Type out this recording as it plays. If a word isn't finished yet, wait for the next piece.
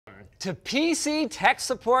to PC Tech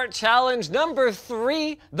Support Challenge number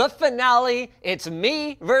 3, the finale. It's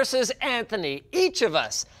me versus Anthony. Each of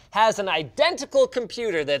us has an identical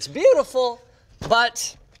computer that's beautiful,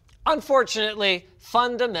 but unfortunately,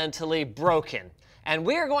 fundamentally broken. And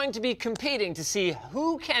we're going to be competing to see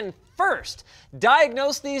who can first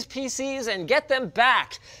diagnose these PCs and get them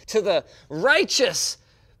back to the righteous,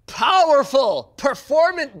 powerful,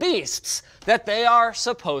 performant beasts that they are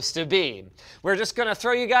supposed to be. We're just gonna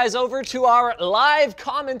throw you guys over to our live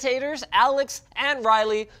commentators, Alex and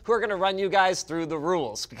Riley, who are gonna run you guys through the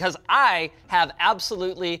rules, because I have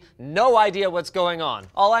absolutely no idea what's going on.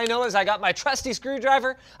 All I know is I got my trusty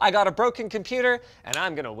screwdriver, I got a broken computer, and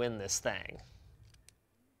I'm gonna win this thing.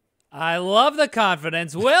 I love the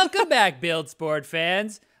confidence. Welcome back, Build Sport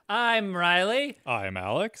fans. I'm Riley. I'm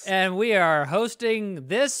Alex. And we are hosting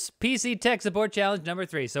this PC Tech Support Challenge number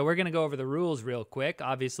 3. So we're going to go over the rules real quick.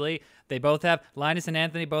 Obviously, they both have, Linus and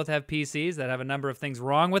Anthony both have PCs that have a number of things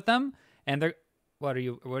wrong with them. And they're, what are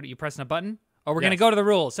you pressing a button? Oh, we're going to go to the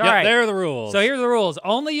rules. All right. There are the rules. So here's the rules.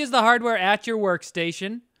 Only use the hardware at your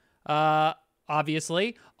workstation.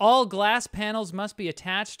 Obviously, all glass panels must be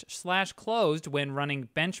attached/closed when running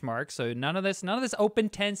benchmarks. So none of this open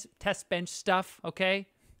test bench stuff, okay?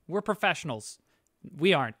 We're professionals.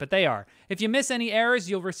 We aren't, but they are. If you miss any errors,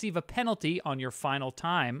 you'll receive a penalty on your final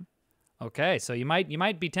time. Okay, so you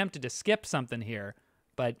might be tempted to skip something here,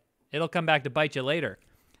 but it'll come back to bite you later.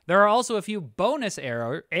 There are also a few bonus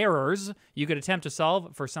errors you could attempt to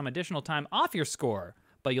solve for some additional time off your score,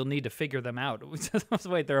 but you'll need to figure them out.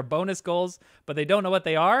 Wait, there are bonus goals, but they don't know what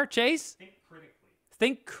they are, Chase? Think critically.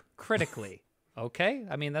 Think critically. Okay,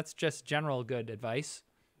 I mean, that's just general good advice.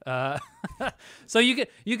 So you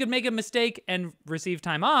could make a mistake and receive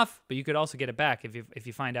time off, but you could also get it back if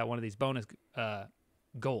you find out one of these bonus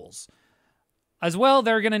goals. As well,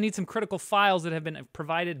 they're going to need some critical files that have been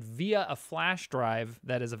provided via a flash drive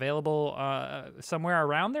that is available somewhere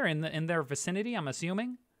around there in their vicinity, I'm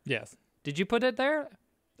assuming. Yes. Did you put it there?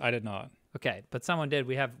 I did not. Okay, but someone did.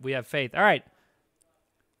 We have faith. All right.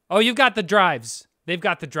 Oh, you've got the drives. They've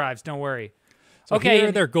got the drives. Don't worry. So okay, here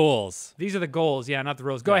are their goals. These are the goals, yeah, not the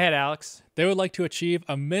rules. Go ahead, Alex. They would like to achieve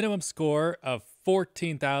a minimum score of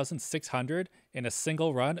 14,600 in a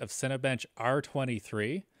single run of Cinebench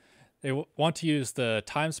R23. They want to use the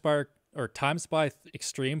TimeSpy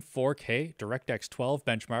Extreme 4K DirectX 12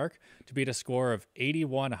 benchmark to beat a score of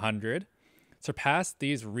 8,100. Surpass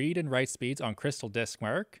these read and write speeds on Crystal Disk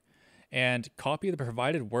Mark, and copy the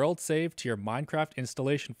provided world save to your Minecraft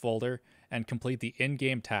installation folder and complete the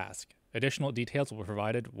in-game task. Additional details will be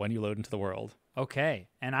provided when you load into the world. Okay,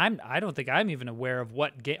 and I don't think I'm even aware of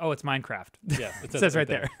what game. Oh, it's Minecraft. Yeah, it says right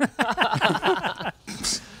there.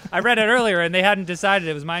 I read it earlier, and they hadn't decided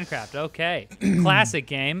it was Minecraft. Okay, classic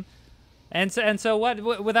game. And so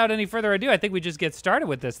what? Without any further ado, I think we just get started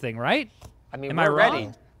with this thing, right? I mean, we're ready.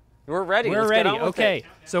 We're ready. We're Let's ready. Get on with Okay, it.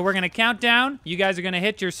 so we're gonna count down. You guys are gonna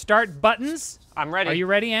hit your start buttons. I'm ready. Are you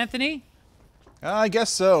ready, Anthony? I guess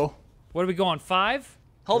so. What are we going? 5?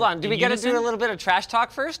 Hold on, do we get to unison? do a little bit of trash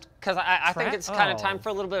talk first? Because I think it's kind of time for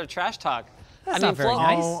a little bit of trash talk. That's not very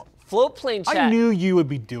nice. Floatplane chat. I knew you would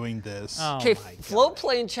be doing this. Oh Okay, my God.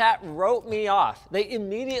 Floatplane chat wrote me off. They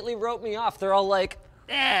immediately wrote me off. They're all like,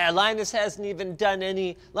 Linus hasn't even done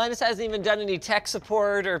any tech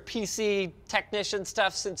support or PC technician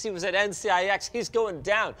stuff since he was at NCIX. He's going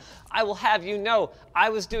down. I will have you know, I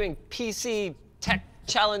was doing PC tech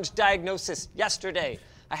challenge diagnosis yesterday.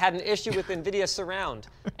 I had an issue with NVIDIA Surround,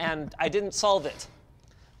 and I didn't solve it.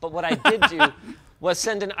 But what I did do was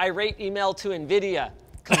send an irate email to NVIDIA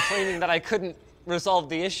complaining that I couldn't resolve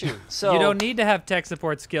the issue. So You don't need to have tech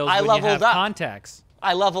support skills when you leveled have up. contacts.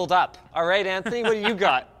 I leveled up. All right, Anthony, what do you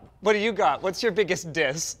got? What do you got? What's your biggest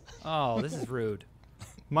diss? Oh, this is rude.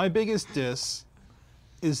 My biggest diss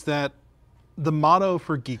is that the motto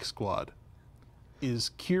for Geek Squad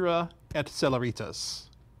is Cura et Celeritas.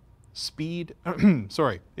 Speed,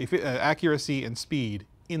 accuracy and speed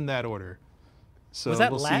in that order. So Was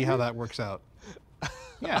that we'll Latin? see how that works out.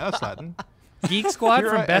 Yeah, that's Latin. Geek Squad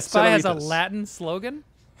Cura from et Best Buy has a Celeritas. Latin slogan?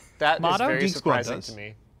 That is Motto? very Geek Squad surprising does. to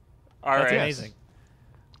me. All That's right. amazing.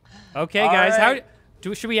 Okay, All guys, right.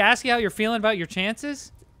 should we ask you how you're feeling about your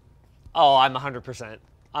chances? Oh, I'm 100%.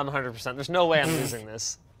 I'm 100%. There's no way I'm losing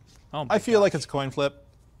this. Oh my I feel gosh. like it's a coin flip.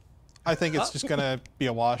 I think it's just gonna be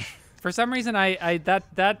a wash. For some reason,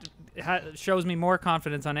 that shows me more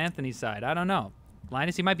confidence on Anthony's side. I don't know.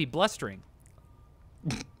 Linus, he might be blustering.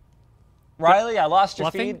 Riley, I lost your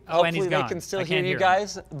Bluffing? feed. Oh, and Hopefully he's they gone. can still I hear can't you hear him.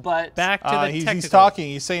 guys. But Back to the technical. He's talking.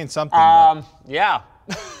 He's saying something. but yeah.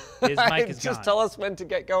 His mic is Just gone. tell us when to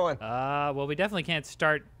get going. Well, we definitely can't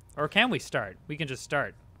start. Or can we start? We can just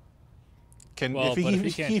start. Well, but if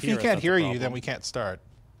he can't hear you, then we can't start.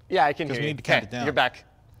 Yeah, I can hear we you. need to count it down. You're back.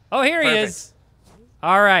 Oh, here he Perfect. is.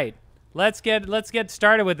 All right, let's get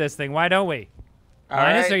started with this thing. Why don't we? All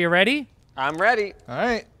Linus, right. are you ready? I'm ready. All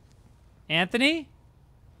right. Anthony?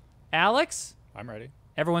 Alex? I'm ready.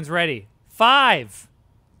 Everyone's ready. 5.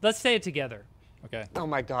 Let's say it together. Okay. Oh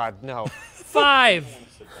my God, no. 5,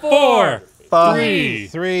 4, 5, 3,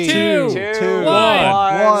 3, 2, 2, 1.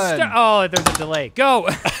 1. Oh, there's a delay. Go.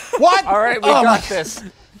 What? All right, we Oh, got this.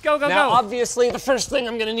 Go, go, Now, go. obviously, the first thing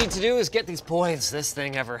I'm gonna need to do is get these. Boy, is this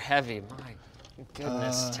thing ever heavy. My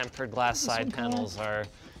goodness, tempered glass side panels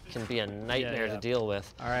can be a nightmare yeah. to deal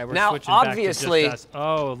with. All right, we're now, switching obviously, back to just us.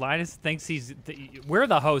 Oh, Linus thinks we're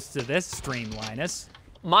the hosts of this stream, Linus.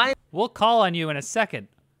 my We'll call on you in a second.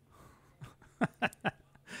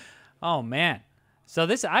 Oh, man. So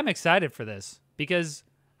I'm excited for this because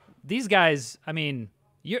these guys, I mean,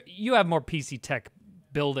 you have more PC tech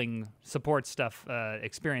building support stuff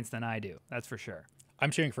experience than I do. That's for sure.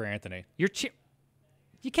 I'm cheering for Anthony. You can't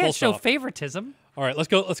Full show stop. favoritism. All right, let's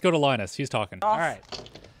go to Linus. He's talking. All right.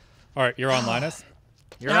 All right, you're on, Linus.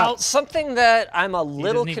 You're Now, up. something that I'm a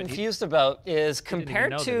little even- confused about is even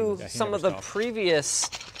compared know that he to was- Yeah, he some never of the stopped. previous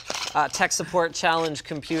tech support challenge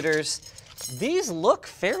computers, these look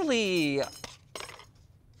fairly,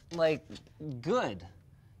 like, good.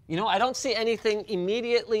 You know, I don't see anything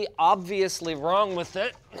immediately obviously wrong with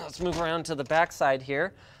it. Let's move around to the backside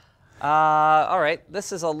here. All right,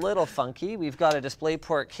 this is a little funky. We've got a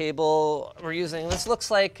DisplayPort cable we're using. This looks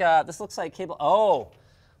like cable. Oh,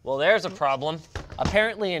 well, there's a problem.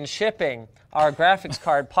 Apparently, in shipping, our graphics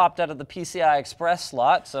card popped out of the PCI Express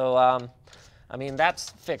slot. So, I mean, that's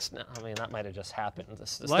fixed now. I mean, that might have just happened.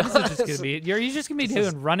 Linus is just gonna be. You're just gonna be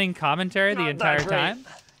doing running commentary the not that entire great. time.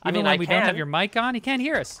 I Even mean, when I we don't have can. your mic on, he can't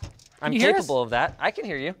hear us. Can I'm you hear us? capable of that. I can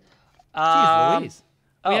hear you. Jeez Louise.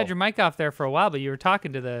 We oh. had your mic off there for a while, but you were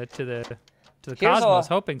talking to the Here's cosmos, a-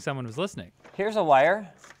 hoping someone was listening. Here's a wire.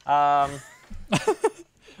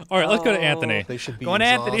 All right, let's go to Anthony. They should be Go on,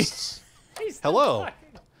 Anthony. exhausts. Hello.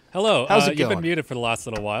 Hello. How's it You've been going? muted for the last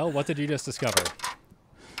little while. What did you just discover?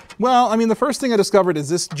 Well, I mean, the first thing I discovered is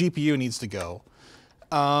this GPU needs to go.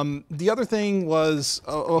 The other thing was,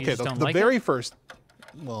 okay, just the don't like very it? first,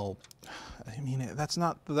 well, I mean, that's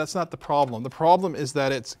not the problem. The problem is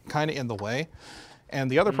that it's kind of in the way. And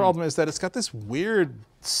the other problem is that it's got this weird,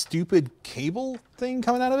 stupid cable thing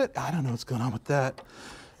coming out of it. I don't know what's going on with that.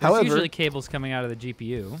 There's However, usually cables coming out of the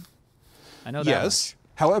GPU. I know that. yes.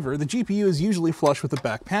 However, the GPU is usually flush with the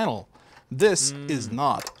back panel. This is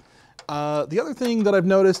not. The other thing that I've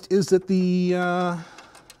noticed is that the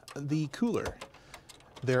cooler.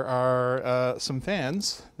 There are some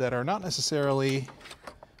fans that are not necessarily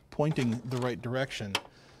pointing the right direction.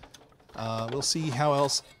 We'll see how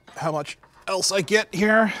much else I get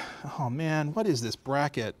here. Oh man, what is this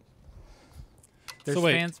bracket? There's So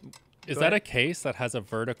wait, fans. Is Go that ahead. a case that has a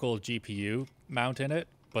vertical GPU mount in it,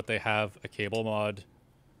 but they have a cable mod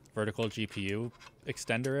vertical GPU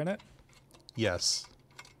extender in it? Yes.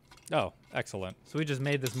 Oh, excellent. So we just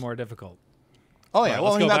made this more difficult. Oh yeah, Right, well I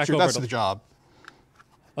let's mean go that's back over that's to- the job.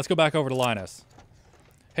 Let's go back over to Linus.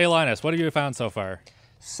 Hey, Linus, what have you found so far?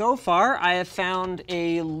 So far, I have found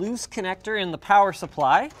a loose connector in the power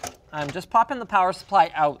supply. I'm just popping the power supply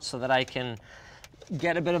out so that I can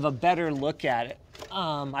get a bit of a better look at it.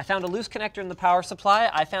 I found a loose connector in the power supply.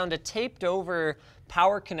 I found a taped over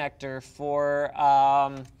power connector for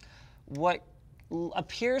what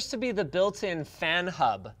appears to be the built-in fan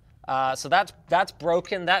hub. So that's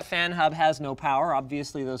broken. That fan hub has no power.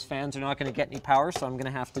 Obviously, those fans are not going to get any power, so I'm going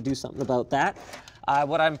to have to do something about that.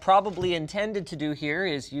 What I'm probably intended to do here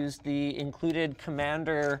is use the included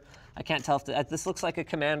Commander. I can't tell if this looks like a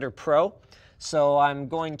Commander Pro. So I'm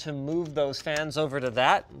going to move those fans over to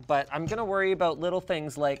that. But I'm going to worry about little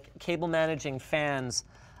things like cable managing fans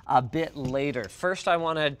a bit later. First, I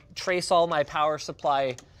want to trace all my power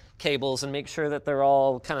supply cables and make sure that they're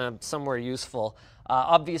all kind of somewhere useful.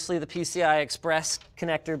 Obviously, the PCI Express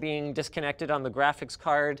connector being disconnected on the graphics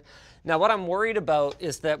card. Now, what I'm worried about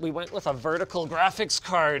is that we went with a vertical graphics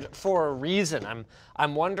card for a reason.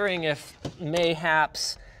 I'm wondering if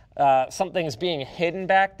mayhaps something is being hidden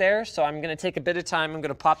back there. So I'm going to take a bit of time. I'm going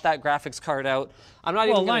to pop that graphics card out. I'm not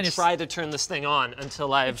even going to Linus, try to turn this thing on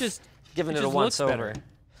until I've given it a just once looks over. better.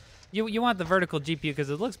 You want the vertical GPU because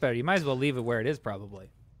it looks better. You might as well leave it where it is, probably.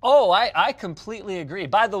 Oh, I completely agree.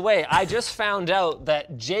 By the way, I just found out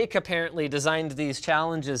that Jake apparently designed these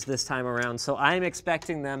challenges this time around, so I'm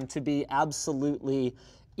expecting them to be absolutely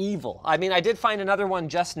evil. I mean, I did find another one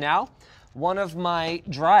just now. One of my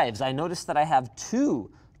drives, I noticed that I have two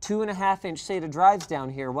 2.5-inch SATA drives down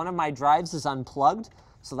here. One of my drives is unplugged,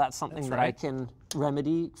 So that's something that I right. can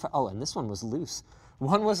remedy. Oh, and this one was loose.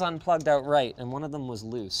 One was unplugged outright, and one of them was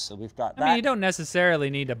loose. So we've got that. I mean, you don't necessarily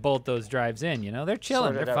need to bolt those drives in, you know? They're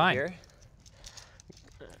chilling, sorted they're out fine. here.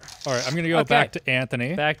 All right, I'm going to go Okay. back to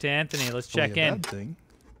Anthony. Back to Anthony, let's check Only a in. bad thing.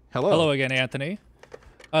 Hello. Hello again, Anthony.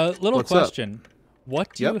 Little What's up? question.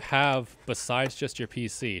 What do you Yep. have besides just your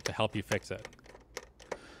PC to help you fix it?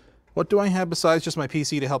 What do I have besides just my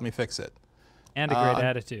PC to help me fix it? And a great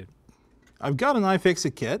attitude. I've got an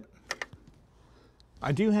iFixit kit.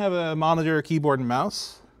 I do have a monitor, a keyboard, and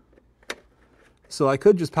mouse. So I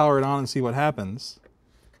could just power it on and see what happens.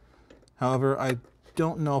 However, I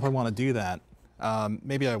don't know if I want to do that.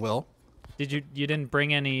 Maybe I will. Did you didn't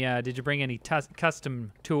bring any did you bring any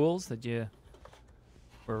custom tools that you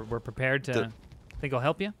were prepared to think will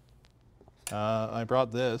help you? I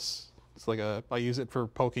brought this. It's like I use it for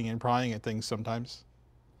poking and prying at things sometimes.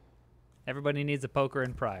 Everybody needs a poker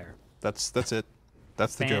and prier. That's it.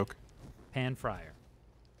 That's the joke. Pan fryer.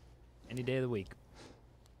 Any day of the week.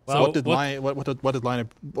 So Well, what did Linus?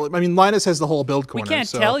 Well, I mean, Linus has the whole build we corner. can't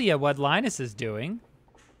so. tell you what Linus is doing.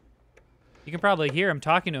 You can probably hear him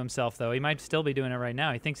talking to himself, though. He might still be doing it right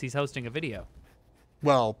now. He thinks he's hosting a video.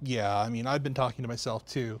 Well, yeah. I mean, I've been talking to myself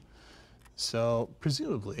too. So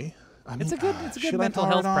presumably, I mean, It's a good should I mental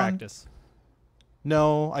power health it on? practice.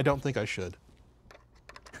 No, I don't think I should.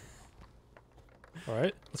 All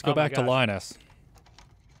right, let's go Oh my back to gosh. Linus.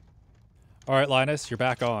 All right, Linus, you're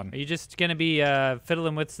back on. Are you just gonna be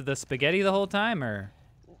fiddling with the spaghetti the whole time, or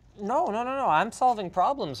No. I'm solving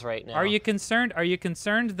problems right now. are you concerned? Are you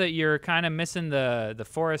concerned that you're kind of missing the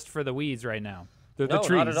forest for the weeds right now? The No, trees.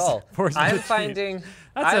 not at all. Forest for the I'm trees. finding.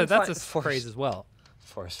 That's a phrase as well.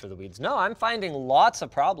 Forest for the weeds. No, I'm finding lots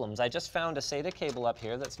of problems. I just found a SATA cable up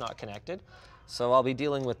here that's not connected, so I'll be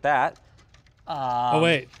dealing with that. Oh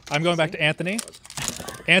wait, I'm going back to Anthony.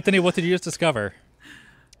 Anthony, what did you just discover?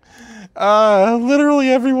 Literally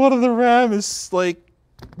every one of the RAM is like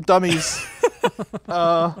dummies.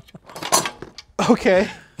 Okay.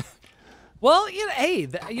 Well, hey,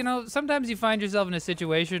 sometimes you find yourself in a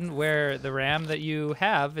situation where the RAM that you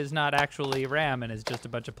have is not actually RAM and is just a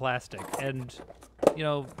bunch of plastic. And,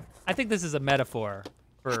 I think this is a metaphor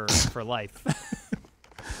for life.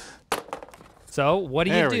 So, what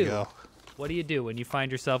do you There do? we go. What do you do when you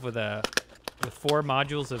find yourself with 4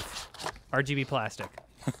 modules of RGB plastic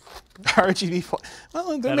RGB.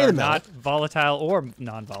 Well, they're that made are of metal. not volatile or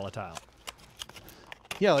non-volatile?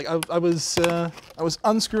 Yeah, like I was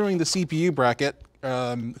unscrewing the CPU bracket,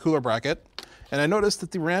 cooler bracket, and I noticed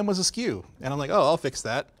that the RAM was askew. And I'm like, oh, I'll fix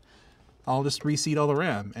that. I'll just reseat all the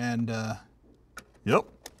RAM. And yep.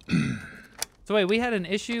 So wait, we had an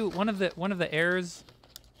issue. One of the errors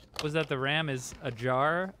was that the RAM is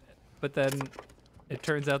ajar, but then it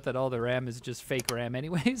turns out that all the RAM is just fake RAM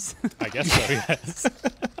anyways. I guess so, yes.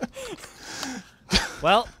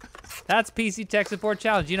 Well, that's PC Tech Support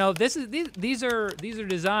Challenge. These are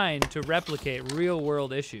designed to replicate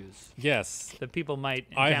real-world issues Yes, that people might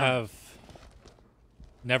encounter. I have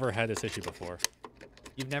never had this issue before.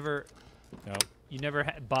 You've never No. You never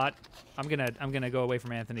bought. I'm gonna go away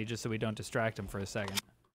from Anthony just so we don't distract him for a second.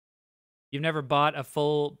 You've never bought a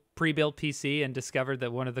full pre-built PC and discovered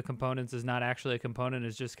that one of the components is not actually a component,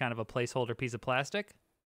 is just kind of a placeholder piece of plastic?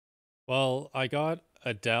 Well, I got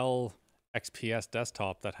a Dell XPS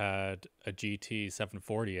desktop that had a GT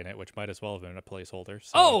 740 in it, which might as well have been a placeholder.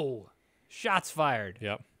 So. Oh, shots fired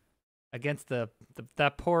Yep. against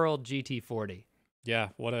that poor old GT40. Yeah.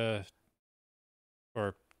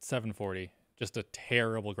 Or 740. Just a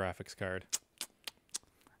terrible graphics card.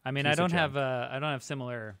 I mean, Piece I of don't junk. have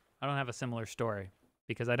a similar story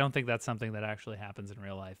because I don't think that's something that actually happens in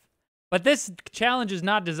real life. But this challenge is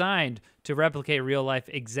not designed to replicate real life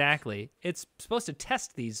exactly. It's supposed to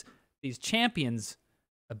test these champions'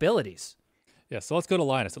 abilities. Yeah, so let's go to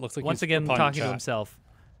Linus. It looks like Once he's again, upon talking to chat. himself.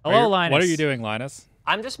 Are Hello, you- Linus. What are you doing, Linus?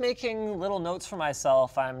 I'm just making little notes for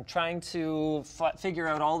myself. I'm trying to figure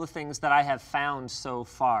out all the things that I have found so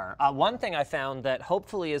far. One thing I found that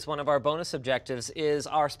hopefully is one of our bonus objectives is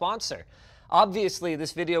our sponsor. Obviously,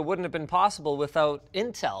 this video wouldn't have been possible without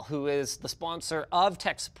Intel, who is the sponsor of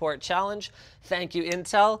Tech Support Challenge. Thank you,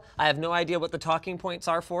 Intel. I have no idea what the talking points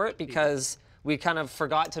are for it because we kind of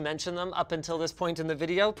forgot to mention them up until this point in the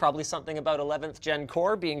video. Probably something about 11th Gen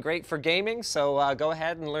Core being great for gaming, so go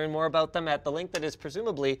ahead and learn more about them at the link that is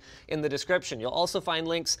presumably in the description. You'll also find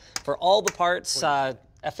links for all the parts,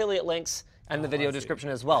 affiliate links, and the video description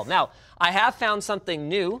as well. Now, I have found something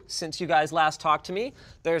new since you guys last talked to me.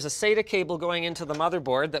 There's a SATA cable going into the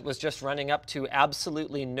motherboard that was just running up to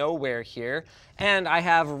absolutely nowhere here. And I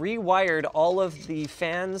have rewired all of the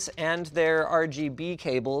fans and their RGB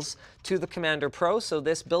cables to the Commander Pro. So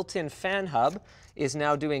this built-in fan hub is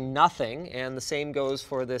now doing nothing, and the same goes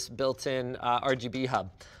for this built-in RGB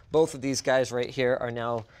hub. Both of these guys right here are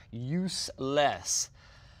now useless.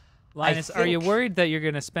 Linus, are you worried that you're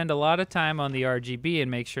going to spend a lot of time on the RGB and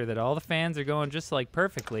make sure that all the fans are going just like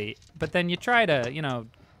perfectly, but then you try to, you know,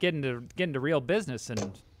 get into real business and,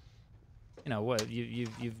 you know, what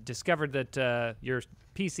you've discovered that your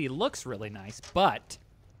PC looks really nice, but,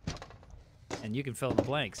 and you can fill in the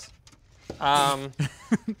blanks.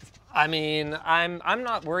 I mean, I'm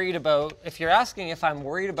not worried about, if you're asking if I'm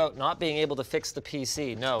worried about not being able to fix the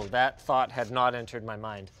PC, no, that thought had not entered my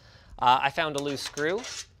mind. I found a loose screw.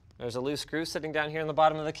 There's a loose screw sitting down here in the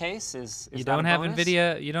bottom of the case. Is you that don't a have bonus?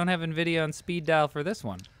 NVIDIA. You don't have NVIDIA on speed dial for this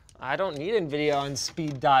one. I don't need NVIDIA on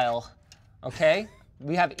speed dial. Okay,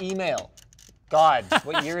 we have email. God,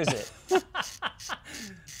 what year is it?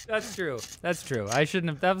 That's true. That's true. I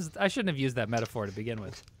shouldn't have used that metaphor to begin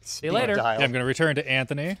with. See you later. Dial. Yeah, I'm going to return to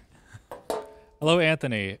Anthony. Hello,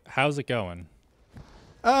 Anthony. How's it going?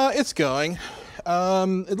 It's going.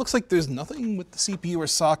 It looks like there's nothing with the CPU or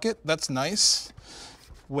socket. That's nice.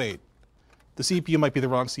 Wait, the CPU might be the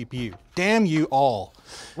wrong CPU. Damn you all.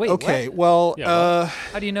 Wait, okay, what? well, Yeah,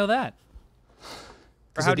 How do you know that?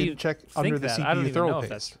 Or I do you didn't check think under the that? I don't CPU even know thermal if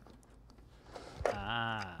paste. that's.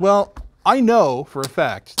 Ah. Well, I know for a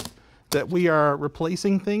fact that we are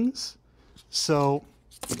replacing things, so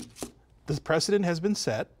the precedent has been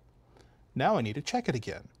set. Now I need to check it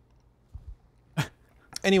again.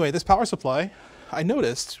 Anyway, this power supply, I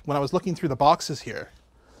noticed when I was looking through the boxes here,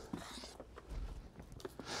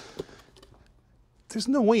 there's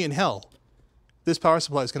no way in hell this power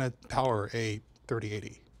supply is going to power a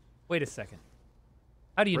 3080. Wait a second.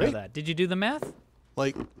 How do you know Right? that? Did you do the math?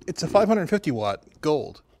 Like, it's a 550 watt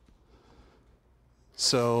gold.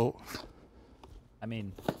 So, I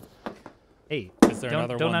mean, hey, Is there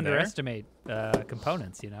another don't one there? underestimate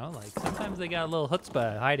components. You know, like sometimes they got a little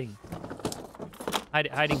chutzpah hiding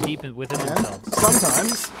deep within themselves.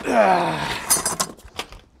 sometimes,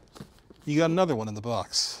 you got another one in the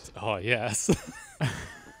box. Oh, yes.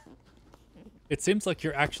 It seems like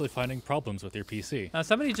you're actually finding problems with your PC. Now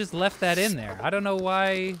somebody just left that in there. I don't know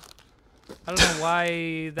why. I don't know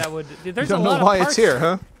why that would. There's You don't a lot know why of parts, it's here,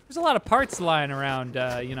 huh? There's a lot of parts lying around,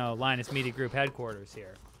 you know, Linus Media Group headquarters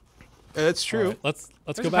here. It's true. All right, let's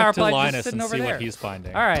There's go a power back to plug just Linus sitting and over see there. what he's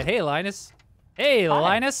finding. All right, hey Linus. Hey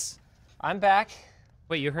Linus. I'm back.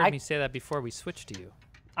 Wait, you heard me say that before we switched to you.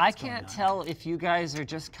 I can't tell if you guys are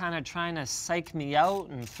just kind of trying to psych me out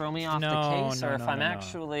and throw me off the case, or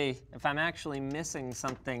if I'm actually missing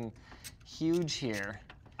something huge here.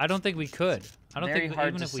 I don't think we could. I don't Very think hard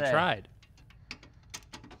even to if we say. tried.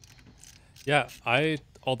 Yeah,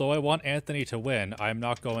 although I want Anthony to win, I'm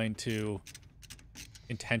not going to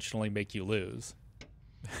intentionally make you lose.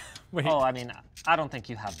 Wait, Oh, I mean, I don't think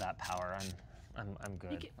you have that power. I'm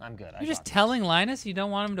good. I'm good. you're just telling Linus you don't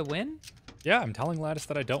want him to win? Yeah, I'm telling Linus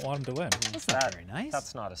that I don't want him to win. That's not very nice.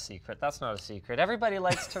 That's not a secret. That's not a secret. Everybody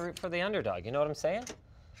likes to root for the underdog. You know what I'm saying?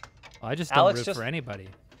 Well, I just don't Alex root just- for anybody.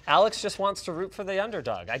 Alex just wants to root for the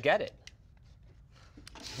underdog. I get it.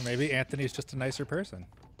 Or maybe Anthony's just a nicer person.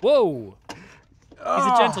 Whoa! He's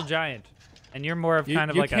a gentle giant, and you're more of You- kind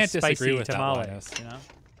of you like a can't disagree spicy with that, tamale. Linus. You know?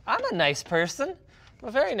 I'm a nice person. I'm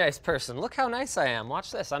a very nice person. Look how nice I am. Watch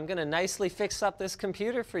this. I'm gonna nicely fix up this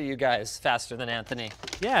computer for you guys faster than Anthony.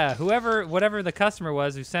 Yeah, whatever the customer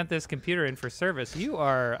was who sent this computer in for service, you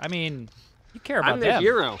are. I mean, you care about I'm their them.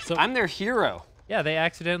 hero. So- I'm their hero. Yeah, they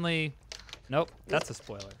accidentally. Nope, that's a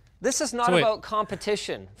spoiler. This is not So wait. about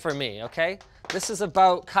competition for me, okay? This is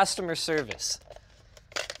about customer service.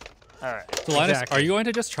 All right. So Linus, Exactly. are you going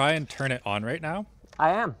to just try and turn it on right now? I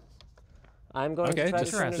am. I'm going Okay, to try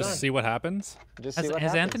just to turn it on. see what happens. Just see what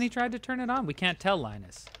Has happens. Anthony tried to turn it on? We can't tell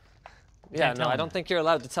Linus. Yeah, can't no, tell I him don't that. think you're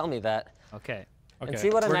allowed to tell me that. Okay. Okay. And see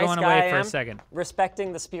what a We're nice going guy away I for a am? second.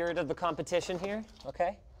 Respecting the spirit of the competition here,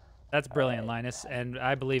 okay? That's brilliant, Linus, and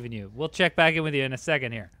I believe in you. We'll check back in with you in a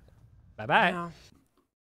second here. Bye-bye. Now,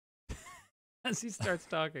 As he starts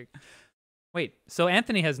talking. Wait, so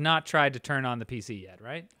Anthony has not tried to turn on the PC yet,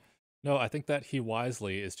 right? No, I think that he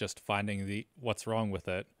wisely is just finding what's wrong with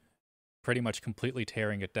it, pretty much completely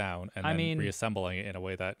tearing it down, and I then mean- reassembling it in a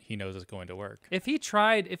way that he knows is going to work. If he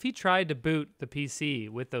tried to boot the PC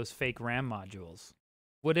with those fake RAM modules,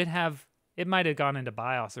 would it have? It might have gone into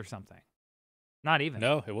BIOS or something. Not even.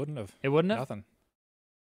 No, it wouldn't have. It wouldn't have. Nothing.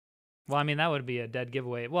 Well, I mean, that would be a dead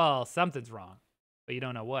giveaway. Well, something's wrong, but you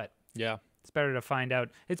don't know what. Yeah. It's better to find out.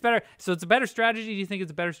 It's better. So it's a better strategy. Do you think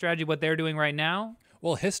it's a better strategy what they're doing right now?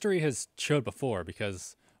 Well, history has showed before,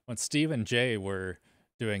 because when Steve and Jay were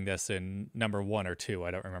doing this in number 1 or 2,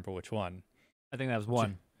 I don't remember which one. I think that was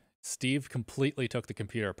 1. Steve completely took the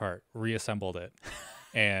computer apart, reassembled it,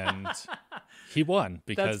 and he won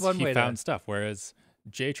because he found stuff. Whereas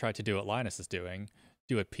Jay tried to do what Linus is doing,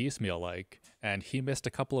 do it piecemeal-like, and he missed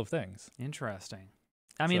a couple of things. Interesting.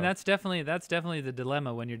 I mean, that's definitely the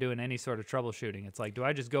dilemma when you're doing any sort of troubleshooting. It's like, do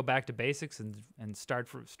I just go back to basics and start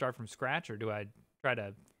from scratch, or do I try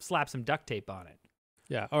to slap some duct tape on it?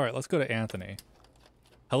 Yeah. All right. Let's go to Anthony.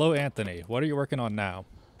 Hello, Anthony. What are you working on now?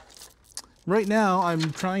 Right now,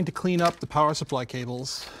 I'm trying to clean up the power supply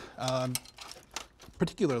cables.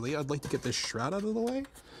 Particularly, I'd like to get this shroud out of the way.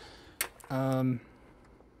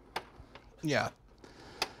 Yeah.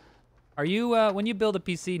 Are you, when you build a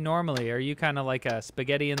PC normally, are you kind of like a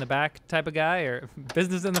spaghetti in the back type of guy, or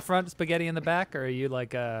business in the front, spaghetti in the back, or are you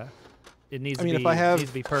like it needs to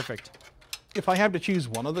be perfect? If I have to choose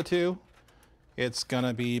one of the two, it's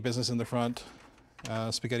gonna be business in the front,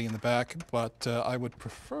 spaghetti in the back, but I would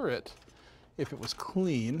prefer it if it was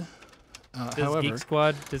clean. Does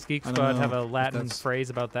Geek Squad have a Latin phrase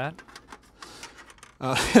about that?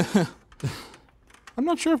 I'm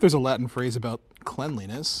not sure if there's a Latin phrase about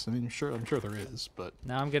cleanliness. I mean, I'm sure there is, but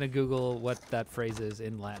now I'm gonna Google what that phrase is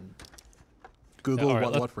in Latin. Google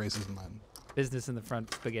what phrase is in Latin. Business in the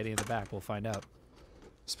front, spaghetti in the back. We'll find out.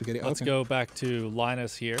 Spaghetti. Let's go back to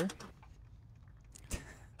Linus here.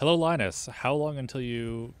 Hello, Linus. How long until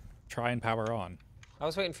you try and power on? I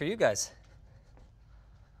was waiting for you guys.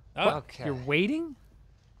 Oh, okay. You're waiting?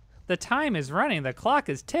 The time is running. The clock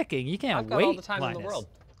is ticking. You can't I've got wait, all the time Linus. in the world.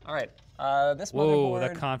 All right. This Whoa,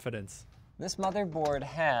 motherboard. the confidence. This motherboard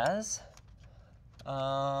has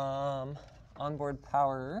onboard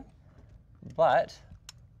power, but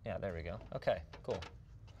yeah, there we go. Okay, cool.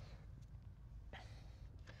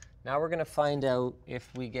 Now we're gonna find out if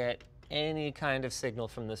we get any kind of signal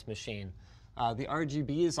from this machine. The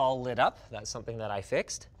RGB is all lit up. That's something that I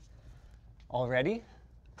fixed already,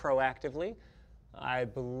 proactively. I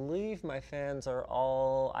believe my fans are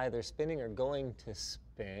all either spinning or going to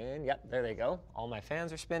spin. Yep, there they go. All my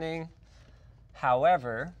fans are spinning.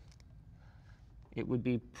 However, it would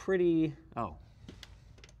be pretty,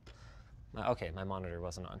 okay, my monitor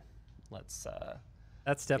wasn't on. Let's,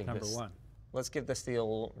 that's step number 1. Let's give this the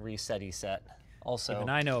old reset-y set. Also, even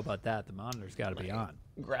I know about that. The monitor's got to be on.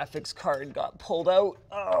 Graphics card got pulled out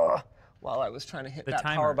while I was trying to hit that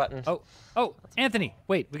power button. Oh, Anthony,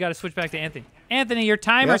 wait, we got to switch back to Anthony. Anthony, your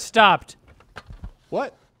timer stopped.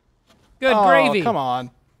 What? Good gravy. Come on.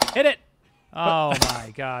 Hit it. Oh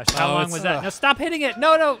my gosh. How long was that? No, stop hitting it.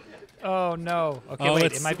 No. Oh no. Okay,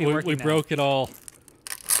 wait, it might be working We now. broke it all.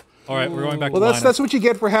 All right, we're going back to Well, Linus. that's what you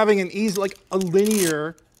get for having an easy, like a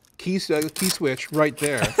linear key switch right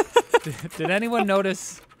there. Did anyone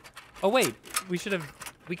notice? Oh wait,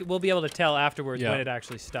 we'll be able to tell afterwards when it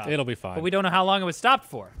actually stopped. It'll be fine. But we don't know how long it was stopped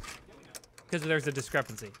for, because there's a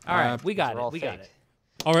discrepancy. All right, we got it. We got it.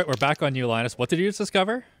 All right, we're back on you, Linus. What did you just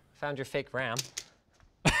discover? Found your fake RAM.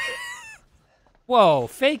 Whoa,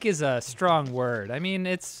 fake is a strong word. I mean,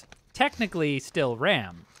 it's technically still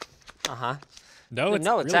RAM. Uh-huh. No, it's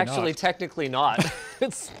really actually technically not.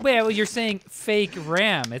 Well, you're saying fake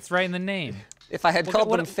RAM. It's right in the name. If I had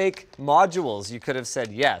called them fake modules, you could have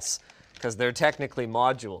said yes, because they're technically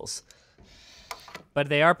modules. But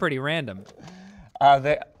they are pretty random.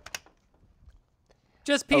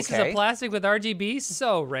 Just pieces of plastic with RGB,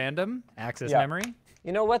 so random. Access memory.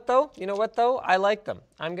 You know what though? I like them.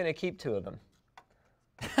 I'm gonna keep 2 of them.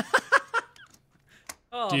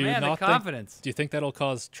 Oh man, the confidence. Do you think that'll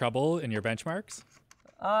cause trouble in your benchmarks?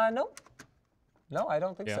 No, I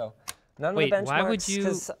don't think so. None of the benchmarks. Why would you?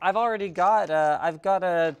 Because I've already got I've got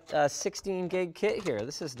a 16 gig kit here.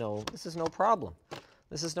 This is no problem.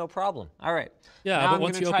 This is no problem. All right. Yeah, now but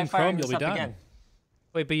once you open Chrome, you'll be done. Again.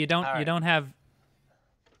 Wait, but you don't have.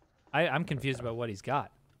 I'm confused about what he's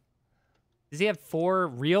got. Does he have 4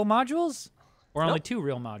 real modules? Or only 2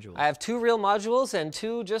 real modules? I have 2 real modules and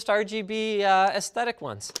 2 just RGB aesthetic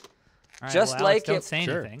ones. All right, just well, like don't say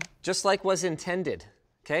anything. Just like was intended.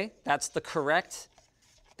 Okay, that's the correct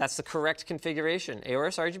configuration.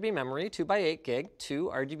 AORUS RGB memory, 2x8 gig,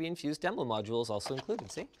 2 RGB infused demo modules also included.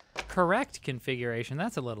 See? Correct configuration.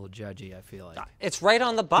 That's a little judgy, I feel like. It's right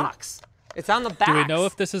on the box. It's on the back. Do we know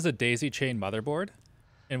if this is a daisy chain motherboard?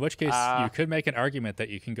 In which case, you could make an argument that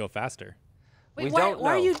you can go faster. Wait,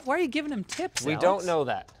 why are you giving him tips, We Alex? don't know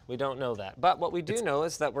that. We don't know that. But what we do know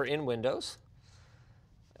is that we're in Windows.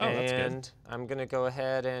 Oh, that's good. And I'm gonna go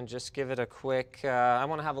ahead and just give it a quick, I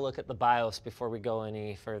wanna have a look at the BIOS before we go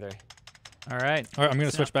any further. All right. All right, I'm going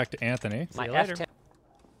to switch back to Anthony. My you later.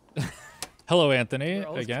 F10 Hello, Anthony, We're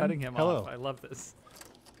always again. cutting him Hello. off. I love this.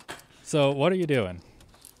 So, what are you doing?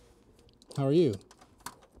 How are you?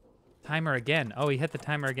 Timer again. Oh, he hit the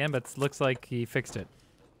timer again, but it looks like he fixed it.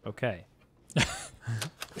 Okay.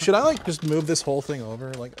 Should I like just move this whole thing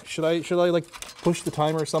over? Like, should I like push the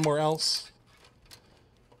timer somewhere else?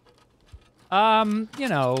 You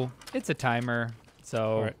know, it's a timer.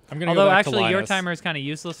 So, All right, I'm gonna go although back to actually your Linus. timer is kind of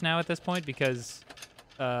useless now at this point because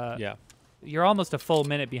Yeah. you're almost a full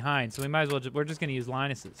minute behind. So we might as well. We're just going to use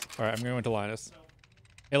Linus's. All right, I'm going to go into Linus.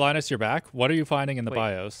 Hey, Linus, you're back. What are you finding in the Wait.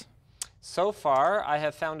 BIOS? So far, I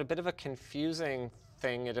have found a bit of a confusing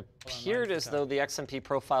thing. It appeared as though the XMP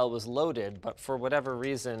profile was loaded, but for whatever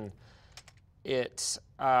reason, it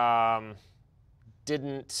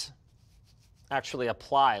didn't actually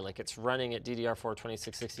apply. Like it's running at DDR4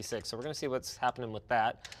 2666. So we're going to see what's happening with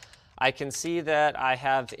that. I can see that I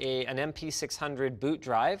have an MP600 boot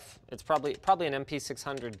drive. It's probably an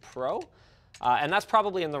MP600 Pro, and that's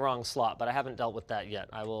probably in the wrong slot. But I haven't dealt with that yet.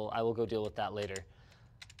 I will go deal with that later.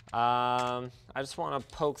 I just want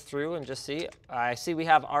to poke through and just see. I see we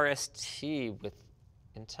have RST with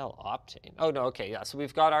Intel Optane. Oh, no, okay, yeah. So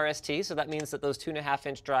we've got RST, so that means that those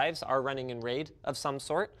 2.5-inch drives are running in RAID of some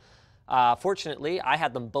sort. Fortunately, I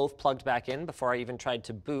had them both plugged back in before I even tried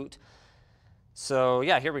to boot. So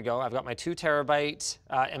yeah, here we go. I've got my 2 terabyte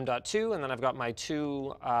M.2, and then I've got my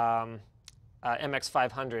 2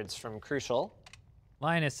 MX500s from Crucial.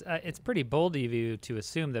 Linus, it's pretty bold of you to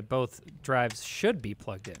assume that both drives should be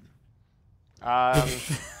plugged in.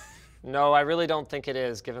 No, I really don't think it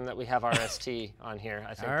is, given that we have RST on here.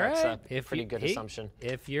 I think All that's right. a pretty good assumption.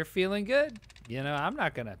 If you're feeling good, you know, I'm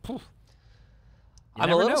not gonna. I'm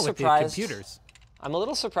a little with the surprised. computers. I'm a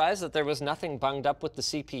little surprised that there was nothing bunged up with the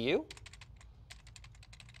CPU.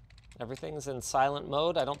 Everything's in silent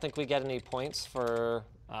mode. I don't think we get any points for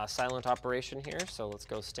silent operation here, so let's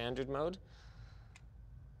go standard mode.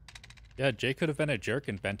 Yeah, Jay could have been a jerk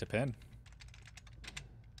and bent a pin.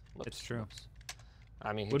 Whoops, It's true. whoops.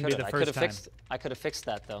 I mean, he Wouldn't be could've- the first time. I could have fixed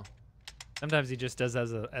that though. Sometimes he just does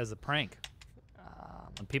as a prank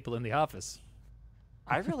on people in the office.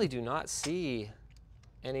 I really do not see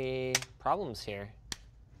any problems here.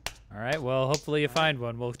 All right. Well, hopefully you find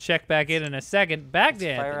one. We'll check back in a second. Back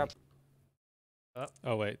to Fire Anthony. up.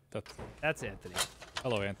 Oh, wait. That's Anthony.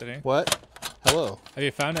 Hello, Anthony. What? Hello. Have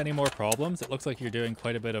you found any more problems? It looks like you're doing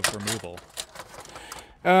quite a bit of removal.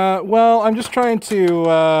 Well, I'm just trying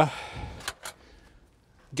to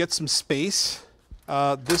get some space.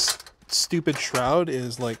 This stupid shroud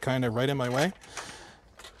is like kind of right in my way.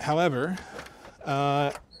 However,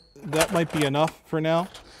 that might be enough for now.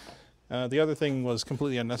 The other thing was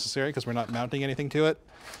completely unnecessary because we're not mounting anything to it.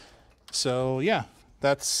 So yeah,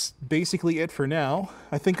 that's basically it for now.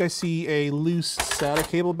 I think I see a loose SATA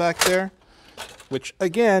cable back there, which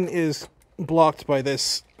again is blocked by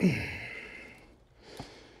this.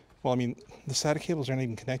 Well, I mean, the SATA cables aren't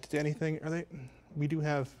even connected to anything, are they? We do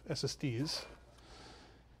have SSDs.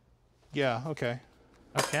 Yeah, okay.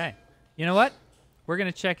 Okay. You know what? We're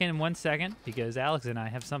gonna check in 1 second because Alex and I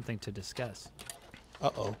have something to discuss.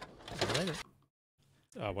 Uh-oh. See you later.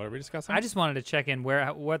 What are we discussing? I just wanted to check in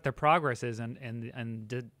what the progress is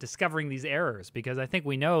and discovering these errors because I think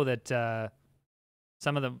we know that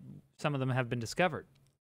some of them have been discovered.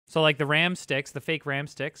 So like the RAM sticks, the fake RAM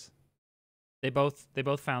sticks, they both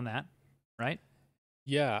found that, right?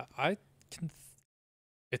 Yeah,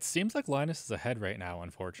 it seems like Linus is ahead right now,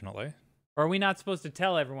 unfortunately. Or are we not supposed to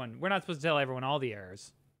tell everyone? We're not supposed to tell everyone all the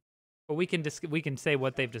errors, but we can say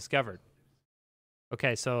what they've discovered.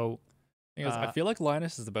 Okay, so I feel like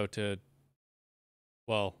Linus is about to,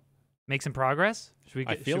 well, make some progress. Should we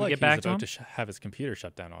I get, feel should we like get he's back about to to him? have his computer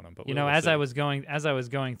shut down on him. But You know, we'll as see. I was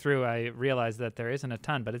going through, I realized that there isn't a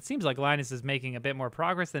ton, but it seems like Linus is making a bit more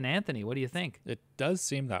progress than Anthony. What do you think? It does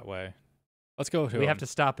seem that way. Let's go to We him. have to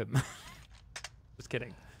stop him. Just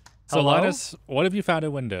kidding. So Hello? Linus, what have you found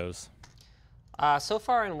in Windows? So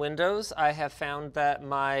far in Windows, I have found that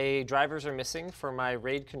my drivers are missing for my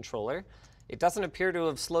RAID controller. It doesn't appear to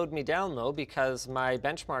have slowed me down though, because my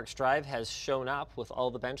benchmarks drive has shown up with all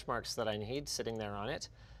the benchmarks that I need sitting there on it.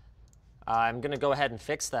 I'm going to go ahead and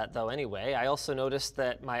fix that though anyway. I also noticed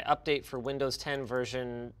that my update for Windows 10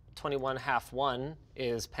 version 21.1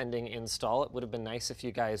 is pending install. It would have been nice if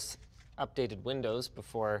you guys updated Windows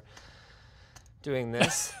before doing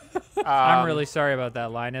this. I'm really sorry about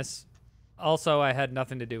that, Linus. Also, I had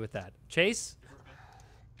nothing to do with that. Chase?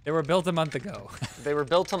 They were built a month ago. They were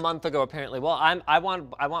built a month ago, apparently. Well, I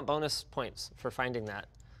want bonus points for finding that.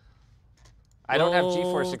 I don't have We'll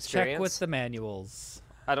GeForce experience. Check with the manuals.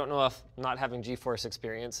 I don't know if not having GeForce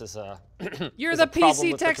experience is a. You're is the a problem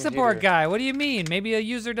PC with the tech support computer. guy. What do you mean? Maybe a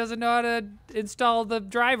user doesn't know how to install the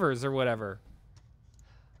drivers or whatever.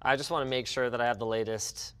 I just want to make sure that I have the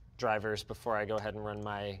latest drivers before I go ahead and run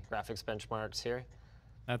my graphics benchmarks here.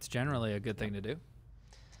 That's generally a good thing to do,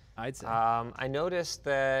 I'd say. I noticed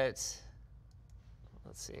that.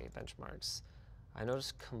 Let's see, benchmarks. I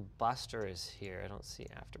noticed combustor is here. I don't see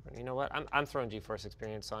afterburner. You know what? I'm throwing GeForce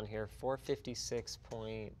Experience on here.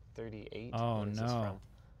 456.38. Oh, Where is this no. from?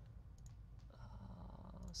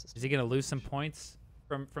 Is he going to lose some points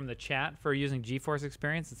from the chat for using GeForce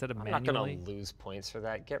Experience instead of I'm manually? not gonna lose points for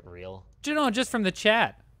that. Get real. You know, just from the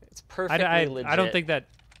chat. It's perfectly legit. I don't think that.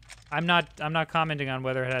 I'm not commenting on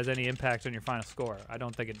whether it has any impact on your final score. I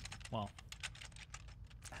don't think it. Well,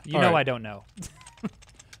 you All know right. I don't know.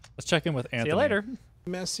 Let's check in with Anthony. See you later.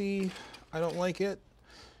 Messy. I don't like it,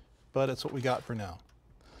 but it's what we got for now.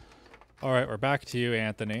 All right, we're back to you,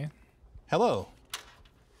 Anthony. Hello.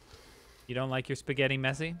 You don't like your spaghetti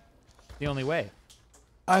messy? The only way.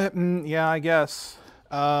 Yeah, I guess.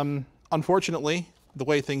 Unfortunately, the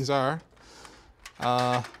way things are,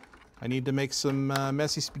 I need to make some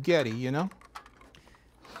messy spaghetti, you know?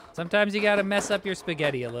 Sometimes you gotta mess up your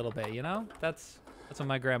spaghetti a little bit, you know? That's what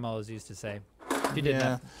my grandma always used to say. She did Yeah.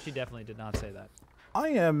 not. She definitely did not say that. I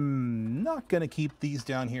am not going to keep these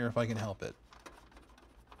down here if I can help it.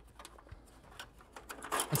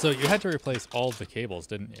 And so you had to replace all of the cables,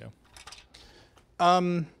 didn't you?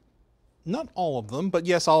 Not all of them, but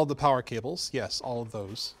yes, all of the power cables. Yes, all of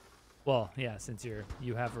those. Well, yeah, since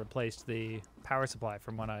you have replaced the power supply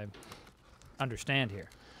from what I understand here.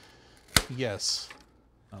 Yes.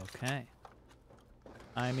 Okay.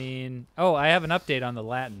 I mean, oh, I have an update on the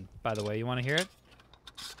Latin, by the way. You want to hear it?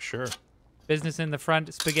 Sure. Business in the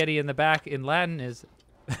front, spaghetti in the back in Latin is,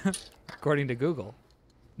 according to Google,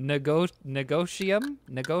 negotium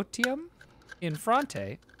in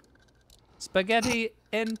fronte, spaghetti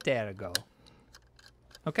intergo.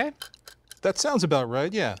 Okay? That sounds about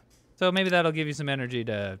right, yeah. So maybe that'll give you some energy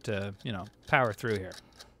to you know, power through here.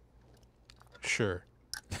 Sure.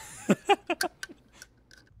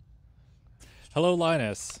 Hello,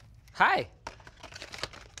 Linus. Hi.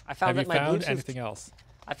 I found Have that you my found Bluetooth. anything else?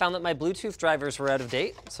 I found that my Bluetooth drivers were out of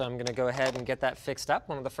date, so I'm going to go ahead and get that fixed up.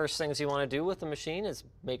 One of the first things you want to do with the machine is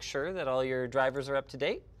make sure that all your drivers are up to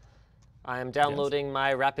date. I'm downloading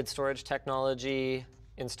my Rapid Storage Technology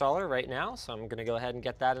installer right now, so I'm going to go ahead and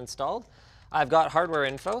get that installed. I've got hardware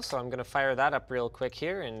info, so I'm going to fire that up real quick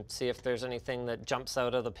here and see if there's anything that jumps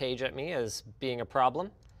out of the page at me as being a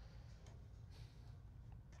problem.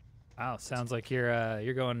 Wow, sounds like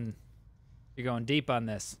you're going deep on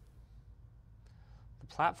this. The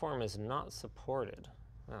platform is not supported.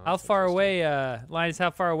 Oh, How that's far interesting. away, Linus, how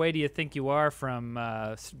far away do you think you are from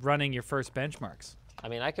running your first benchmarks? I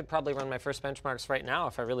mean, I could probably run my first benchmarks right now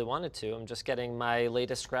if I really wanted to. I'm just getting my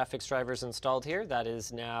latest graphics drivers installed here. That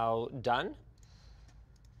is now done.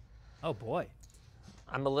 Oh, boy.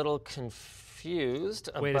 I'm a little confused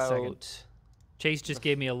Wait a about... second. Chase just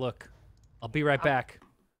gave me a look. I'll be right back.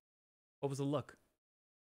 What was the look?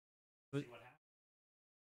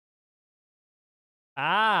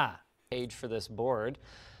 Ah. Page for this board.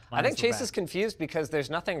 I Linus, think we're Chase back. is confused because there's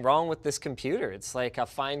nothing wrong with this computer. It's like a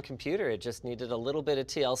fine computer. It just needed a little bit of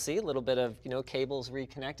TLC, a little bit of, you know, cables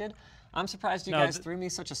reconnected. I'm surprised you No, guys threw me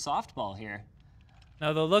such a softball here.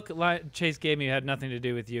 No, the look Chase gave me had nothing to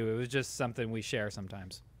do with you. It was just something we share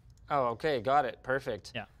sometimes. Oh, okay, got it.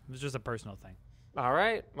 Perfect. Yeah, it was just a personal thing. All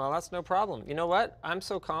right, well, that's no problem. You know what? I'm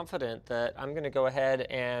so confident that I'm going to go ahead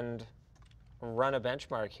and run a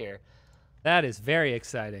benchmark here. That is very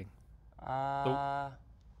exciting. Now,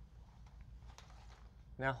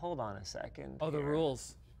 hold on a second. Oh, the here.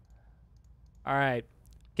 rules. All right.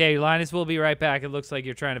 Okay, Linus, we'll be right back. It looks like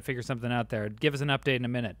you're trying to figure something out there. Give us an update in a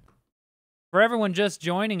minute. For everyone just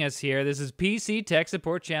joining us here, this is PC Tech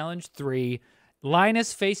Support Challenge 3.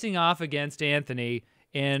 Linus facing off against Anthony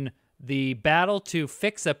in the battle to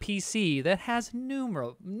fix a PC that has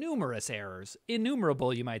numerous errors.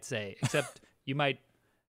 Innumerable, you might say. Except you might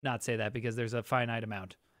not say that because there's a finite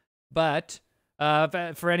amount. But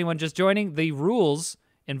for anyone just joining, the rules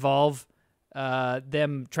involve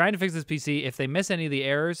them trying to fix this PC. If they miss any of the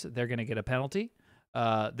errors, they're going to get a penalty.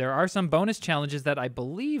 There are some bonus challenges that I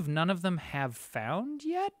believe none of them have found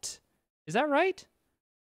yet. Is that right?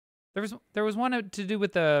 There was one to do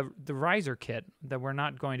with the riser kit that we're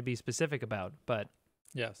not going to be specific about, but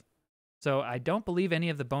Yes. so I don't believe any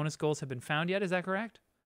of the bonus goals have been found yet. Is that correct?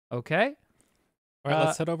 Okay. All right,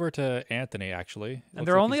 let's head over to Anthony, actually. And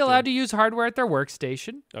they're only allowed to use hardware at their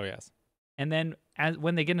workstation. Oh, yes. And then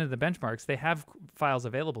when they get into the benchmarks, they have files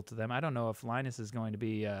available to them. I don't know if Linus is going to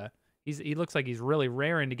be. He looks like he's really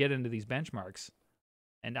raring to get into these benchmarks,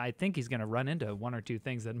 and I think he's going to run into one or two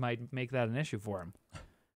things that might make that an issue for him.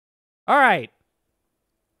 All right,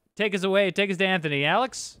 take us away. Take us to Anthony.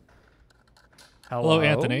 Alex. Hello,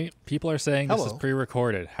 Anthony. People are saying this is Hello.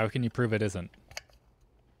 pre-recorded. How can you prove it isn't?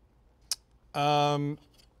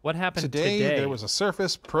 What happened Today today? there was a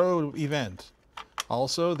Surface Pro event.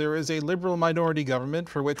 Also, there is a liberal minority government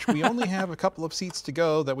for which we only have a couple of seats to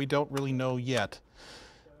go that we don't really know yet.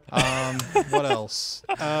 What else?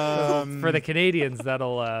 For the Canadians,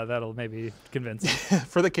 that'll maybe convince them.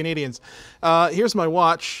 For the Canadians, here's my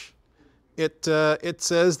watch. It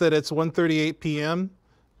says that it's 1:38 p.m.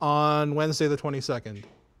 on Wednesday the 22nd.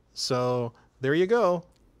 So there you go.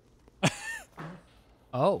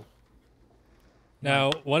 Oh.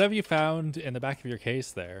 Now, what have you found in the back of your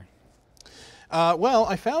case there? Well,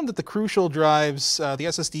 I found that the Crucial drives, the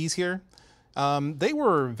SSDs here, they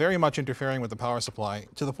were very much interfering with the power supply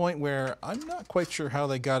to the point where I'm not quite sure how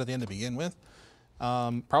they got it in to begin with,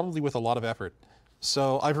 probably with a lot of effort.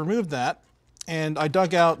 So I've removed that, and I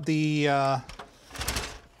dug out the,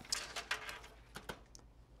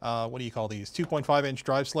 what do you call these, 2.5-inch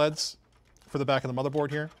drive sleds for the back of the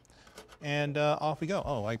motherboard here, and off we go.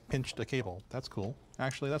 Oh, I pinched a cable. That's cool.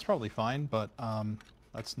 Actually, that's probably fine, but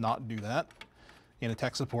let's not do that in a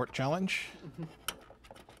tech support challenge.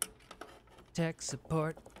 Tech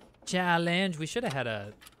support challenge. We should have had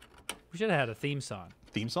a theme song.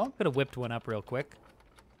 Theme song? Could have whipped one up real quick.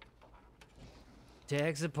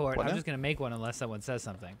 Tech support. What I'm now? just gonna make one unless someone says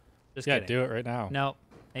something. Just Yeah, kidding. do it right now. No,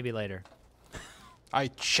 maybe later. I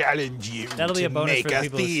challenge you That'll be to a bonus make for the a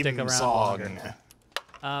people who stick theme around song. longer.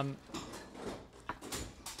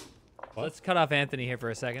 What? Let's cut off Anthony here for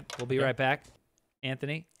a second. We'll be right back.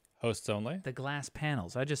 Anthony, Hosts only? the glass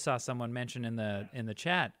panels. I just saw someone mention in the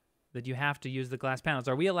chat that you have to use the glass panels.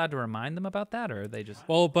 Are we allowed to remind them about that, or are they just?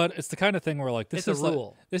 Well, but it's the kind of thing where like this It's a is like-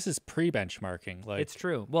 rule. this is pre-benchmarking. Like, It's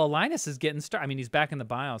true. Well, Linus is getting started. I mean, he's back in the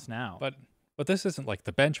BIOS now. but this isn't like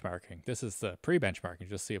the benchmarking. This is the pre-benchmarking.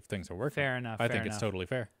 Just see if things are working. Fair enough. I fair think it's enough. totally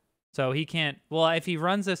fair. So he can't. Well, if he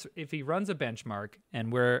runs a benchmark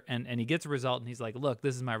and he gets a result and he's like, look,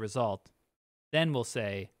 this is my result, then we'll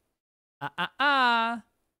say,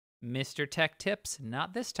 Mr. Tech Tips,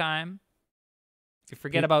 not this time. You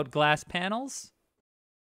forget about glass panels.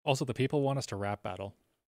 Also, the people want us to rap battle.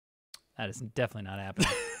 That is definitely not happening.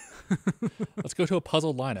 Let's go to a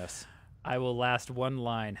puzzled Linus. I will last one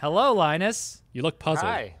line. Hello, Linus. You look puzzled.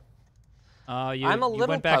 Hi. You, I'm a you little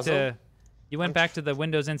went back puzzled. you went back to the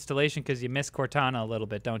Windows installation because you missed Cortana a little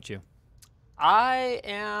bit, don't you? I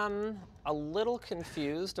am a little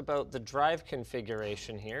confused about the drive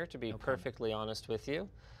configuration here, to be perfectly honest with you.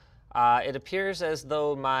 It appears as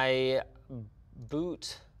though my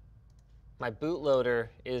bootloader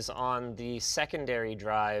is on the secondary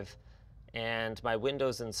drive, and my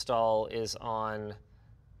Windows install is on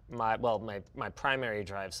my primary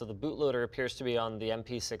drive. So the bootloader appears to be on the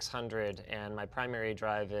MP600, and my primary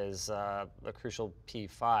drive is the Crucial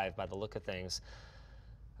P5 by the look of things.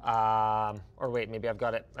 Or wait, maybe I've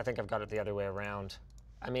got it. I think I've got it the other way around.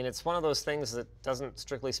 I mean, it's one of those things that doesn't,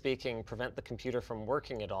 strictly speaking, prevent the computer from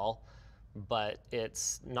working at all, but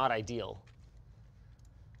it's not ideal.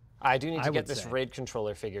 I do need to get this RAID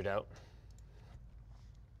controller figured out.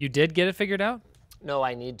 You did get it figured out? No,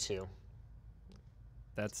 I need to.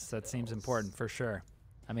 That seems important for sure.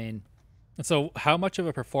 I mean, And so, how much of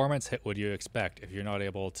a performance hit would you expect if you're not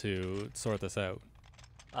able to sort this out?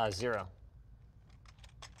 0.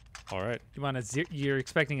 All right. you're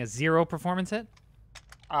expecting a 0 performance hit?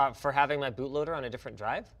 For having my bootloader on a different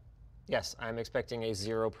drive? Yes, I'm expecting a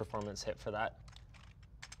 0 performance hit for that.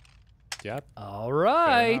 Yep. All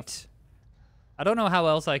right. I don't know how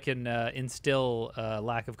else I can instill a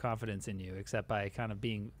lack of confidence in you, except by kind of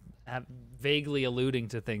vaguely alluding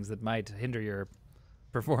to things that might hinder your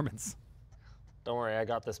performance. Don't worry, I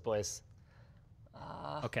got this, boys.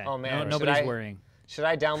 Okay. Oh man, nobody's worrying. Should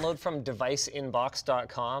I download from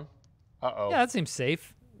deviceinbox.com? Uh-oh. Yeah, that seems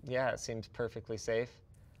safe. Yeah, it seems perfectly safe.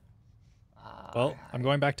 Well, I'm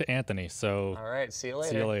going back to Anthony, so All right, see you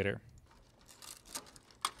later. see you later.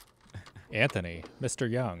 Anthony, Mr.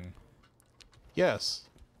 Young, Yes,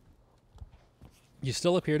 you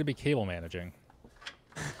still appear to be cable managing.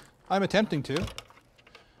 I'm attempting to.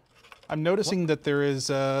 I'm noticing that there is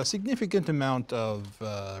a significant amount of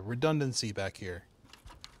redundancy back here.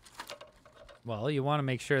 Well, you want to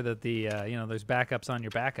make sure that the there's backups on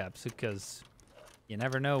your backups, because you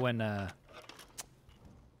never know when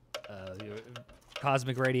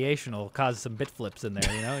cosmic radiation will cause some bit flips in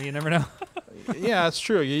there. You never know. Yeah, it's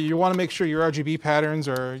true. You want to make sure your RGB patterns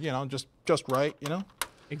are, you know, just right, you know?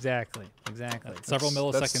 Exactly. Exactly. Several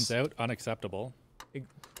That's- milliseconds out, unacceptable.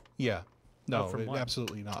 Yeah. No, from what?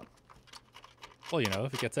 absolutely not. Well, you know,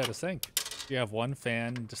 if it gets out of sync. You have one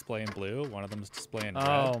fan displaying blue, one of them is displaying red.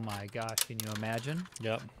 Oh my gosh, can you imagine?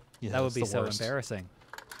 Yep. Yeah, That would that's be the so worst. embarrassing.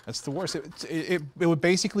 That's the worst. It would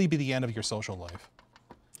basically be the end of your social life.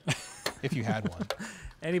 If you had one.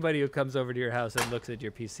 Anybody who comes over to your house and looks at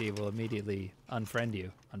your PC will immediately unfriend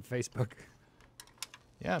you on Facebook.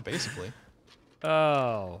 Yeah, basically.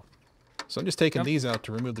 Oh. So I'm just taking these out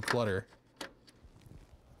to remove the clutter.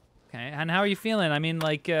 Okay. And how are you feeling? I mean,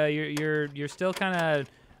 like you're still kind of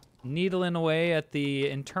needling away at the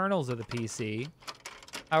internals of the PC.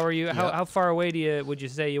 How are you? Yep. How far away would you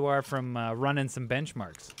say you are from running some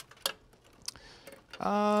benchmarks?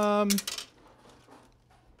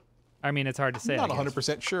 I mean, it's hard to say. Not I guess.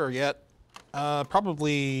 100% sure yet.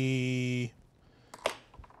 Probably,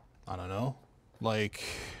 I don't know, like,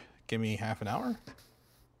 give me half an hour?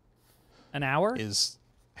 An hour? Is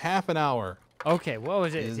half an hour. Okay, what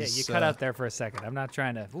was it? Yeah, is, you cut out there for a second. I'm not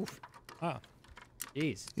trying to. Oof. Oh.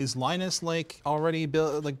 Jeez. Is Linus, like, already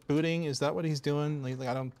booting? Is that what he's doing? Like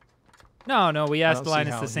I don't No, we I asked don't see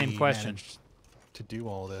Linus how the same he question. managed to do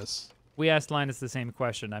all this. We asked Linus the same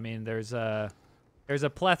question. I mean, there's a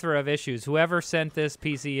plethora of issues. Whoever sent this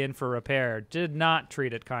PC in for repair did not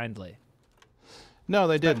treat it kindly, No,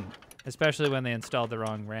 they didn't. especially when they installed the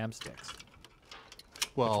wrong RAM sticks.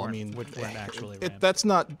 Well, I weren't- mean, which weren't actually RAM. that's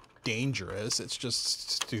not dangerous. It's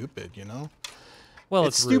just stupid, you know? Well,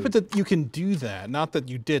 It's stupid that you can do that, not that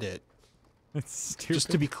you did it. It's stupid. Just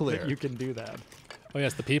to be clear. You can do that. Oh,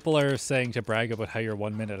 yes, the people are saying to brag about how you're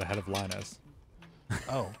 1 minute ahead of Linus.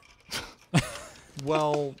 Oh.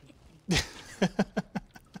 Well.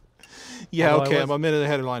 Yeah, Although I okay, was- I'm a minute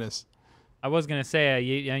ahead of Linus. I was gonna say,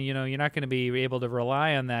 you know, you're not gonna be able to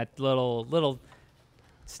rely on that little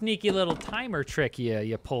sneaky little timer trick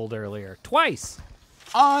you pulled earlier twice.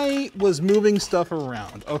 I was moving stuff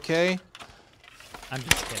around, okay? I'm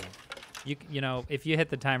just kidding. You know, if you hit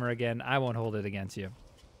the timer again, I won't hold it against you.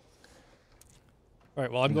 All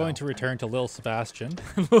right, well, I'm going to return to Lil Sebastian.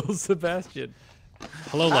 Little Sebastian.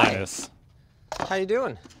 Hello, Hi. Linus. How you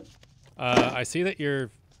doing? I see that you're...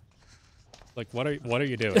 Like, what are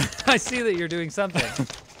you doing? I see that you're doing something.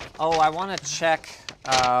 Oh, I want to check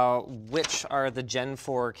which are the Gen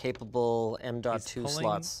 4 capable M.2 pulling-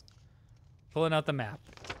 slots. Pulling out the map.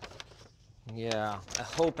 Yeah, I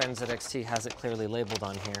hope NZXT has it clearly labeled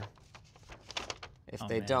on here. If Oh,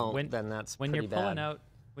 they man. don't, then that's When pretty you're pulling bad. out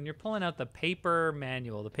when you're pulling out the paper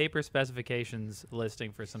manual, the paper specifications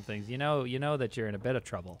listing for some things, you know that you're in a bit of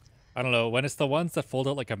trouble. I don't know. When it's the ones that fold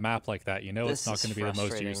out like a map like that, you know This it's not is going to be the most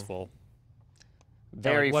frustrating. useful.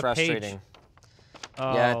 Very what page? frustrating.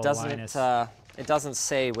 Oh, Yeah, Linus. it doesn't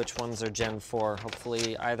say which ones are Gen 4.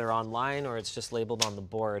 Hopefully either online or it's just labeled on the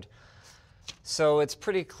board. So it's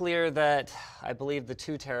pretty clear that I believe the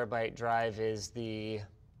 2 terabyte drive is the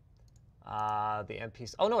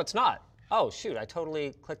MP. Oh no, it's not. Oh shoot, I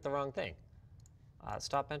totally clicked the wrong thing.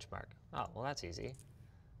 Stop benchmark. Oh well, that's easy.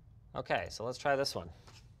 Okay, so let's try this one.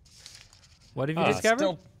 What have you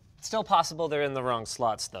discovered? Still possible they're in the wrong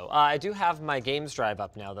slots though. I do have my games drive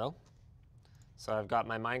up now though. So I've got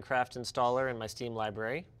my Minecraft installer and my Steam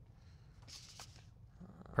library.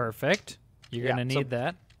 Perfect. You're Yeah, gonna so- need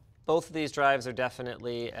that. Both of these drives are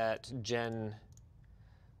definitely at Gen...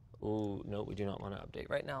 Ooh, no, we do not want to update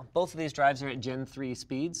right now. Both of these drives are at Gen 3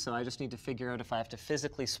 speeds, so I just need to figure out if I have to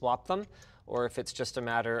physically swap them or if it's just a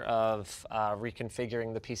matter of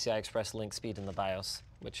reconfiguring the PCI Express link speed in the BIOS,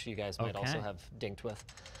 which you guys might also Okay. have dinked with.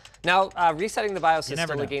 Now, resetting the BIOS is never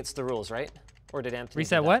still know. against the rules, right? Or did Anthony do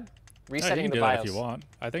Reset that? what? Yeah, Resetting you can the do BIOS. that if you want.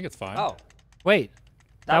 I think it's fine. Oh, Wait.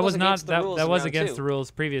 That was not against the rules that in was round against 2. the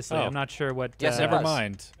rules previously. Oh. I'm not sure what. Yes, it Never was.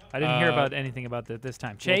 mind. I didn't hear Uh, about anything about that this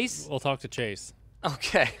time. Chase. We'll talk to Chase.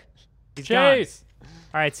 Okay. He's gone. Chase!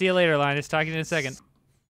 All right. See you later, Linus. Talk to you in a second.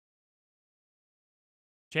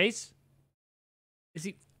 Chase. Is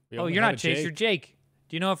he? We Oh, only you're had not a Chase. Jake. You're Jake.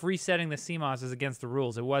 Do you know if resetting the CMOS is against the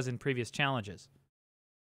rules? It was in previous challenges.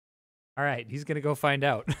 All right. He's gonna go find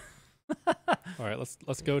out. All right,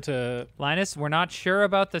 let's go to... Linus, we're not sure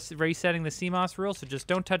about this resetting the CMOS rule, so just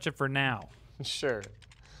don't touch it for now. Sure.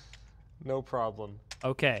 No problem.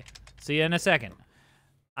 Okay. See you in a second.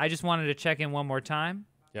 I just wanted to check in one more time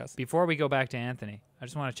Yes. before we go back to Anthony. I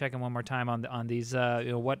just want to check in one more time on these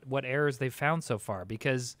what errors they've found so far,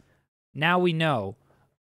 because now we know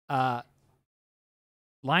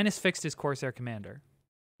Linus fixed his Corsair Commander,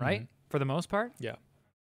 right? For the most part. Yeah.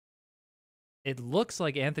 It looks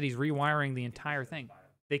like Anthony's rewiring the entire thing.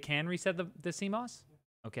 They can reset the CMOS?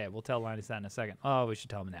 Okay, we'll tell Linus that in a second. Oh, we should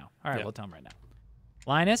tell him now. All right, Yeah. we'll tell him right now.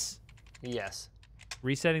 Linus, Yes.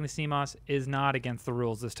 resetting the CMOS is not against the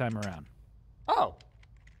rules this time around. Oh.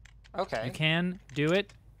 Okay. You can do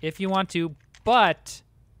it if you want to, but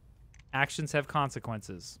actions have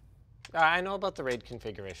consequences. I know about the RAID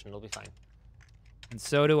configuration. It'll be fine. And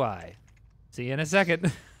so do I. See you in a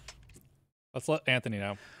second. Let's let Anthony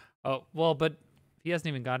know. Oh, well, but he hasn't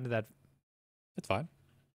even gotten to that. It's fine.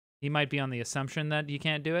 He might be on the assumption that you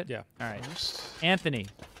can't do it? Yeah. All right. Anthony,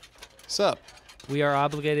 What's up? we are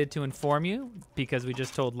obligated to inform you because we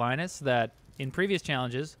just told Linus that in previous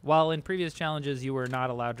challenges, while in previous challenges you were not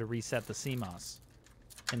allowed to reset the CMOS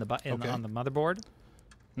on the motherboard,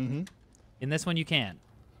 Mm-hmm. in this one you can.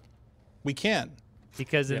 We can.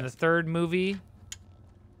 Because in the Yes. third movie,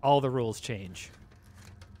 all the rules change.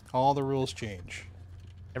 All the rules change.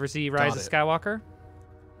 Ever see Rise of it. Skywalker?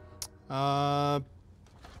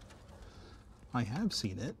 I have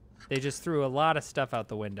seen it. They just threw a lot of stuff out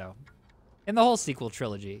the window. In the whole sequel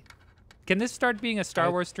trilogy. Can this start being a Star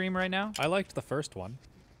Wars stream right now? I liked the first one.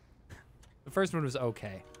 The first one was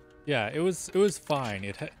okay. Yeah, it was fine.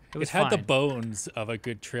 It was had the fine. bones of a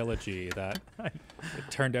good trilogy that it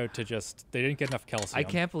turned out to just they didn't get enough calcium. I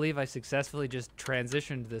can't believe I successfully just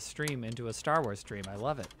transitioned this stream into a Star Wars stream. I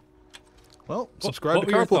love it. Well, subscribe what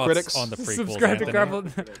to were your Carpool thoughts Critics. on the prequels? Subscribe to Anthony?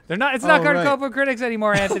 Carpool. They're not. It's not Oh, right. Carpool Critics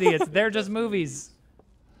anymore, Anthony. It's They're Just Movies.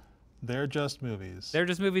 They're just movies. They're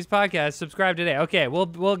Just Movies podcast. Subscribe today. Okay,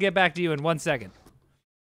 we'll get back to you in 1 second.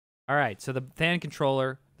 All right. So the fan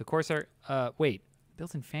controller, the Corsair. Wait,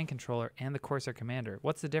 built-in fan controller and the Corsair Commander.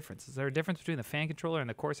 What's the difference? Is there a difference between the fan controller and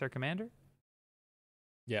the Corsair Commander?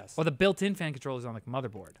 Yes. Or the built-in fan controller is on the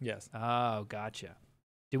motherboard? Yes. Oh, gotcha.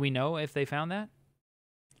 Do we know if they found that?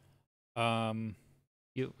 I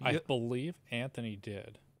You, believe Anthony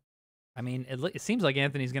did. I mean, it seems like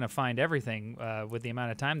Anthony's going to find everything with the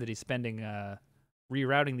amount of time that he's spending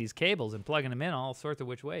rerouting these cables and plugging them in all sorts of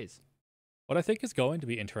which ways. What I think is going to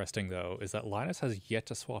be interesting, though, is that Linus has yet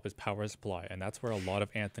to swap his power supply, and that's where a lot of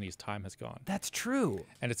Anthony's time has gone. That's true.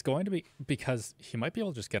 And it's going to be because he might be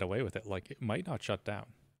able to just get away with it. Like, it might not shut down.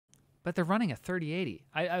 But they're running a 3080.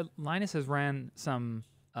 Linus has ran some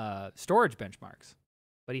storage benchmarks,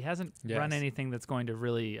 but he hasn't run Yes. anything that's going to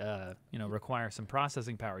really require some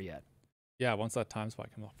processing power yet. Yeah, once that time spike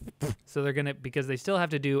comes off. So they're going to, because they still have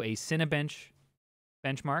to do a Cinebench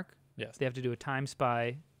benchmark. Yes. They have to do a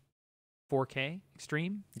TimeSpy 4K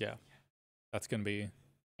Extreme. Yeah. That's going to be...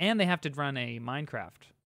 And they have to run a Minecraft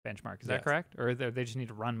benchmark. Is that Yes. correct? Or they just need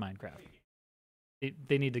to run Minecraft?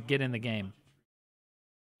 They need to get in the game.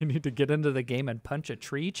 You need to get into the game and punch a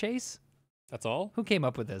tree, Chase? That's all? Who came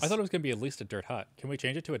up with this? I thought it was going to be at least a dirt hut. Can we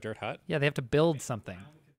change it to a dirt hut? Yeah, they have to build something.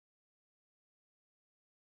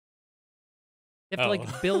 They have to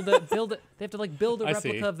like build a They have to like build a I see.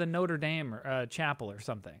 replica of the Notre Dame chapel or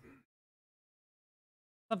something.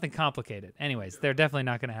 Something complicated. Anyways, they're definitely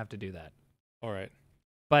not going to have to do that. All right.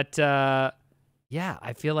 But yeah,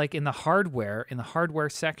 I feel like in the hardware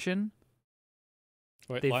section.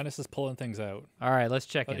 Wait, They've- Linus is pulling things out. All right, let's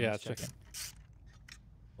check Oh, in. yeah, let's check check in.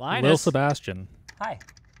 Linus, Lil Sebastian. Hi.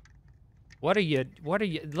 what are you?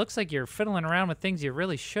 It looks like you're fiddling around with things you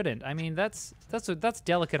really shouldn't. I mean, that's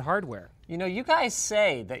delicate hardware. You know, you guys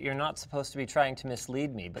say that you're not supposed to be trying to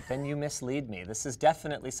mislead me, but then you mislead me. This is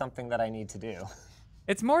definitely something that I need to do.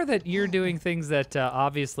 It's more that you're doing things that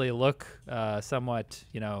obviously look somewhat,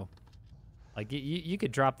 like you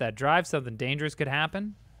could drop that drive, something dangerous could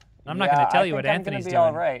happen. I'm not going to tell you what Anthony's doing.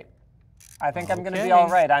 I'm gonna be all right. I think I'm going to be all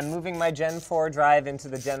right. I'm moving my Gen 4 drive into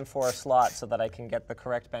the Gen 4 slot so that I can get the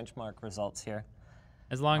correct benchmark results here.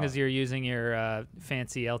 As long as you're using your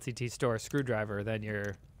fancy LTT store screwdriver, then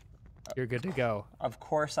you're good to go. Of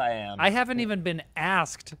course I am. I haven't even been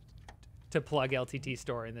asked to plug LTT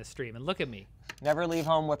store in this stream, and look at me. Never leave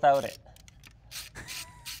home without it.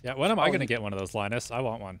 Yeah, when am I going to get one of those, Linus? I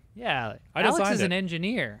want one. Yeah, I Alex designed is an it.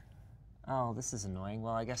 engineer. Oh, this is annoying.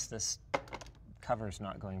 Well, I guess this cover's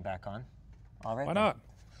not going back on. All right. Why not?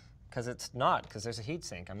 Because it's not, because there's a heat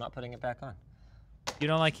sink. I'm not putting it back on. You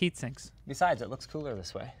don't like heat sinks, Besides, it looks cooler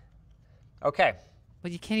this way. Okay.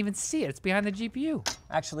 but you can't even see it. It's behind the GPU.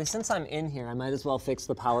 Actually, since I'm in here, I might as well fix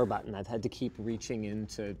the power button. I've had to keep reaching in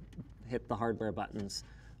to hit the hardware buttons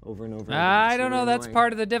over and over again. I It's don't know. really That's annoying.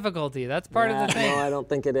 part of the difficulty. That's part of the thing. No, I don't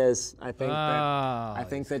think it is. I think Oh,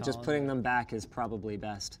 that just putting them back is probably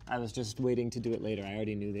best. I was just waiting to do it later. I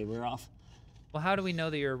already knew they were off. Well, how do we know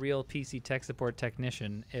that you're a real PC tech support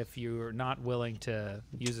technician if you're not willing to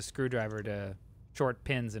use a screwdriver to short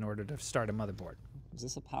pins in order to start a motherboard? Is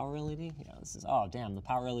this a power LED? Yeah, this is. Oh, damn, the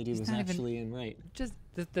power LED was not even- actually in right. Just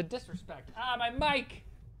the disrespect. Ah, my mic!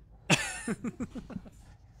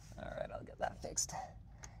 All right, I'll get that fixed.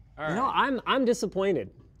 All You know, right. I'm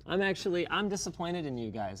disappointed. I'm disappointed in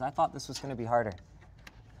you guys. I thought this was going to be harder.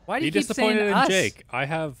 Why do Be you keep saying disappointed in us? Jake. I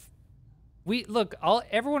have. We look,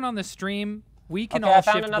 everyone on the stream, we can Okay, all I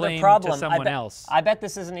found shift another blame problem. to someone else. I bet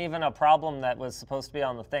this isn't even a problem that was supposed to be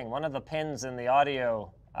on the thing. One of the pins in the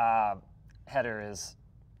audio header is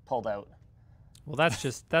pulled out. Well, that's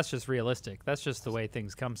just realistic. That's just the way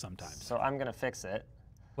things come sometimes. So I'm gonna fix it.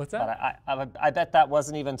 What's But that? I bet that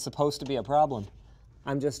wasn't even supposed to be a problem.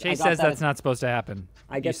 I'm just. Chase I got says that, that's not supposed to happen.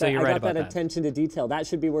 I get so that. you're I right got about that that. attention to detail. That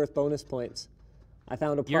should be worth bonus points. I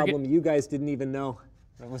found a You're problem you guys didn't even know.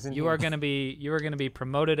 That was in You here. are gonna be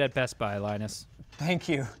promoted at Best Buy, Linus. Thank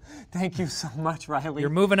you so much, Riley. You're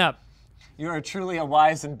moving up. You are truly a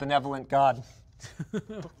wise and benevolent God.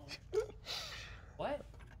 What?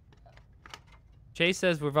 Chase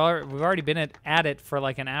says we've already been at it for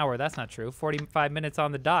like an hour. That's not true. 45 minutes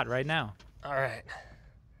on the dot right now. All right.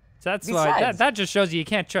 So that's why Besides- that just shows you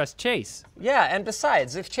can't trust Chase. Yeah, and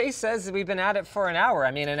besides, if Chase says that we've been at it for an hour,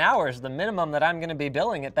 I mean, an hour is the minimum that I'm going to be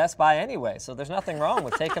billing at Best Buy anyway, so there's nothing wrong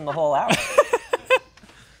with taking the whole hour.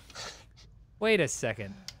 Wait a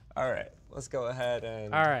second. All right, let's go ahead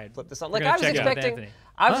and All right. flip this on. We're Like, gonna I was check it out with expecting, Anthony.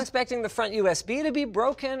 I was expecting the front USB to be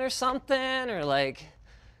broken or something, or like,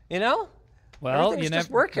 you know? Well, Everything's you just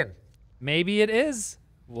never. working. Maybe it is.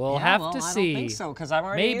 We'll Yeah, have well, to I see. don't think so, because I'm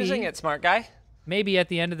already Maybe- using it, smart guy. Maybe at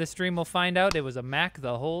the end of the stream we'll find out it was a Mac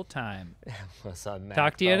the whole time. What's up, Mac?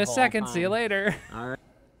 Talk to you in The a whole second. See you time. later. All right.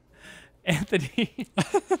 Anthony.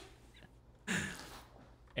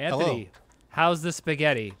 Anthony, how's the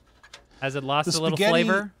spaghetti? Has it lost The a little spaghetti-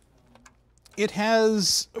 flavor? It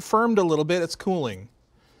has firmed a little bit. It's cooling.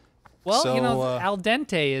 Well, you know, So, al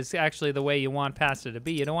dente is actually the way you want pasta to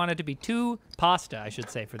be. You don't want it to be too pasta, I should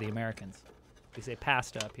say, for the Americans. We say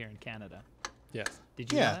pasta up here in Canada. Yes.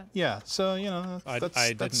 Did you know Yeah, that? yeah. So you know, I that's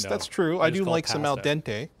didn't know. that's true. I I just do call it like some al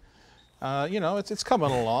pasta. dente. You know, it's coming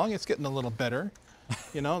along. It's getting a little better.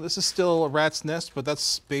 You know, this is still a rat's nest, but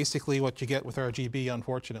that's basically what you get with RGB,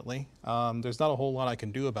 unfortunately. There's not a whole lot I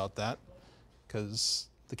can do about that because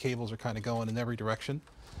the cables are kind of going in every direction.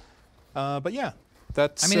 But yeah,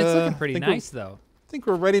 that's. I mean, it's looking pretty think we're- nice, though. I think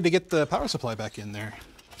we're ready to get the power supply back in there.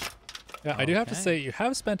 Yeah, I do have to Okay. say you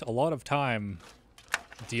have spent a lot of time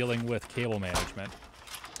dealing with cable management.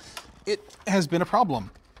 It has been a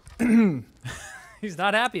problem. He's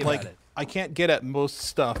not happy about Like, it. I can't get at most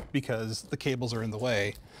stuff because the cables are in the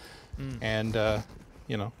way. And,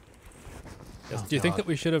 you know. Yes. Do you think that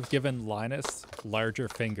we should have given Linus larger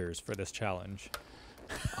fingers for this challenge?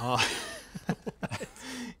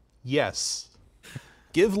 Yes.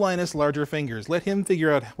 Give Linus larger fingers. Let him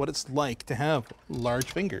figure out what it's like to have large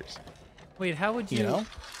fingers. Wait, how would you? You know?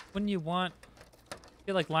 Wouldn't you want? I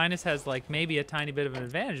feel like Linus has like maybe a tiny bit of an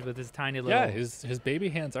advantage with his tiny little, Yeah, his baby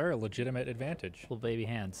hands are a legitimate advantage. little baby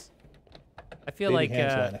hands. I feel Baby like,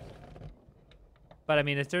 hands, Linus. but I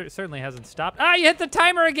mean, it certainly hasn't stopped. Ah, you hit the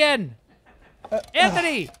timer again,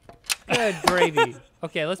 Anthony. Good gravy.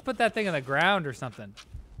 Okay, let's put that thing on the ground or something.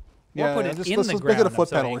 Yeah, or put it just in let's the make ground. it a I'm foot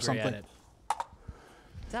so pedal or angry at something. it.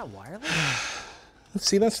 Is that wireless?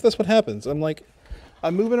 See, that's what happens. I'm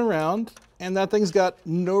moving around, and that thing's got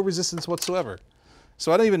no resistance whatsoever.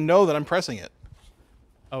 So I don't even know that I'm pressing it.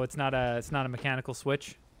 Oh, it's not a mechanical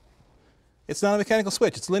switch. It's not a mechanical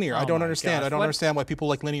switch. It's linear. I Oh don't my understand. gosh, I don't what- understand why people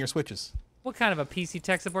like linear switches. What kind of a PC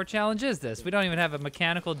tech support challenge is this? We don't even have a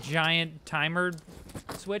mechanical giant timer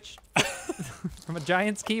switch from a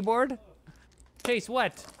Giant's keyboard? Chase,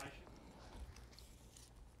 what?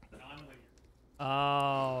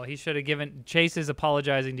 Oh, he should have given... Chase is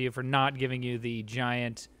apologizing to you for not giving you the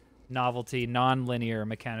giant novelty non-linear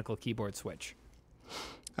mechanical keyboard switch.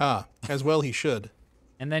 Ah, as well he should.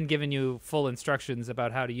 And then giving you full instructions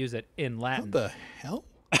about how to use it in Latin. What the hell?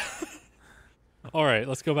 All right,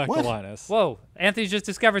 let's go back What? to Linus. Whoa, Anthony's just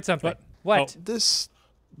discovered something. What? This...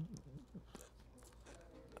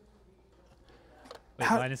 Wait,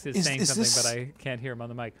 How- Linus is is- saying is something, this- but I can't hear him on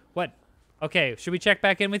the mic. What? Okay, should we check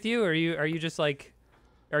back in with you? Or are you just like,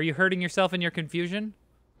 are you hurting yourself in your confusion?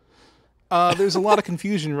 There's a lot of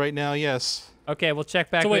confusion right now, yes. Okay, we'll check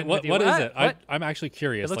back So wait, in with you. what is it? What? I'm actually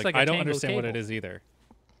curious. looks Like, like a I don't tangled understand what it cable. is either.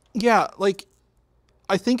 Yeah, like,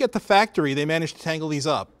 I think at the factory they managed to tangle these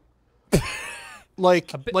up.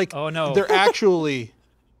 Like, oh, no. they're actually...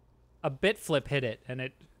 A bit flip hit it, and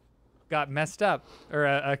it got messed up, or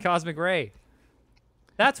a cosmic ray.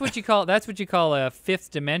 That's what you call a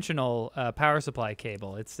fifth dimensional power supply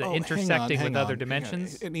cable. It's Oh, intersecting hang with other on.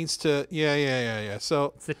 dimensions. It needs to... Yeah.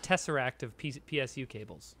 So, It's the tesseract of PSU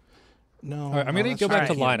cables. no. All right, I'm no, going to that's go back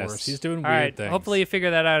to making it Linus. worse. He's doing All weird right, things. hopefully you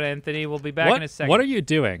figure that out, Anthony. We'll be back in a second. What are you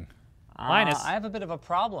doing? Linus. I have a bit of a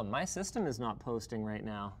problem. My system is not posting right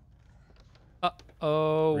now.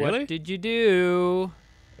 Oh, Really? what did you do?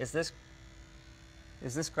 Is this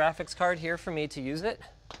graphics card here for me to use it?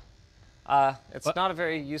 It's What? not a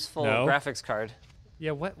very useful No. graphics card.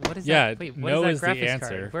 Yeah, what is Yeah, that? Wait, what no is is that the graphics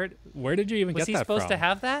answer. card? Where did you even Was get he that supposed from? to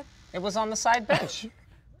have that? It was on the side bench.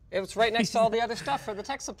 It was right next to all the other stuff for the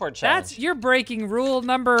tech support challenge. You're breaking rule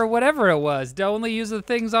number whatever it was. To only use the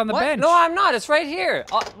things on the What? bench. No, I'm not. It's right here.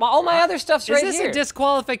 All my other stuff's right Is this here. a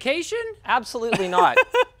disqualification? Absolutely not.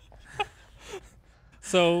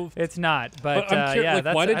 So It's not, but, But I'm curious, yeah, like,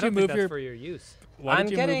 that's, why did I you don't think move that's your- for your use. why did I'm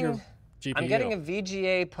you getting, move your GPU? I'm getting a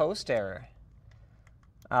VGA post error.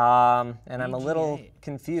 And I'm a little VGA.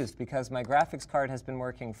 confused because my graphics card has been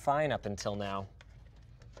working fine up until now.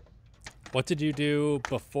 What did you do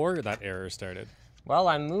before that error started? Well,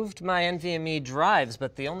 I moved my NVMe drives,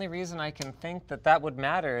 but the only reason I can think that that would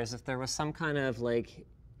matter is if there was some kind of like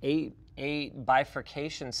 8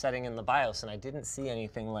 bifurcation setting in the BIOS, and I didn't see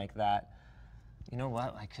anything like that. You know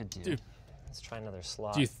what I could do? Let's try another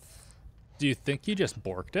slot. Do you think you just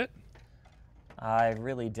borked it? I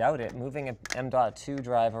really doubt it. Moving an M.2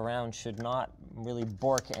 drive around should not really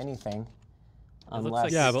bork anything. looks Unless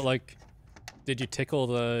like Yeah, but like, did you tickle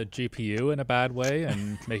the GPU in a bad way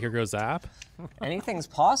and make her go zap? anything's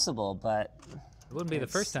possible, but It wouldn't be the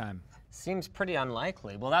first time. seems pretty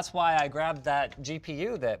unlikely. Well, that's why I grabbed that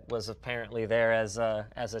GPU that was apparently there as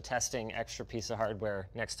a testing extra piece of hardware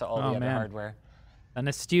next to all the other man. hardware. An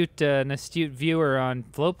astute viewer on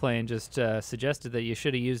Flowplane just suggested that you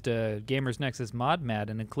should have used a Gamers Nexus mod mat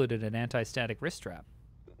and included an anti-static wrist strap.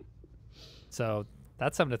 So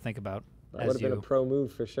that's something to think about. That would have been a pro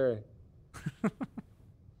move for sure.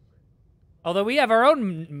 Although we have our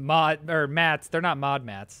own mod or mats, they're not mod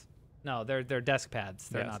mats. No, they're desk pads.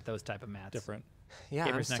 They're Yes. not those type of mats. Different. Yeah,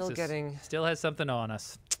 I'm Gamers still Nexus getting still has something on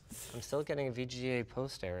us. a VGA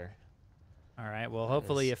post error. All right. Well,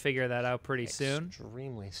 hopefully you figure that out pretty soon.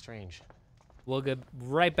 Extremely strange. We'll get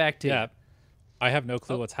right back to Yeah. you. I have no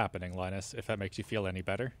clue what's happening, Linus, if that makes you feel any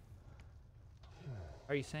better.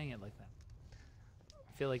 Are you saying it like that?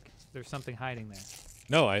 I feel like there's something hiding there.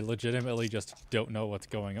 No, I legitimately just don't know what's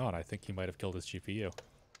going on. I think he might have killed his GPU.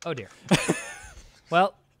 Oh dear.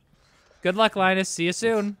 Well, good luck, Linus. See you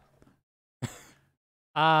soon.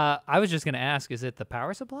 I was just gonna ask, is it the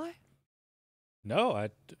power supply? No,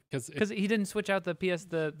 Because he didn't switch out the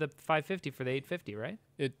the 550 for the 850, right?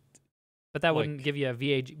 it But that Like- wouldn't give you a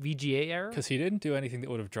VGA error. because he didn't do anything that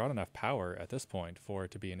would have drawn enough power at this point for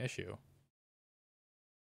it to be an issue.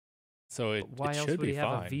 So it Why else should would be he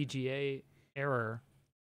have fine. a VGA error?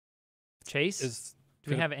 Chase, Is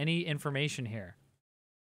do we have any information here?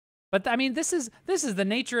 But I mean, this is the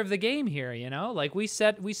nature of the game here, you know. Like we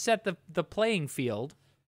set the playing field,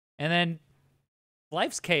 and then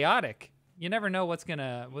life's chaotic. You never know what's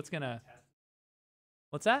gonna. What's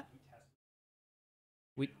that?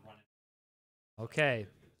 Okay.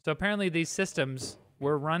 So apparently these systems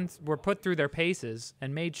were put through their paces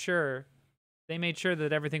and made sure that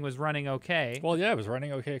everything was running okay. well, yeah, it was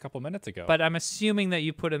running okay a couple minutes ago. But I'm assuming that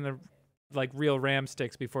you put in the real RAM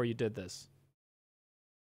sticks before you did this.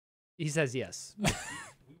 He says yes.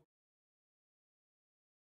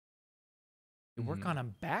 You work on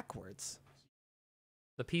them backwards.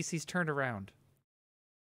 The PC's turned around.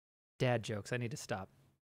 Dad jokes. I need to stop.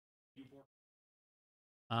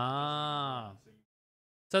 Ah.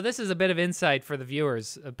 So this is a bit of insight for the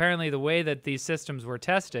viewers. Apparently the way that these systems were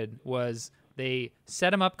tested was they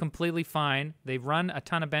set them up completely fine. They run a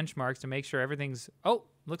ton of benchmarks to make sure everything's... Oh,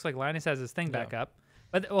 looks like Linus has his thing back up.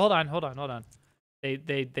 But hold on. They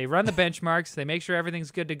run the benchmarks, they make sure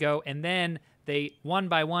everything's good to go, and then they one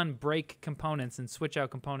by one break components and switch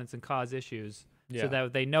out components and cause issues so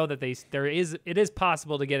that they know that it is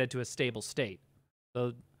possible to get it to a stable state.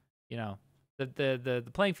 So, you know, the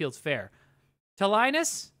playing field's fair. To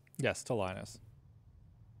Linus? Yes, to Linus.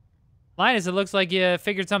 Linus, it looks like you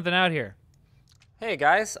figured something out here. Hey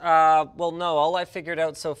guys, well no, all I figured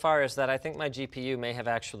out so far is that I think my GPU may have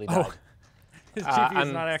actually died. His GPU's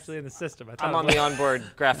I'm- not actually in the system. I thought I'm it on was. the onboard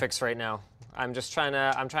graphics right now. I'm trying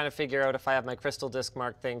to figure out if I have my crystal disk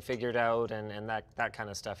mark thing figured out and that kind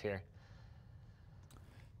of stuff here.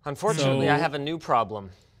 Unfortunately, I So- have a new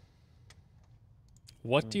problem.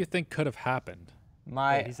 What do you think could have happened?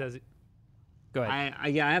 He says... Go ahead. I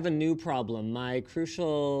have a new problem. My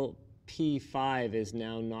Crucial P5 is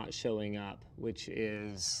now not showing up, which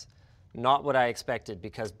is not what I expected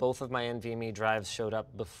because both of my NVMe drives showed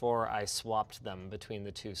up before I swapped them between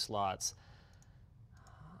the two slots.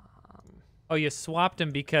 Oh, you swapped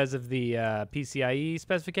them because of the PCIe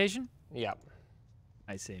specification? Yep.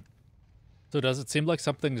 I see. So does it seem like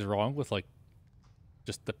something's wrong with like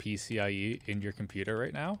just the PCIe in your computer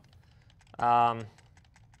right now?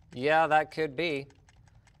 Yeah, that could be.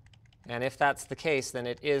 And if that's the case, then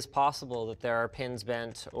it is possible that there are pins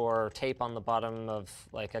bent or tape on the bottom of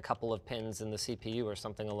like a couple of pins in the CPU or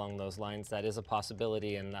something along those lines. That is a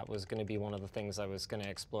possibility, and that was going to be one of the things I was going to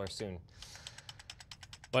explore soon.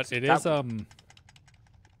 But it is That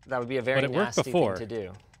would be a very nasty thing to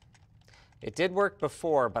do. It did work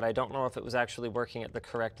before, but I don't know if it was actually working at the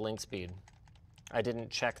correct link speed. I didn't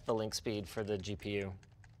check the link speed for the GPU.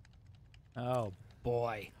 Oh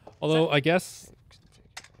boy. Although I guess,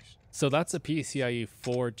 so that's a PCIe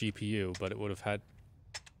 4 GPU, but it would have had,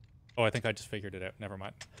 oh, I think I just figured it out. Never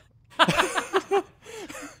mind.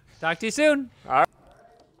 Talk to you soon. All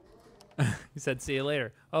right. He said, see you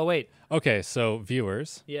later. Oh, wait. Okay, so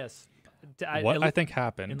viewers, Yes. what I think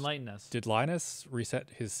happened, Enlighten us. did Linus reset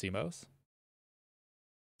his CMOS?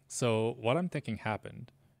 So what I'm thinking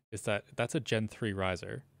happened is that that's a Gen 3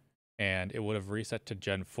 riser, and it would have reset to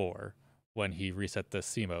Gen 4 when he reset the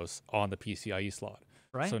CMOS on the PCIe slot.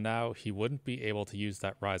 Right. So now he wouldn't be able to use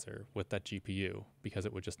that riser with that GPU because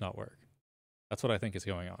it would just not work. That's what I think is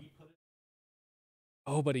going on.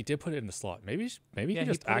 Oh, but he did put it in the slot. Maybe he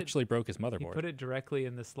just actually broke his motherboard. He put it directly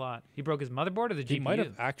in the slot. He broke his motherboard or the GPU? He might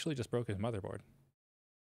have actually just broke his motherboard.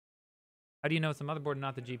 How do you know it's the motherboard and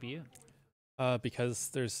not the GPU? Because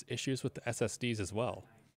there's issues with the SSDs as well.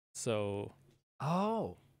 So.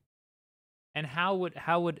 Oh. And how would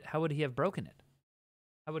he have broken it?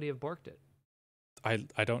 How would he have borked it?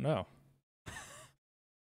 I don't know.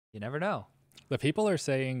 You never know. The people are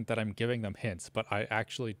saying that I'm giving them hints, but I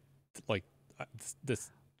actually, like,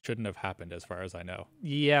 this shouldn't have happened as far as I know.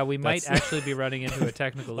 Yeah, we might actually be running into a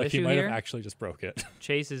technical like issue he might here. have actually just broke it.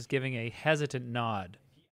 Chase is giving a hesitant nod.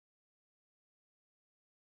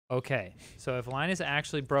 Okay, so if Linus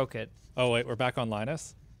actually broke it. Oh, wait, we're back on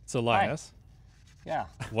Linus? So, Linus. Yeah.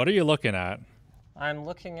 What are you looking at? I'm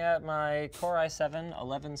looking at my Core i7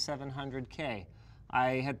 11700K.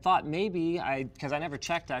 I had thought maybe, because I never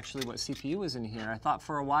checked actually what CPU was in here, I thought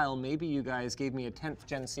for a while maybe you guys gave me a 10th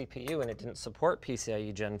gen CPU and it didn't support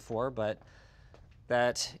PCIe Gen 4, but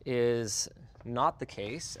that is not the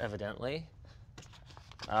case, evidently.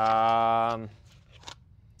 So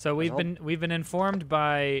we've been informed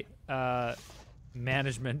by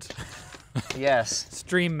management, yes,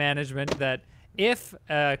 stream management, that if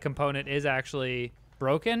a component is actually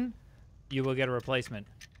broken, you will get a replacement.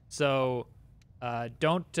 So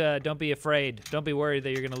don't be afraid. Don't be worried that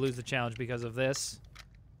you're going to lose the challenge because of this.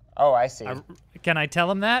 Oh, I see. Can I tell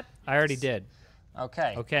him that? I already did.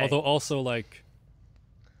 Okay. Okay. Although also, like,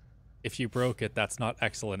 if you broke it, that's not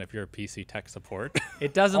excellent if you're a PC tech support.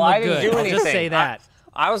 It doesn't Well, I look didn't good. do I'll just anything. say that.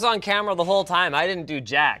 I was on camera the whole time. I didn't do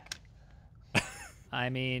jack. I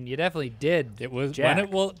mean, you definitely did. It was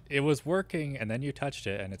jack. when it was working, and then you touched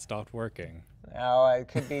it, and it stopped working. Oh, it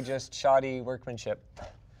could be just shoddy workmanship.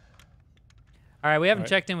 All right, we haven't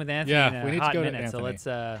checked in with Anthony Yeah, in we a need to hot go to minute, so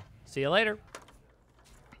Anthony. let's see you later.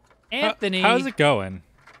 Anthony. How's it going?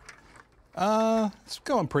 It's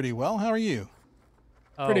going pretty well. How are you?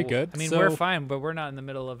 Oh, pretty good. I mean, So- we're fine, but we're not in the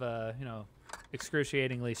middle of a,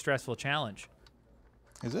 excruciatingly stressful challenge.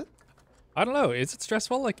 Is it? I don't know. Is it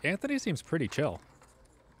stressful? Like, Anthony seems pretty chill.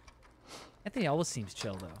 Anthony always seems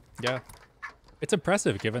chill, though. Yeah. It's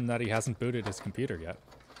impressive given that he hasn't booted his computer yet.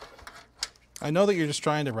 I know that you're just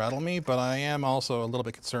trying to rattle me, but I am also a little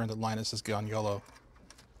bit concerned that Linus has gone YOLO.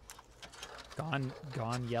 Gone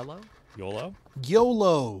yellow? YOLO?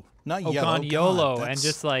 YOLO, not Oh, yellow. gone YOLO, God, and that's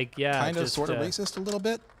just like, yeah. kind of just, sort of racist a little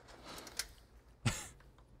bit.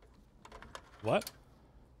 What?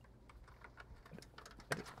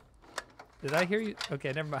 Did I hear you?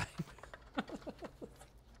 Okay, never mind. I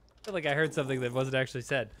feel like I heard something that wasn't actually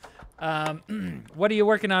said. What are you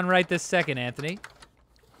working on right this second, Anthony?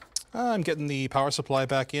 I'm getting the power supply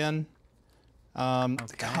back in. Okay.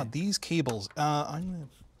 God, these cables. I'm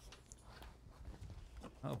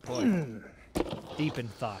Oh, boy. Deep in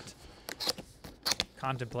thought.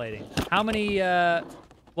 Contemplating. How many,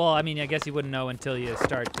 well, I mean, I guess you wouldn't know until you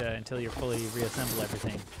start, until you're fully reassemble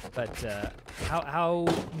everything. But how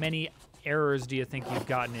many errors do you think you've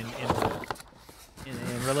gotten in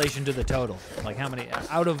relation to the total? Like how many,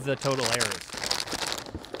 out of the total errors?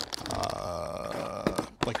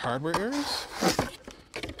 like hardware errors.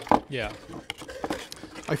 Yeah.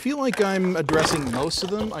 I feel like I'm addressing most of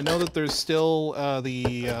them. I know that there's still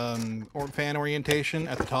the fan orientation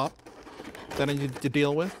at the top that I need to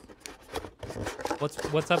deal with.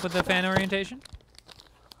 What's up with the fan orientation?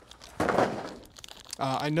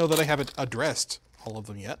 I know that I haven't addressed all of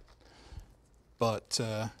them yet, but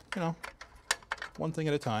one thing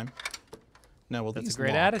at a time. Now, will That's these a great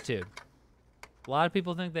lock? attitude. A lot of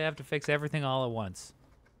people think they have to fix everything all at once.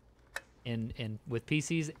 With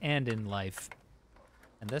PCs and in life.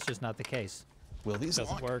 And that's just not the case. Will these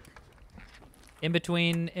Doesn't lock? work. In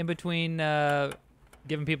between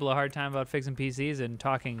giving people a hard time about fixing PCs and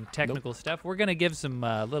talking technical stuff, we're gonna give some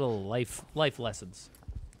little life lessons.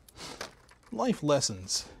 Life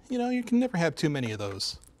lessons. You know, you can never have too many of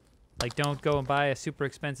those. Like, don't go and buy a super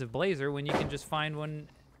expensive blazer when you can just find one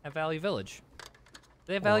at Value Village. Do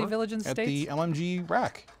they have Value Or Village in the at States? the LMG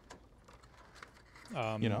rack.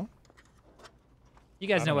 You know? You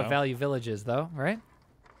guys I know don't what know. Value Village is, though, right?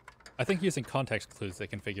 I think using context clues, they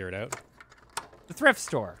can figure it out. The thrift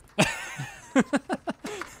store.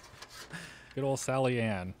 Good old Sally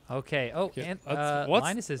Ann. Okay. Oh, Yeah, and, what's-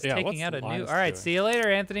 Linus is yeah, taking what's out a new. Linus All right. doing? See you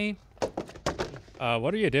later, Anthony.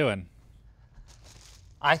 What are you doing?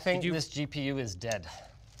 I think Did you- this GPU is dead.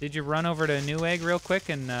 Did you run over to Newegg real quick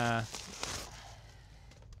and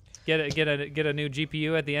get a new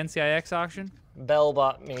GPU at the NCIX auction? Bell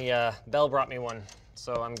brought me one,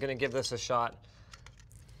 so I'm gonna give this a shot.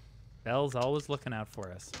 Bell's always looking out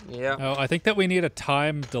for us. Yeah. Oh, I think that we need a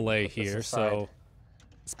time delay here. aside. So,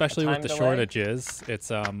 especially with time the delay? shortages, it's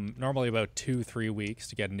normally about 2-3 weeks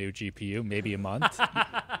to get a new GPU, maybe a month.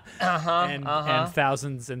 And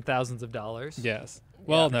thousands and thousands of dollars. Yes.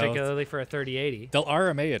 Well, no, Particularly for a 3080. they'll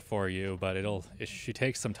RMA it for you, but it should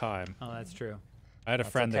take some time. Oh, that's true. I had a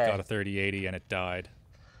friend that okay. got a 3080 and it died,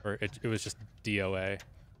 or it was just DOA.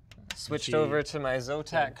 Switched Gee. over to my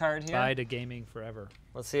Zotac card here. Bye to gaming forever.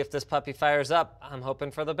 Let's see if this puppy fires up. I'm hoping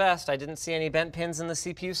for the best. I didn't see any bent pins in the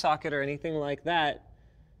CPU socket or anything like that.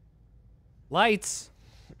 Lights.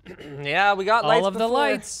 Yeah, we got All lights of the before.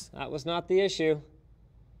 lights. That was not the issue.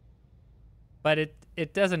 But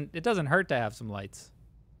it doesn't hurt to have some lights.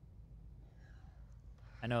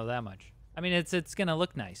 I know that much. I mean, it's gonna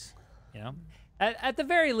look nice, you know. At the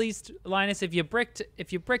very least, Linus, if you bricked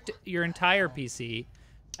your entire PC,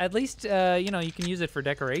 at least you know, you can use it for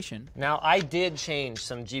decoration. Now, I did change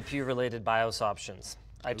some GPU-related BIOS options.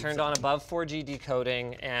 I turned on above 4G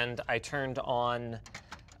decoding, and I turned on,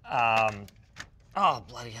 oh,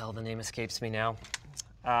 bloody hell, the name escapes me now.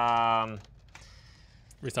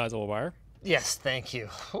 Resizable wire. Yes, thank you.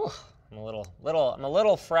 Whew, I'm a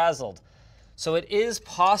little frazzled. So it is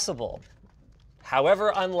possible,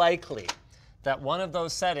 however unlikely, that one of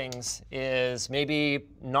those settings is maybe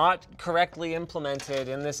not correctly implemented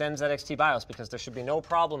in this NZXT BIOS, because there should be no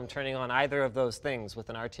problem turning on either of those things with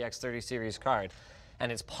an RTX 30 series card.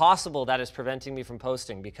 And it's possible that is preventing me from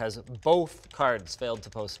posting because both cards failed to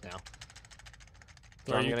post now.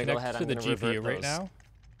 So Are I'm you going to go connected ahead to and the GPU right those. now?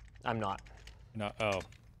 I'm not. No. Oh.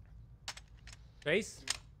 Face.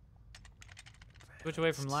 Switch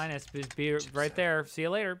away from Linus. Just be right there. See you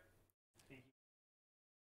later.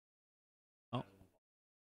 Oh.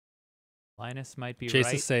 Linus might be Chase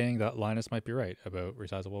right. is saying that Linus might be right about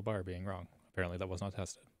resizable bar being wrong. Apparently, that was not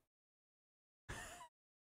tested.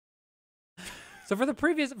 So for the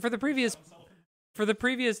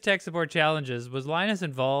previous tech support challenges, was Linus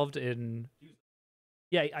involved in?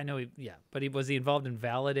 Yeah, I know. But was he involved in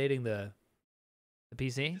validating the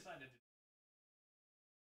PC?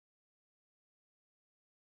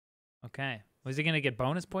 Okay. Was he going to get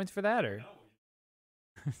bonus points for that, or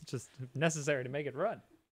it's just necessary to make it run?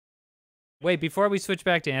 Wait, before we switch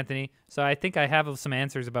back to Anthony, so I think I have some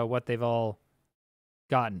answers about what they've all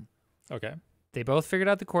gotten. Okay. They both figured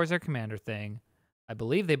out the Corsair Commander thing. I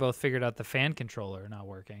believe they both figured out the fan controller not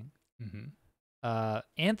working. Mm-hmm.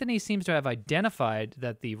 Anthony seems to have identified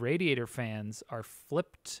that the radiator fans are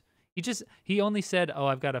flipped. He only said, "Oh,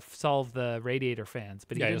 I've got to solve the radiator fans,"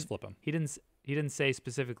 but Yeah, just flip them. he didn't say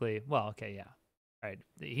specifically. Well, okay, yeah, right.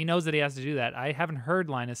 He knows that he has to do that. I haven't heard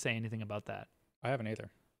Linus say anything about that. I haven't either.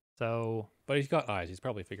 So But he's got eyes. He's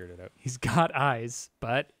probably figured it out. he's got eyes,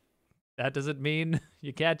 but that doesn't mean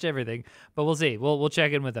you catch everything. But we'll see. We'll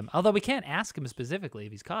check in with him. Although we can't ask him specifically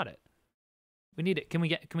if he's caught it. We need it. Can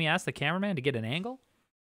we ask the cameraman to get an angle?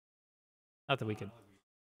 Not that we can.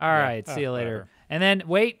 All right. See you later. whatever. And then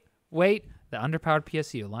wait. The underpowered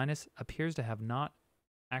PSU. Linus appears to have not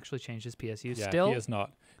actually changed his PSU. Yeah, Still, he is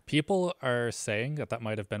not. People are saying that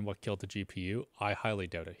might have been what killed the GPU. I highly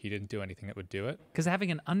doubt it. He didn't do anything that would do it. because having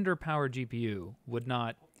an underpowered GPU would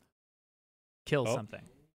not kill something.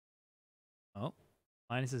 Oh,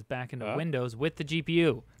 Linus is back into Windows with the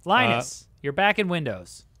GPU. Linus, you're back in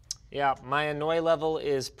Windows. Yeah, my annoy level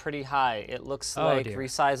is pretty high. It looks Oh, like dear.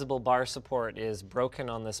 resizable bar support is broken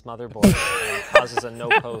on this motherboard and causes a no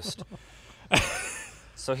post.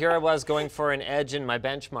 So here I was going for an edge in my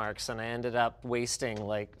benchmarks, and I ended up wasting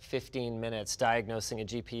like 15 minutes diagnosing a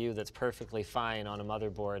GPU that's perfectly fine on a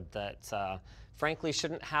motherboard that frankly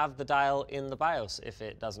shouldn't have the dial in the BIOS if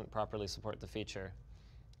it doesn't properly support the feature.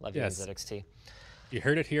 Love you, Yes. NZXT. You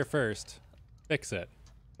heard it here first. Fix it.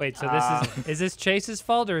 Wait, so this is this Chase's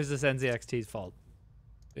fault or is this NZXT's fault?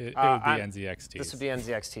 It would be NZXT. This would be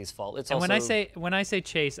NZXT's fault. It's And also, when I say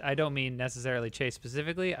Chase, I don't mean necessarily Chase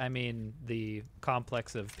specifically. I mean the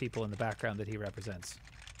complex of people in the background that he represents.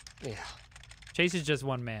 yeah. Chase is just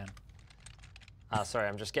one man. Sorry,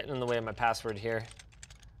 I'm just getting in the way of my password here.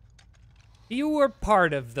 You were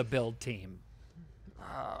part of the build team.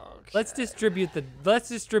 Okay. Let's distribute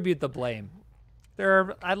the blame. There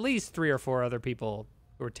are at least 3 or 4 other people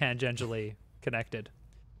who are tangentially connected.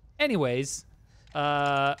 Anyways,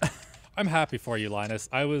 I'm happy for you, Linus.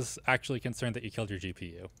 I was actually concerned that you killed your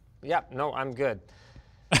GPU. Yep, no, I'm good.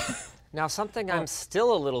 Now, something I'm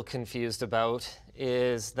still a little confused about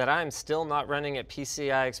is that I'm still not running at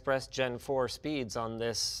PCI Express Gen 4 speeds on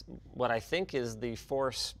this, what I think is the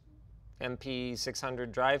Force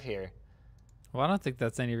MP600 drive here. well, I don't think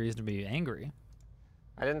that's any reason to be angry.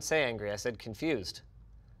 I didn't say angry, I said confused.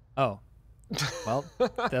 Oh, well,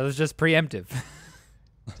 that was just preemptive.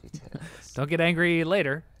 Don't get angry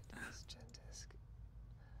later.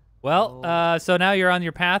 Well, so now you're on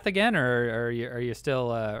your path again, or are you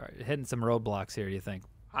still hitting some roadblocks here? Do you think?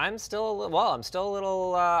 I'm still a little, well, I'm still a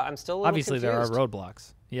little Obviously, there are confused.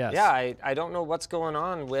 roadblocks. Yes. Yeah, I don't know what's going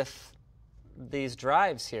on with these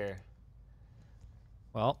drives here.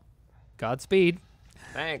 Well, Godspeed,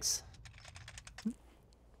 Thanks.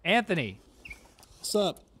 Anthony. What's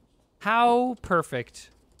up? How perfect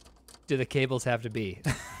do the cables have to be?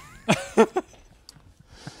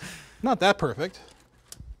 Not that perfect.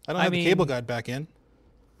 I don't have the cable guide back in.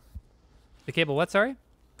 The cable what, sorry?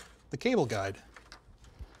 The cable guide.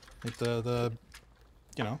 Like the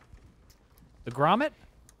you know. The grommet?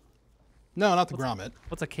 No, not the grommet.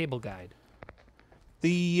 What's a cable guide?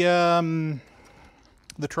 The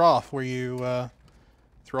trough where you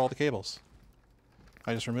throw all the cables.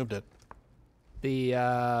 I just removed it.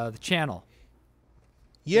 The channel.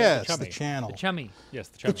 Yes, chummy. the channel. The chummy. Yes,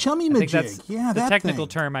 the The chummy. chummy I think majig. that's Yeah, the that technical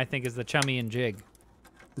thing. term, I think, is the chummy and jig.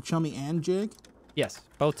 The chummy and jig. Yes,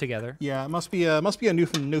 both together. Yeah, it must be a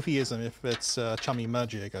Newfieism if it's chummy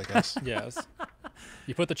majig, I guess. Yes.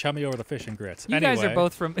 You put the chummy over the fish and grits. You Anyway, guys are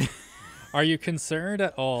both from Are you concerned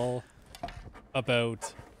at all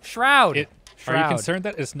about Shroud. it? Are you Shroud. concerned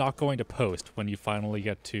that it's not going to post when you finally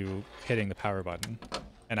get to hitting the power button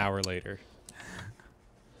an hour later?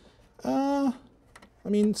 I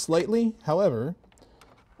mean, slightly. However,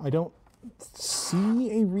 I don't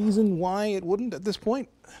see a reason why it wouldn't at this point.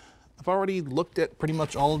 I've already looked at pretty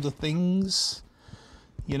much all of the things,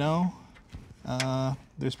 you know.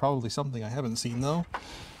 There's probably something I haven't seen, though.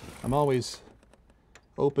 I'm always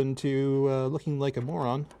open to looking like a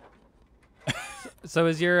moron. So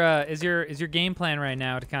is your game plan right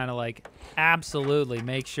now to kind of like absolutely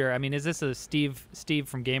make sure? I mean, is this a Steve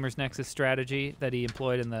from Gamers Nexus strategy that he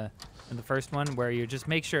employed in the first one, where you just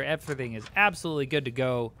make sure everything is absolutely good to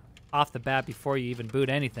go off the bat before you even boot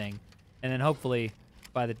anything, and then hopefully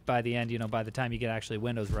by the end, you know, by the time you get actually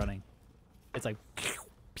Windows running, it's like,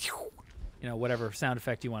 you know, whatever sound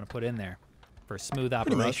effect you want to put in there for smooth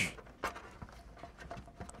operation.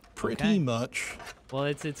 Pretty much. Well,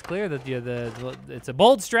 it's clear that it's a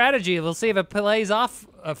bold strategy. We'll see if it plays off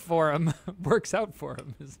for him, works out for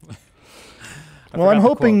him. Well, I'm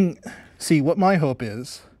hoping. See, what my hope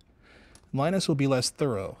is, Linus will be less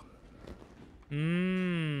thorough,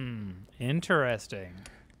 Interesting.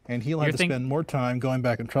 and he'll have to spend more time going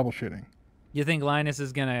back and troubleshooting. You think Linus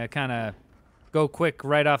is gonna kind of go quick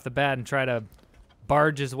right off the bat and try to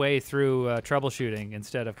barge his way through troubleshooting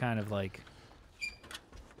instead of kind of like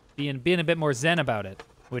being a bit more zen about it,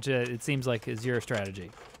 which it seems like is your strategy.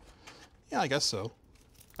 Yeah, I guess so.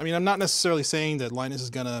 I mean, I'm not necessarily saying that Linus is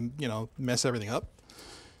gonna, you know, mess everything up.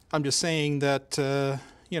 I'm just saying that,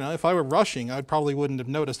 you know, if I were rushing, I probably wouldn't have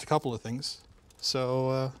noticed a couple of things.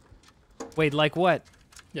 So, Wait, like what?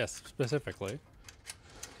 Yes, specifically.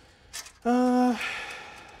 like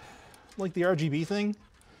the RGB thing.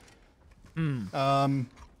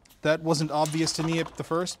 That wasn't obvious to me at the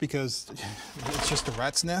first because it's just a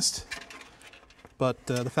rat's nest. But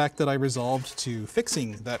the fact that I resolved to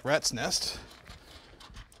fixing that rat's nest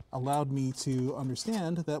allowed me to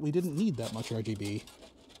understand that we didn't need that much RGB.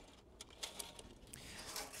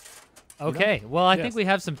 Okay, well, I think Yes. we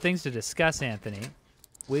have some things to discuss, Anthony.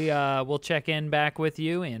 We'll check in back with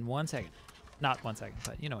you in 1 second. Not 1 second,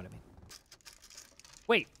 but you know what I mean.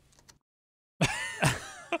 Wait.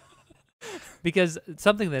 because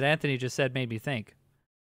something that Anthony just said made me think.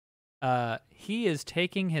 He is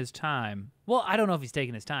taking his time. Well, I don't know if he's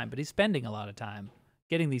taking his time, but he's spending a lot of time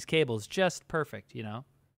getting these cables just perfect, you know?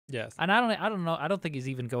 Yes. And I don't know. I don't think he's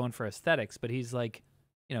even going for aesthetics, but he's like,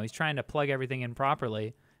 you know, he's trying to plug everything in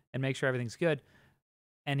properly and make sure everything's good.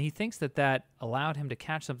 And he thinks that that allowed him to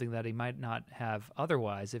catch something that he might not have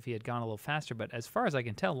otherwise if he had gone a little faster. But as far as I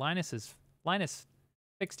can tell, Linus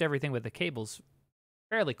fixed everything with the cables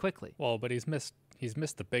fairly quickly. Well, but he's missed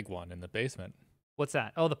the big one in the basement. What's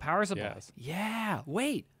that? Oh, the power supply. Yes. Yeah.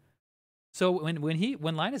 Wait. So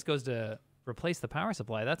when Linus goes to replace the power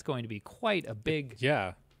supply, that's going to be quite a big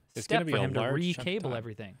It's step going to be for a him to large chunk of recable time.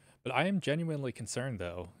 everything. But I am genuinely concerned,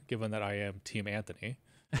 though, given that I am Team Anthony.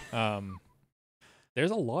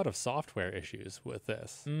 There's a lot of software issues with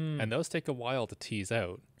this, and those take a while to tease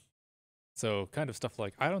out. So kind of stuff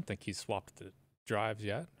like, I don't think he's swapped the drives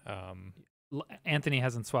yet. Anthony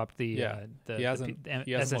hasn't swapped the he hasn't looked at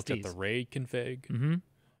the SSDs. RAID config. Mm-hmm.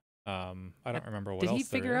 I don't remember what Did else he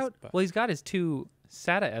figure there is, out? but- Well, he's got his 2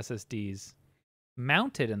 SATA SSDs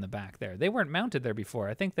mounted in the back there. They weren't mounted there before.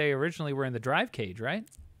 I think they originally were in the drive cage, right?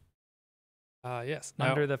 yes.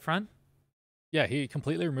 Under Now, the front. yeah, he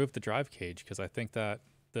completely removed the drive cage because I think that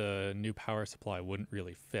the new power supply wouldn't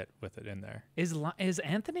really fit with it in there. Is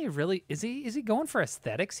Anthony really? Is he going for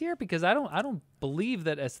aesthetics here? Because I don't believe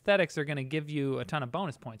that aesthetics are going to give you a ton of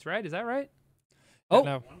bonus points, right? Is that right? Oh,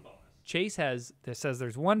 No, Chase says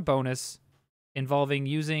there's one bonus involving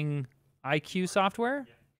using iCUE software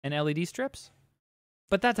and LED strips,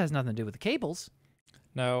 but that has nothing to do with the cables.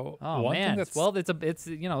 no. Oh One man, thing that's well, it's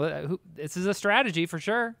you know, this is a strategy for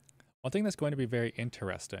sure. One thing that's going to be very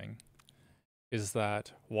interesting is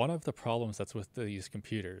that one of the problems that's with these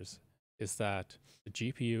computers is that the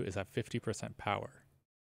GPU is at 50% power,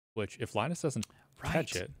 which if Linus doesn't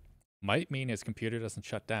catch it, might mean his computer doesn't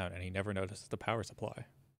shut down and he never notices the power supply.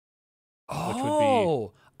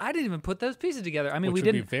 Oh, I didn't even put those pieces together. I mean, Which we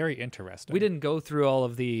would didn't. be very interesting. We didn't go through all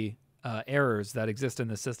of the errors that exist in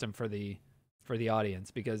the system for the audience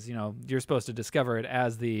because, you know, you're supposed to discover it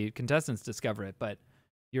as the contestants discover it. But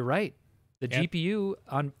you're right. The GPU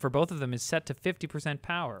for both of them is set to 50%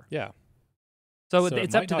 power. Yeah. So it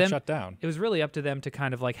it's might up to not them. shut down. It was really up to them to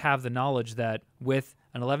kind of like have the knowledge that with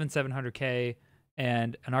an 11700K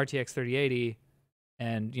and an RTX 3080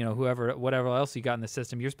 and, you know, whatever else you got in the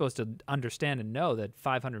system, you're supposed to understand and know that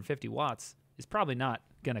 550 watts is probably not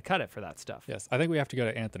going to cut it for that stuff. Yes, I think we have to go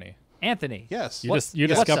to Anthony. Anthony. Yes. You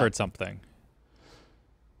discovered something.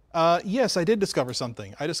 Yes, I did discover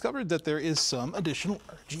something. I discovered that there is some additional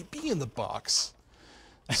RGB in the box.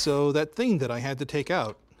 So that thing that I had to take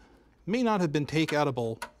out may not have been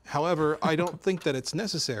take-outable. However, I don't think that it's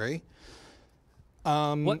necessary.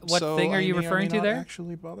 What so thing are I you may or referring may to not there?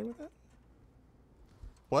 Actually bother with that?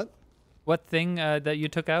 What? What thing that you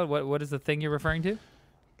took out? What is the thing you're referring to?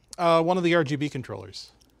 One of the RGB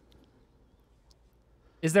controllers.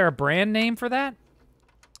 Is there a brand name for that?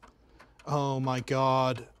 Oh my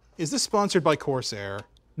God. Is this sponsored by Corsair?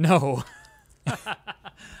 No.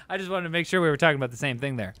 I just wanted to make sure we were talking about the same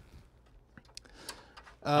thing there.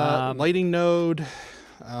 Lighting node.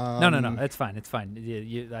 No. It's fine. It's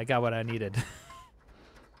fine. I got what I needed.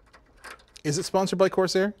 Is it sponsored by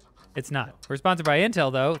Corsair? It's not. We're sponsored by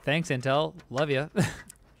Intel, though. Thanks, Intel. Love you.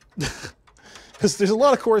 Because there's a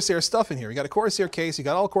lot of Corsair stuff in here. You got a Corsair case. You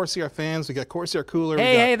got all Corsair fans. We got Corsair cooler.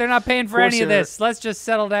 Hey, they're not paying for any of Corsair- this. Let's just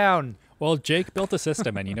settle down. Well, Jake built a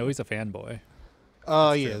system, and you know he's a fanboy.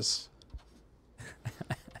 He is.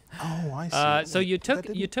 Oh, I see. So you took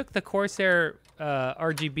the Corsair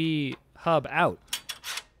RGB hub out.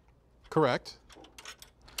 Correct,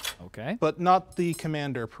 Okay. but not the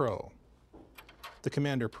Commander Pro. The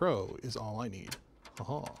Commander Pro is all I need.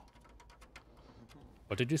 Aha.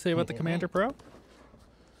 What did you say about the Commander Pro?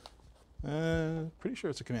 Pretty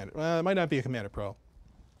sure it's a Commander. It might not be a Commander Pro.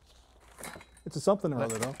 It's a something or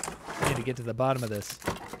other though. I need to get to the bottom of this.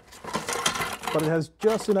 But it has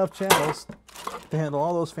just enough channels to handle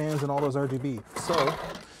all those fans and all those RGB. So,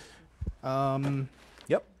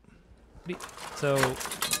 yep. So,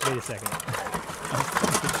 wait a second.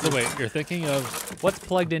 So wait, you're thinking of What's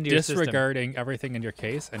plugged into your system? disregarding everything in your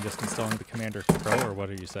case and just installing the Commander Pro, or what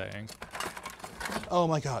are you saying? Oh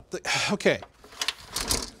my God. Okay.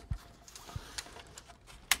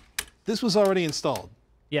 This was already installed.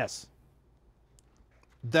 Yes.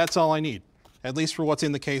 That's all I need, at least for what's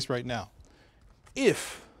in the case right now.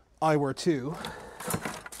 If I were to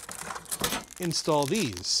install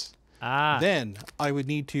these, then I would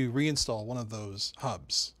need to reinstall one of those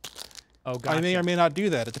hubs. Oh, gotcha. I may or may not do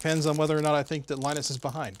that. It depends on whether or not I think that Linus is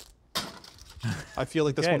behind. I feel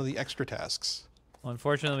like that's Okay. one of the extra tasks. Well,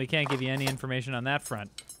 unfortunately, we can't give you any information on that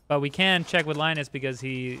front. But we can check with Linus because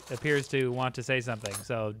he appears to want to say something.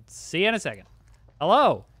 So see you in a second.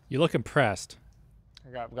 Hello. You look impressed.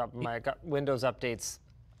 I got Windows updates.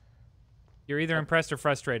 You're either impressed or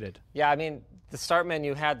frustrated. Yeah, I mean, the start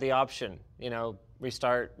menu had the option, you know,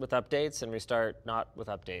 restart with updates and restart not with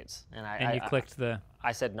updates. And You clicked the...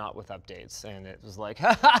 I said not with updates, and it was like,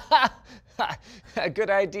 a good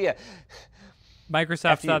idea.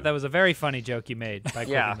 Microsoft thought that was a very funny joke you made by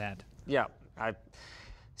clicking that. Yeah.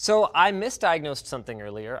 So I misdiagnosed something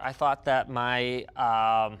earlier. I thought that I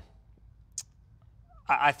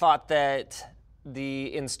thought that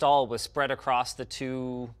the install was spread across the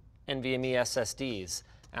two NVMe SSDs,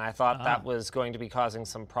 and I thought that was going to be causing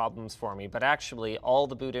some problems for me. But actually, all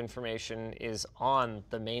the boot information is on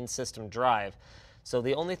the main system drive. So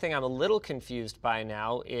the only thing I'm a little confused by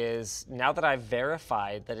now is, now that I've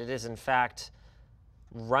verified that it is in fact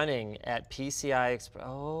running at PCI Express.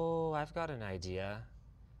 Oh, I've got an idea,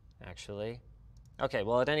 actually. Okay,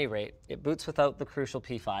 well, at any rate, it boots without the Crucial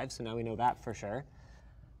P5, so now we know that for sure.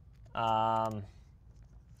 I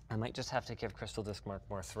might just have to give Crystal Disk Mark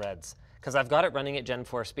more threads, because I've got it running at Gen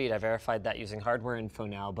 4 speed. I verified that using hardware info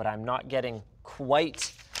now, but I'm not getting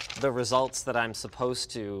quite the results that I'm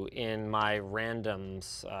supposed to in my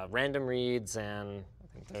randoms, random reads, and I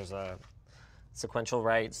think there's a sequential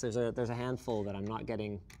writes. There's a handful that I'm not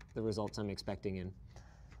getting the results I'm expecting in.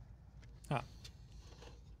 Oh.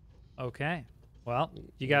 Okay. Well,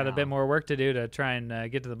 you got a bit more work to do to try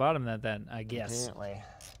and get to the bottom of that then, I guess. Apparently.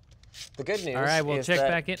 The good news. All right, we'll is check that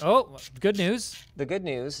back in. Oh, good news. The good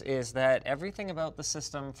news is that everything about the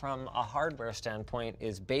system from a hardware standpoint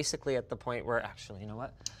is basically at the point where, actually, you know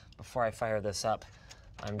what? Before I fire this up,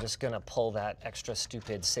 I'm just going to pull that extra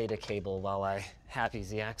stupid SATA cable while I have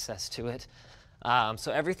easy access to it.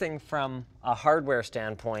 So everything from a hardware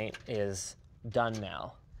standpoint is done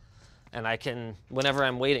now. And I can, whenever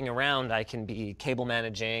I'm waiting around, I can be cable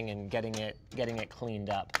managing and getting it cleaned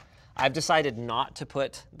up. I've decided not to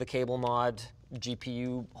put the cable mod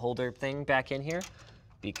GPU holder thing back in here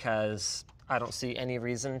because I don't see any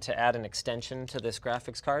reason to add an extension to this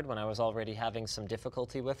graphics card when I was already having some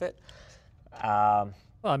difficulty with it. Well,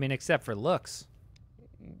 I mean, except for looks.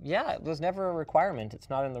 Yeah, it was never a requirement. It's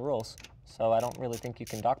not in the rules. So I don't really think you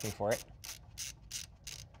can dock me for it.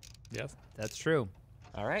 Yes. That's true.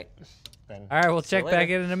 All right. Then all right, we'll check back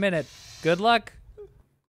in a minute. Good luck.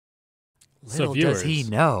 So Little does he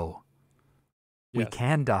know, we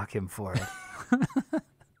can dock him for it.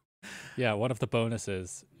 Yeah, one of the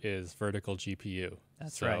bonuses is vertical GPU.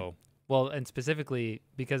 That's right. Well, and specifically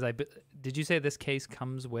because did you say this case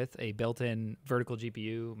comes with a built-in vertical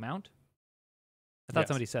GPU mount? I thought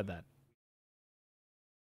somebody said that.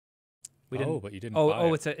 We didn't. Oh, but you didn't buy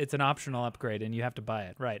it. It's an optional upgrade, and you have to buy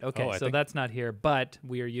it. Right. Okay. So that's not here, but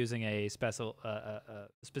we are using a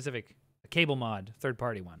specific cable mod,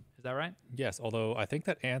 third-party one. Is that right? Yes. Although I think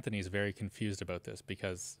that Anthony's very confused about this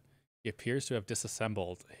because he appears to have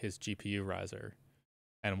disassembled his GPU riser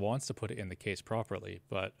and wants to put it in the case properly.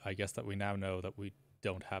 But I guess that we now know that we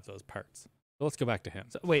don't have those parts. So let's go back to him.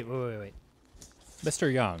 So, wait.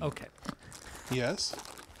 Mr. Young. Okay. Yes.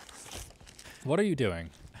 What are you doing?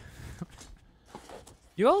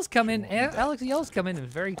 You always come in, Alex. You always come in with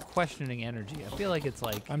very questioning energy. I feel like it's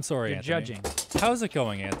like I'm sorry, you're Anthony. judging. How's it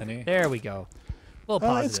going, Anthony? There we go. A little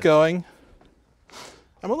positive. It's going.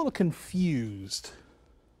 I'm a little confused.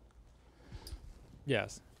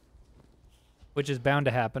 Yes. Which is bound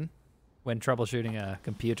to happen when troubleshooting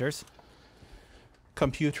computers.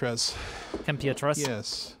 Computers.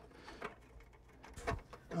 Yes.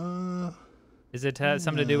 Is it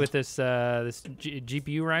something to do with this this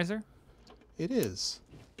GPU riser? It is.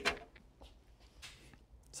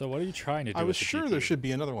 So what are you trying to do? I was with the sure GPU? there should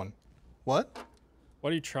be another one. What?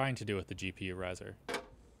 What are you trying to do with the GPU riser?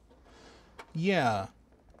 Yeah.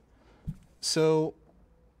 So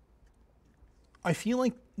I feel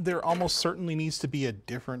like there almost certainly needs to be a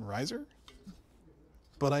different riser,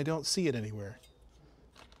 but I don't see it anywhere.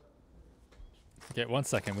 Okay, 1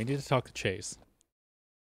 second. We need to talk to Chase.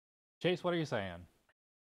 Chase, what are you saying?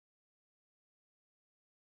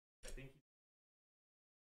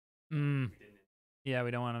 Yeah,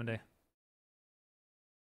 we don't want him to.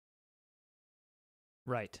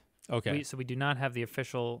 Right. Okay. So we do not have the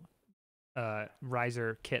official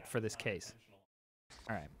riser kit for this case.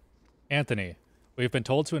 All right. Anthony, we've been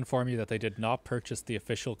told to inform you that they did not purchase the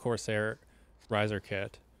official Corsair riser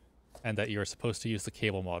kit and that you're supposed to use the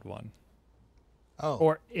cable mod one. Oh.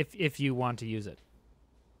 Or if you want to use it.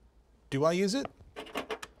 Do I use it?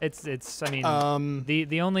 It's I mean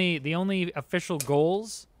the only official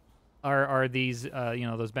goals are these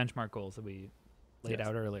those benchmark goals that we laid Yes.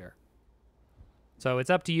 out earlier. So it's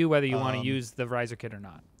up to you whether you want to use the riser kit or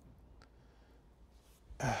not.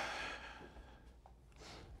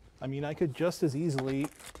 I mean, I could just as easily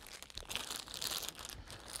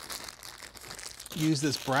use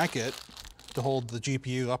this bracket to hold the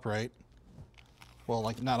GPU upright. Well,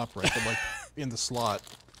 like not upright, but like in the slot.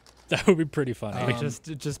 That would be pretty funny.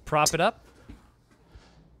 Just prop it up.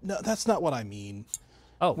 No, that's not what I mean.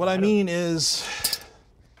 Oh, What I mean is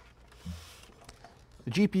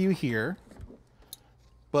the GPU here,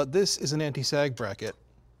 but this is an anti-sag bracket.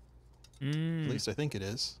 At least I think it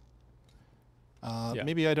is. Yeah.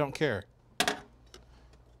 Maybe I don't care.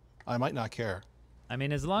 I might not care. I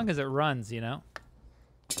mean, as long as it runs, you know.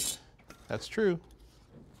 That's true.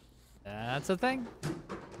 That's a thing.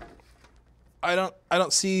 I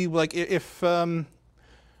don't see, like, if let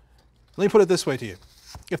me put it this way to you.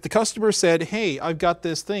 If the customer said, "Hey, I've got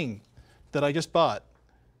this thing that I just bought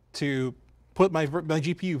to put my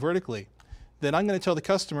GPU vertically," then I'm going to tell the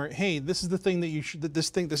customer, "Hey, this is the thing that you should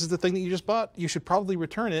this is the thing that you just bought. You should probably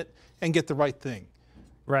return it and get the right thing.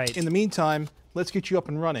 Right. In the meantime, let's get you up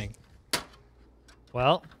and running."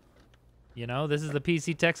 Well, you know, this is the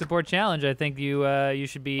PC Tech Support Challenge. I think you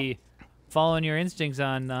should be following your instincts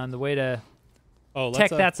on the way to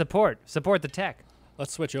tech that support. Support the tech.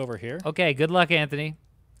 Let's switch over here. Okay, good luck, Anthony.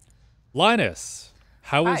 Linus,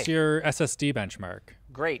 how was Hi. your SSD benchmark?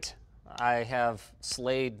 Great. I have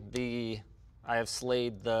slayed the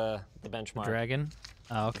benchmark. Dragon.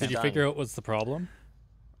 Oh, okay. Did you Done. figure out what's the problem?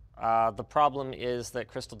 The problem is that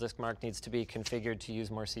Crystal Disk Mark needs to be configured to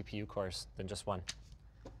use more CPU cores than just one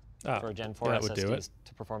for a Gen 4 that would do SSDs it.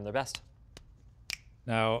 to perform their best.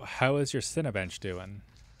 Now, how is your Cinebench doing?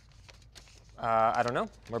 I don't know.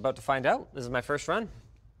 We're about to find out. This is my first run.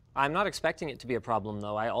 I'm not expecting it to be a problem,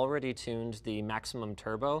 though. I already tuned the maximum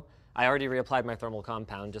turbo. I already reapplied my thermal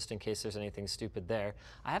compound just in case there's anything stupid there.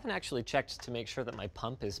 I haven't actually checked to make sure that my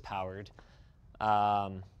pump is powered.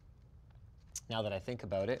 Now that I think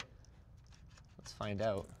about it, let's find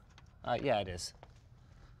out. Yeah, it is.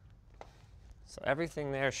 So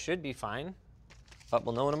everything there should be fine, but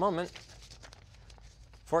we'll know in a moment.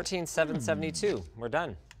 14,772. We're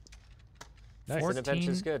done. Nice. Cinebench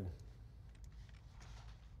is good.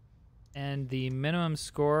 And the minimum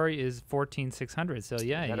score is 14,600. So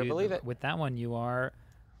yeah, Better believe it. With that one, you are,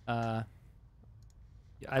 as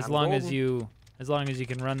I'm long as golden. you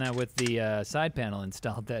can run that with the side panel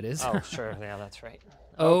installed. That is. Oh, sure. Yeah, that's right.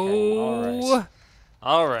 Oh,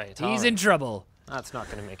 All right. he's in trouble. That's not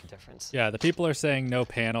going to make a difference. Yeah, the people are saying no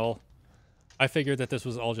panel. I figured that this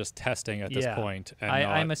was all just testing at this point, and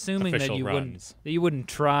I'm not assuming that official you runs. wouldn't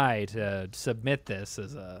try to submit this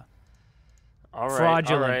as a All right.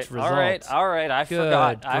 fraudulent all right. result. All right. I Good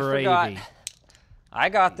forgot. I forgot. gravy. I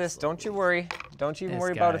got this. Don't you worry. Don't you even This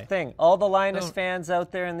worry about a guy. thing. All the Linus Don't- fans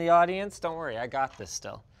out there in the audience, don't worry. I got this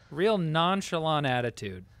still. Real nonchalant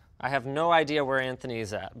attitude. I have no idea where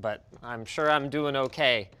Anthony's at, but I'm sure I'm doing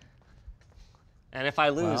okay. And if I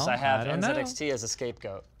lose, Well, I have I don't know. NZXT as a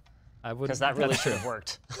scapegoat, I would. because that really should have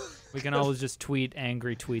worked. We can always just tweet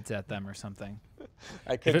angry tweets at them or something.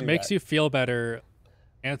 I could If it do makes that. you feel better,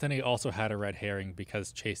 Anthony also had a red herring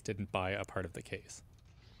because Chase didn't buy a part of the case.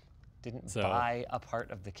 Didn't So- buy a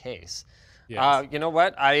part of the case. Yes. You know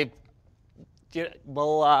what?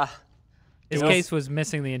 His case was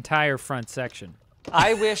missing the entire front section.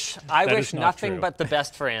 I wish That is not nothing true. but the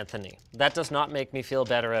best for Anthony. That does not make me feel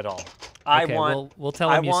better at all. I Okay, want we'll tell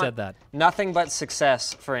I him you want said that. Nothing but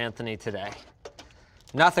success for Anthony today.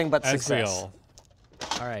 Nothing but As we success. all.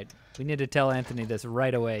 All right, we need to tell Anthony this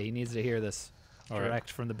right away. He needs to hear this All right.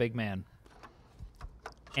 direct from the big man.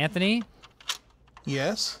 Anthony,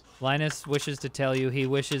 Yes. Linus wishes to tell you he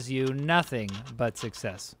wishes you nothing but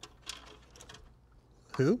success.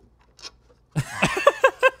 Who?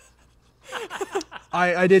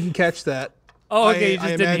 I didn't catch that. Oh, okay, you I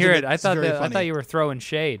just didn't hear it. imagine I it's thought very I funny. thought you were throwing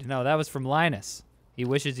shade. No, that was from Linus. He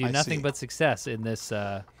wishes you I nothing see. but success in this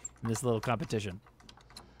little competition.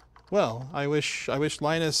 Well, I wish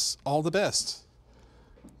Linus all the best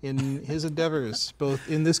in his endeavors, both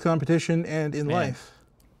in this competition and in Man. life.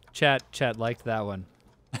 Chat liked that one.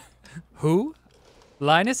 Who?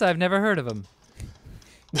 Linus? I've never heard of him.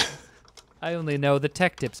 I only know the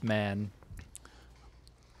Tech Tips man.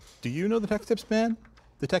 Do you know the Tech Tips man?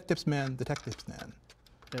 The Tech Tips man, the Tech Tips man.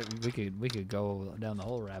 We could go down the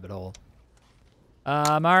whole rabbit hole.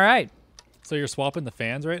 All right. So you're swapping the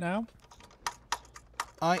fans right now?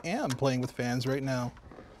 I am playing with fans right now.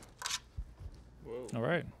 All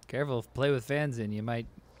right. Careful, if play with fans in, you might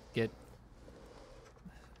get.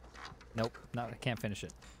 Nope, no, I can't finish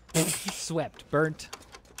it. Swept, burnt,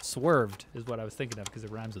 swerved is what I was thinking of because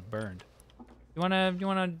it rhymes with burned. You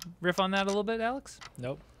wanna riff on that a little bit, Alex?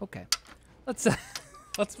 Nope. Okay. Let's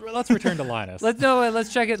return to Linus.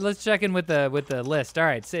 Let's check it. Let's check in with the list. All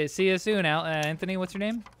right. See you soon, Anthony. What's your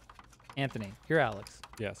name? Anthony. You're Alex.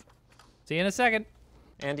 Yes. See you in a second.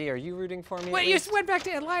 Andy, are you rooting for me? Wait, you just went back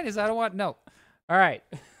to Linus. I don't want no. All right.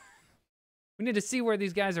 We need to see where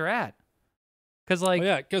these guys are at. Cause like.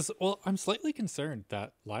 Well, I'm slightly concerned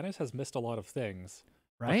that Linus has missed a lot of things.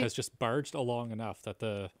 Right. But has just barged along enough that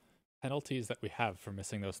the penalties that we have for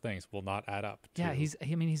missing those things will not add up. Yeah, he's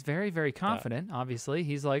very, very confident. Obviously,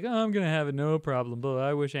 he's like, oh, I'm gonna have it, no problem. But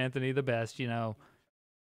I wish Anthony the best. You know.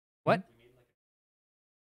 What?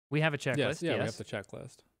 We have a checklist. Yes, yeah, we have the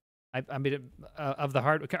checklist. I mean, of the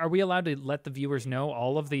hard. Are we allowed to let the viewers know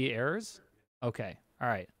all of the errors? Okay. All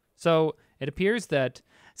right. So it appears that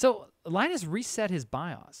Linus reset his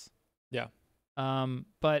BIOS. Yeah.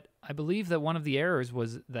 But I believe that one of the errors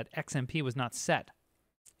was that XMP was not set.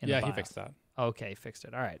 Yeah, he fixed that. Okay, fixed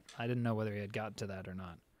it. All right. I didn't know whether he had gotten to that or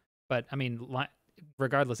not. But I mean,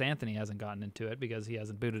 regardless, Anthony hasn't gotten into it because he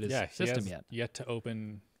hasn't booted his system yet. Yet to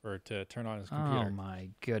open or to turn on his computer. Oh my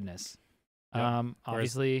goodness. Yep.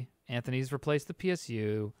 Obviously, Anthony's replaced the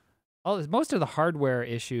PSU. Most of the hardware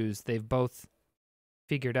issues they've both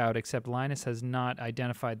figured out, except Linus has not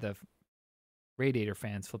identified the radiator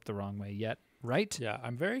fans flipped the wrong way yet, right? Yeah,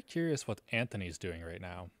 I'm very curious what Anthony's doing right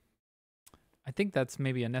now. I think that's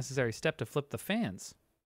maybe a necessary step to flip the fans.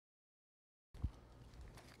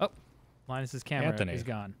 Oh, Linus's camera is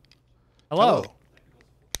gone. Hello.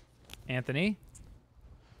 Anthony.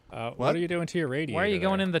 What are you doing to your radiator? Why are you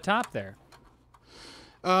going in the top there?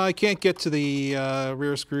 I can't get to the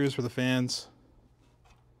rear screws for the fans.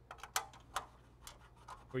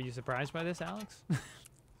 Were you surprised by this, Alex?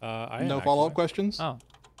 No follow-up questions? Oh.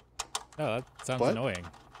 No, that sounds annoying,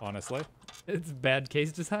 honestly. It's bad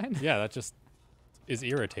case design? Yeah, that just is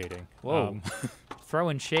irritating. Whoa.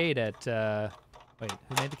 Throwing shade at, wait,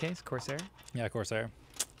 who made the case? Corsair? Yeah, Corsair.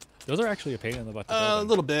 Those are actually a pain in the butt to a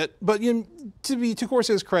little bit, but to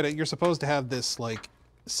Corsair's credit, you're supposed to have this like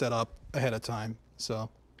set up ahead of time. So.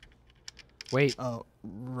 Wait. Oh,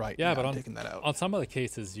 right. Yeah, but I'm taking that out. On some of the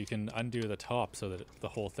cases, you can undo the top so that the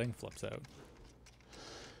whole thing flips out.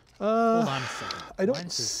 Hold on a second. I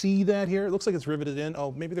don't see that here. It looks like it's riveted in.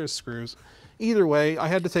 Oh, maybe there's screws. Either way, I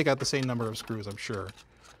had to take out the same number of screws, I'm sure.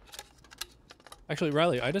 Actually,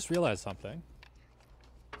 Riley, I just realized something.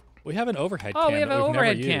 We have an overhead cam. Oh, we have an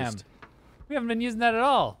overhead cam. Used. We haven't been using that at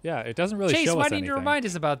all. Yeah, it doesn't really Chase, show us why anything. didn't you remind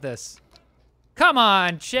us about this? Come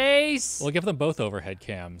on, Chase. We'll give them both overhead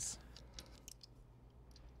cams.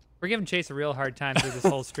 We're giving Chase a real hard time through this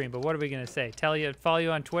whole stream, but what are we going to say? Follow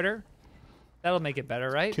you on Twitter? That'll make it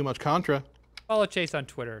better, right? Too much Contra. Follow Chase on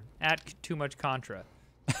Twitter, @TooMuchContra.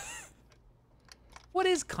 What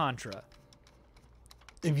is Contra?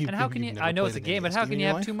 And how can you, I know it's a game, but how can you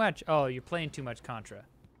have too much? Oh, you're playing too much Contra.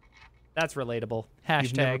 That's relatable. Hashtag.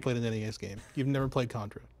 You've never played an NES game. You've never played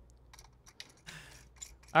Contra.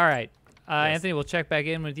 All right. Anthony, we'll check back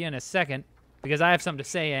in with you in a second because I have something to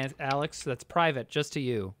say, Alex, that's private just to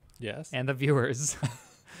you. Yes. And the viewers.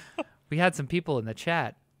 We had some people in the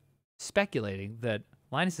chat speculating that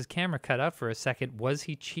Linus's camera cut out for a second. Was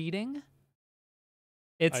he cheating?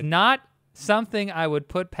 It's not something I would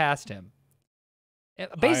put past him.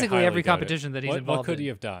 Basically, every competition that he's involved in. What could he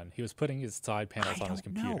have done? He was putting his side panels on his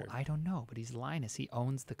computer. I don't know, but he's Linus. He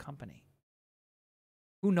owns the company.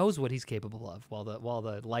 Who knows what he's capable of while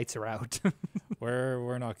the lights are out?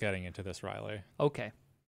 We're not getting into this, Riley. Okay.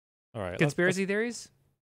 All right. Conspiracy theories?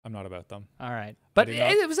 I'm not about them. All right. But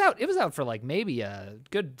it was out. It was out for like maybe a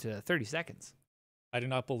good 30 seconds. I do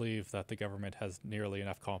not believe that the government has nearly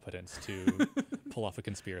enough competence to pull off a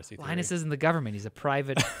conspiracy theory. Linus isn't the government. He's a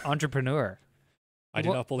private entrepreneur. I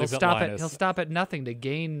do not believe that Linus... He'll stop at nothing to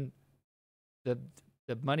gain the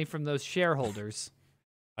money from those shareholders.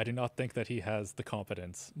 I do not think that he has the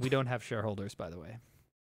competence. We don't have shareholders, by the way.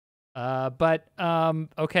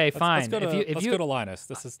 Okay, fine. Let's go to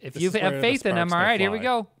Linus. If you have faith in him, all right, here we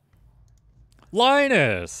go.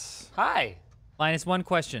 Linus! Hi. Linus, one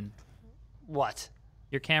question. What?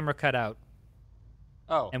 Your camera cut out.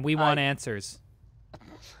 Oh. And we want answers.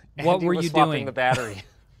 Andy what were was you swapping doing? The battery.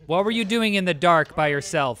 What were you doing in the dark by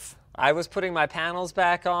yourself? I was putting my panels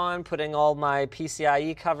back on, putting all my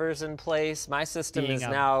PCIe covers in place. My system is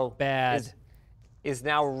now is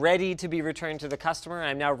now ready to be returned to the customer.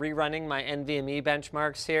 I'm now rerunning my NVMe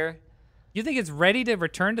benchmarks here. You think it's ready to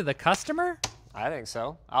return to the customer? I think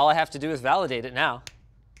so. All I have to do is validate it now.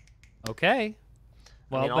 Okay.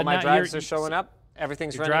 Well, I mean, all my drives are showing up.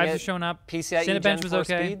 Everything's running. Drives are showing up. PCIe Cinebench Gen was 4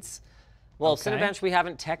 okay. speeds. Well, Okay. Cinebench we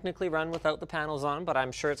haven't technically run without the panels on, but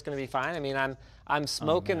I'm sure it's going to be fine. I mean, I'm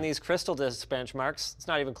smoking these Crystal Disk benchmarks. It's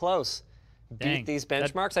not even close. Dang, Beat these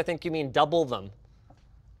benchmarks? I think you mean double them.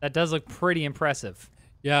 That does look pretty impressive.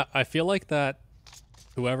 Yeah, I feel like that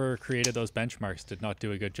whoever created those benchmarks did not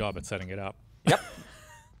do a good job at setting it up. Yep.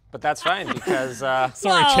 But that's fine because Sorry,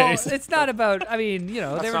 Well, Chase. it's not about. I mean, you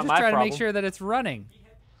know, That's they were not just my trying to make problem. sure that it's running.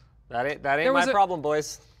 that ain't There was my a- problem,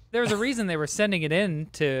 boys. There was a reason they were sending it in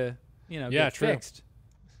to, you know, Yeah, get true. fixed.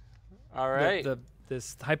 All right.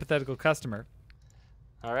 This hypothetical customer.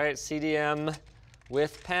 All right, CDM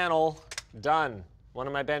with panel, done. One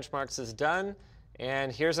of my benchmarks is done.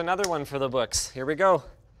 And here's another one for the books. Here we go.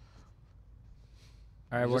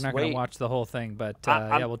 All right, we're Just not going wait. to watch the whole thing, but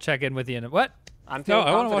I'm- yeah, we'll check in with you in what? I'm No, feeling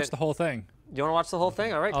I want to watch confident. the whole thing. You want to watch the whole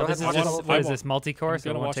thing? All right, Oh, go this ahead is and watch the whole just thing. what is this multi-course? I'm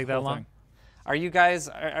It gonna won't watch take the that whole long. thing. Are you guys,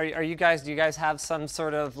 do you guys have some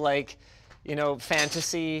sort of like, you know,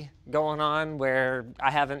 fantasy going on where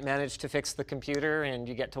I haven't managed to fix the computer and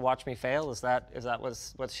you get to watch me fail? Is that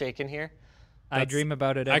what's shaking here? I dream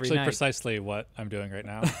about it every Actually, night. precisely what I'm doing right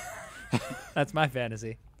now. That's my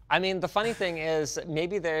fantasy. I mean, the funny thing is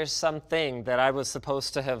maybe there's something that I was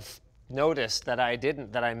supposed to have noticed that I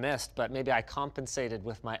didn't, that I missed, but maybe I compensated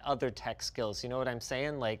with my other tech skills. You know what I'm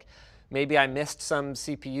saying? Like maybe I missed some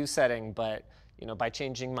CPU setting, but you know, by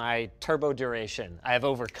changing my turbo duration, I've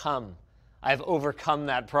overcome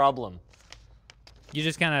that problem. You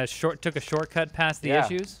just kind of took a shortcut past the Yeah.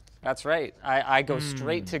 issues? That's right. I go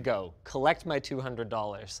straight to go, collect my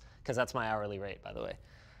 $200, because that's my hourly rate, by the way.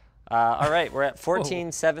 All right, we're at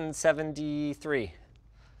 14,773.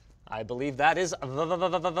 I believe that is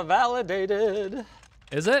validated.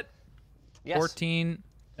 Is it? Yes. 14.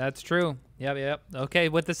 That's true. Yep. Okay,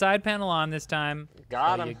 with the side panel on this time.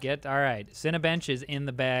 Got so him. you get all right. Cinebench is in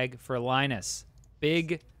the bag for Linus.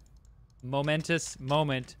 Big, momentous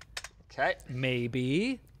moment. Okay,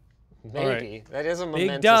 Maybe. maybe. That is a Big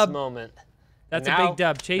momentous dub. moment. That's Now- a big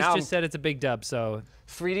dub. Chase now- just said it's a big dub, so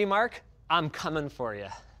 3D Mark, I'm coming for you.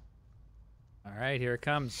 all right, here it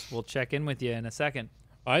comes. We'll check in with you in a second.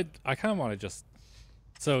 I kind of want to just.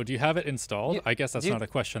 So, do you have it installed? You- I guess that's do you- not a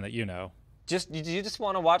question that you know. Do you just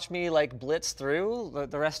want to watch me like blitz through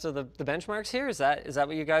the rest of the benchmarks here? Is that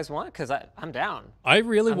what you guys want? Because I'm down. I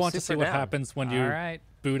really I'm want to see super what down. happens when you All right.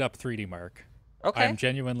 boot up 3D Mark. Okay. I'm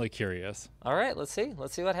genuinely curious. All right, let's see.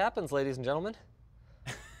 Let's see what happens, ladies and gentlemen.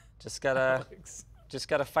 Just gotta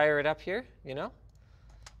fire it up here, you know?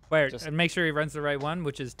 Where? Just- And make sure he runs the right one,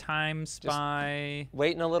 which is Time Spy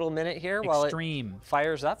Waiting a little minute here while it Extreme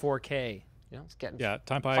fires up. 4K. You know, it's getting Yeah,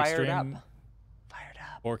 Time by fired Extreme up. Fired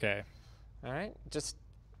up. 4K. All right, just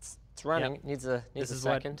it's running. Yep. Needs a This is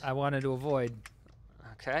second. what I wanted to avoid.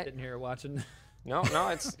 Okay. Sitting here watching. No,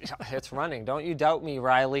 it's running. Don't you doubt me,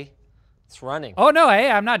 Riley. It's running. Oh no, hey,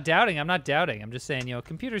 I'm not doubting. I'm just saying, you know,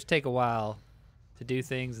 computers take a while to do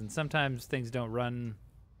things, and sometimes things don't run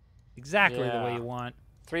exactly the way Yeah. you want.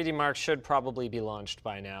 3D Mark should probably be launched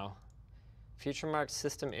by now. Future Mark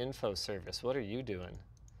System Info Service. What are you doing?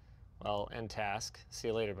 Well, end task. See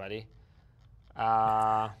you later, buddy.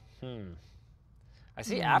 I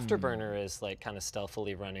see Afterburner is like kind of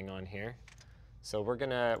stealthily running on here. So we're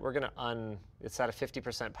gonna it's at a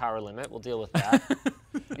 50% power limit. We'll deal with that.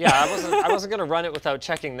 Yeah, I wasn't gonna run it without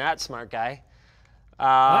checking that, smart guy.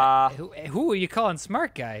 Who are you calling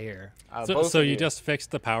smart guy here? So, Both so of you just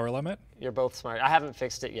fixed the power limit? You're both smart. I haven't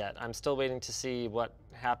fixed it yet. I'm still waiting to see what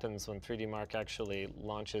happens when 3D Mark actually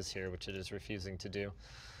launches here, which it is refusing to do.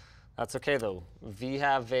 That's okay though. We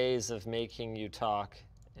have ways of making you talk.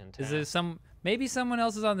 And Is there maybe someone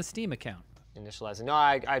else is on the Steam account? initializing? No,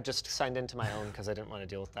 I just signed into my own because I didn't want to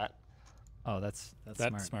deal with that. Oh, that's That's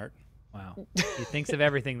smart. smart. Wow. He thinks of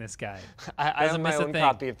everything, this guy. I have Doesn't my miss a own thing.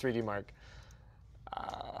 copy of 3D Mark.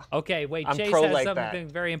 Okay, wait, I'm Chase pro has like something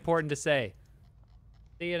that. very important to say.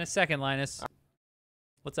 See you in a second, Linus.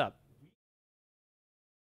 What's up?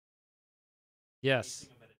 Yes.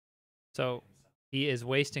 So he is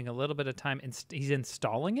wasting a little bit of time. He's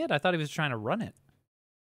installing it? I thought he was trying to run it.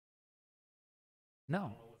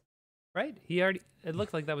 No. Right? It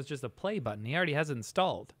looked like that was just a play button. He already has it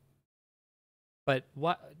installed. But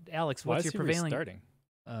Alex, Why what's is your he prevailing? restarting?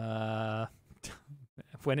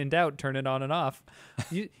 When in doubt, turn it on and off.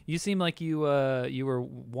 You seem like you were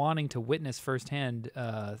wanting to witness firsthand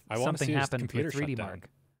wanna something see his happen computer with shut 3D down. Mark,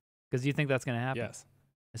 because you think that's going to happen. Yes.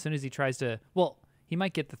 As soon as he tries to, well, he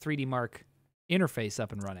might get the 3D Mark interface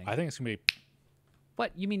up and running. I think it's going to be.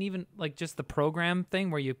 What you mean? Even like just the program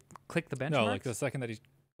thing where you click the benchmark? No, like the second that he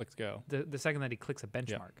clicks go. the second that he clicks a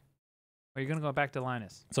benchmark. Are you going to go back to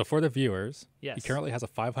Linus? So for the viewers, Yes. he currently has a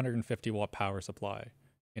 550 watt power supply.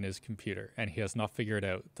 in his computer, and he has not figured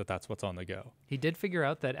out that that's what's on the go. He did figure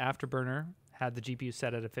out that Afterburner had the GPU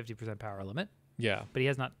set at a 50% power limit, Yeah. but he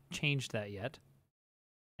has not changed that yet.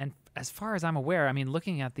 And as far as I'm aware, I mean,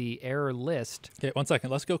 looking at the error list. Okay, 1 second.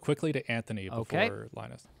 Let's go quickly to Anthony before Okay.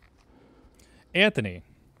 Linus. Anthony,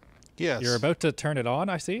 Yes. you're about to turn it on,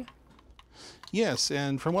 I see. Yes,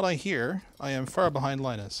 and from what I hear, I am far behind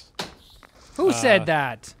Linus. Who said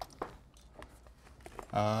that?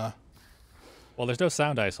 Well, there's no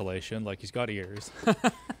sound isolation, like he's got ears.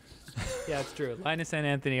 Yeah, it's true. Linus and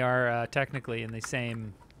Anthony are technically in the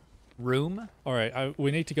same room, All right, we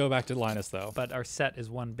need to go back to Linus, though. but our set is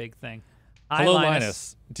one big thing. Hello, Hi,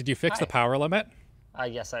 Linus. Did you fix the power limit?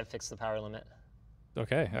 Yes, I fixed the power limit.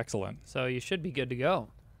 Okay, excellent. So you should be good to go.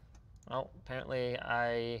 Oh, apparently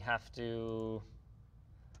I have to.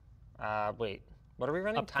 Wait, what are we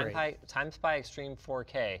running? Upgrade. Time Spy Extreme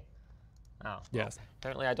 4K. Oh, well, Yes.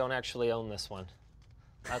 apparently I don't actually own this one.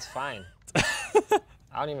 That's fine.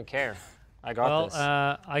 I don't even care. I got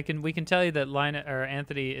this. We can tell you that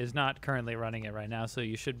Anthony is not currently running it right now, so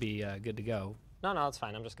you should be good to go. No, it's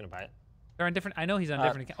fine. I'm just gonna buy it. They're on different. I know he's on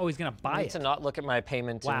different. Oh, he's gonna I buy need it. to not look at my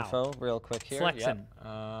payment Wow. info real quick here. Flexing. Yep.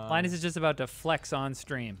 Linus is just about to flex on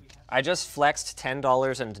stream. I just flexed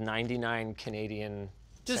 $10.99 Canadian.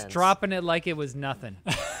 Just cents. dropping it like it was nothing.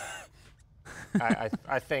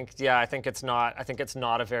 I think it's not. I think it's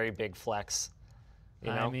not a very big flex. You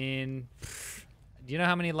know? I mean, do you know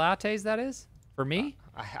how many lattes that is for me?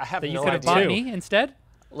 I have That you no could have idea. bought me instead?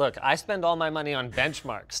 Look, I spend all my money on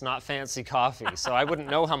benchmarks, not fancy coffee, so I wouldn't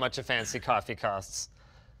know how much a fancy coffee costs.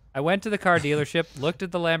 I went to the car dealership, looked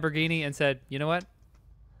at the Lamborghini, and said, "You know what?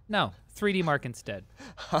 No, 3D Mark instead."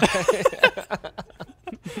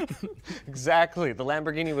 Exactly. The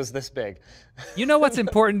Lamborghini was this big. You know what's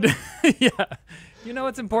important? Yeah, you know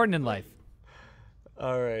what's important in life.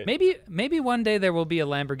 All right. Maybe one day there will be a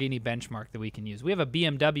Lamborghini benchmark that we can use. We have a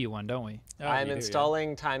BMW one, don't we? Oh, I'm you do, yeah.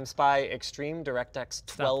 installing Time Spy Extreme DirectX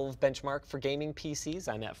 12 benchmark for gaming PCs.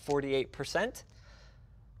 I'm at 48%.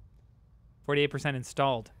 48%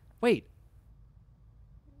 installed. Wait.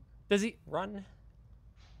 Does he? Run.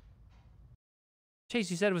 Chase,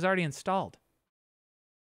 you said it was already installed.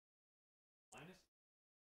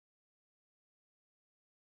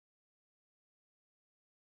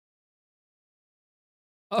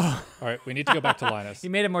 Oh, All right, we need to go back to Linus. he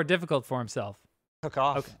made it more difficult for himself. Took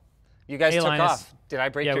off. Okay. You guys Hey, took Linus. off. Did I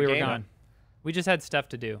break Yeah, your we were game? gone. We just had stuff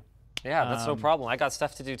to do. Yeah, that's no problem. I got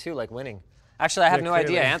stuff to do too, like winning. Actually, I have Yeah, no idea.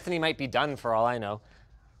 clearly. Anthony might be done for all I know.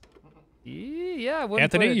 Yeah, I wouldn't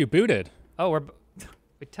Anthony, put it- you booted. Oh,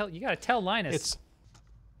 you gotta tell Linus. It's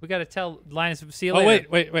We gotta tell Linus. See you Oh, later.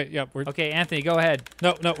 wait. Yeah, we're Okay, Anthony, go ahead.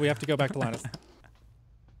 no, we have to go back to Linus.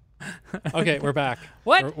 Okay, we're back.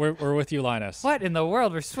 What? We're with you, Linus. What in the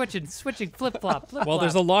world? We're switching flip flop. Well,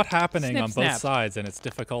 there's a lot happening Snip, on both snap. sides, and it's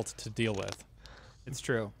difficult to deal with. It's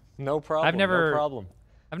true. No problem. never- No problem.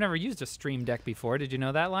 I've never used a Stream Deck before. Did you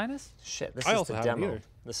know that, Linus? Shit, this I is also the haven't demo. either.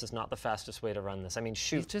 This is not the fastest way to run this. I mean,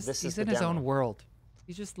 shoot, this is He's the in his demo. own world.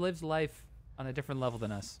 He just lives life on a different level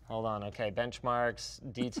than us. Hold on. Okay, benchmarks,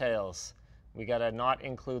 details. We gotta not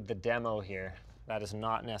include the demo here. That is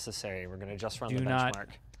not necessary. We're gonna just run Do the not- benchmark.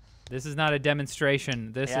 This is not a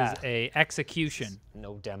demonstration. This Yeah. is a execution.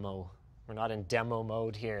 No demo. We're not in demo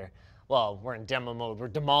mode here. Well, we're in demo mode. We're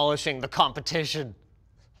demolishing the competition.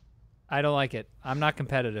 I don't like it. I'm not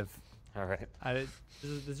competitive. All right.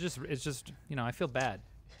 It's just, I feel bad.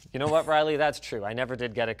 You know what, Riley? That's true. I never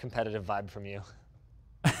did get a competitive vibe from you.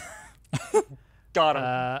 Got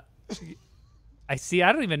him. I see.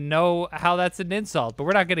 I don't even know how that's an insult, but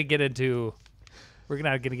we're not going to get into. We're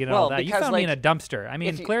not going to get into all Well, that. You because, found me in a like, dumpster. I mean,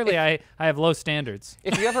 if you- clearly if- I have low standards.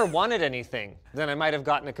 If you ever wanted anything, then I might have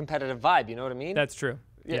gotten a competitive vibe. You know what I mean? That's true.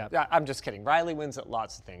 Yeah. I'm just kidding. Riley wins at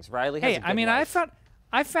lots of things. Riley has Hey, a good I mean, life.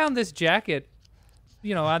 I found this jacket,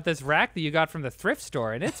 on this rack that you got from the thrift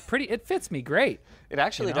store, and it fits me great. It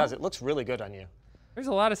actually you know? does. It looks really good on you. There's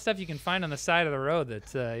a lot of stuff you can find on the side of the road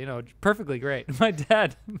that's, perfectly great. My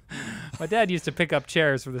dad used to pick up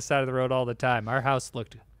chairs from the side of the road all the time. Our house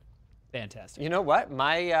looked fantastic. You know what?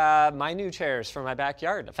 My new chairs from my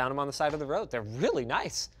backyard. I found them on the side of the road. They're really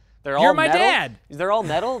nice. They're all You're my metal. dad. They're all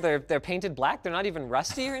metal. They're painted black. They're not even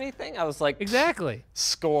rusty or anything. I was like, Exactly.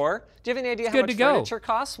 score. Do you have any idea how good much to go. furniture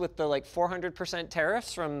costs with the 400%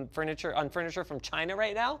 tariffs from furniture from China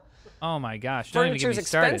right now? Oh my gosh! Don't even get Furniture's me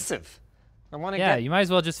started. expensive. I want to Yeah, get. you might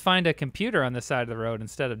as well just find a computer on the side of the road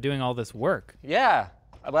instead of doing all this work. Yeah.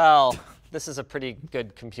 Well, this is a pretty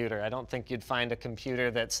good computer. I don't think you'd find a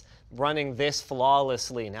computer that's running this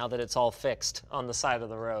flawlessly now that it's all fixed on the side of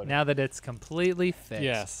the road. Now that it's completely fixed.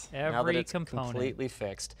 Yes. Every now that it's component completely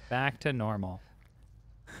fixed. back to normal.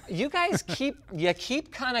 You guys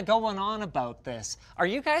keep kind of going on about this. Are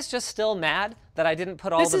you guys just still mad that I didn't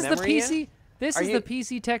put all the memory in? This is the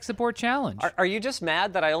PC Tech Support Challenge. Are you just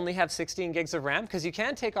mad that I only have 16 gigs of RAM? Because you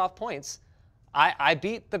can take off points. I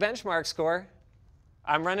beat the benchmark score.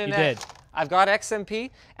 I'm running You did. I've got XMP,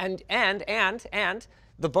 and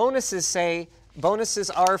the bonuses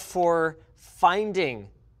are for finding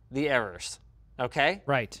the errors. Okay?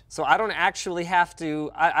 Right. So I don't actually have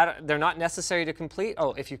to, they're not necessary to complete.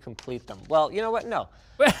 Oh, if you complete them. Well, you know what? No.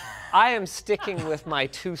 I am sticking with my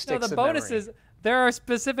 2 sticks the of bonuses, memory. there are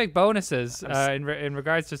specific bonuses in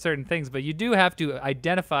regards to certain things, but you do have to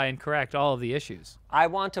identify and correct all of the issues. I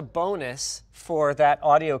want a bonus for that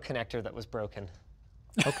audio connector that was broken.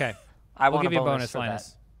 Okay. We'll give you a bonus, for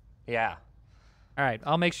Linus. That. Yeah. All right.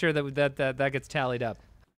 I'll make sure that gets tallied up.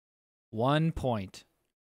 1 point.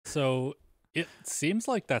 So it seems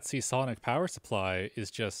like that Seasonic power supply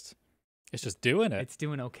is just doing it. It's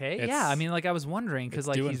doing okay. Yeah, I mean, like I was wondering because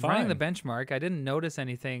like he's running the benchmark. I didn't notice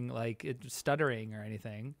anything like it stuttering or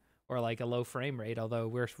anything or like a low frame rate. Although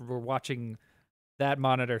we're watching that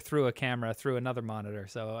monitor through a camera through another monitor,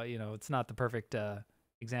 so you know it's not the perfect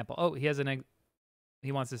example. Oh, he has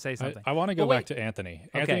he wants to say something. I want to go back to Anthony.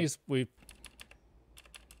 Okay.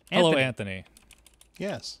 Hello, Anthony.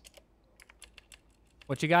 Yes.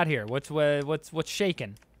 What you got here? What's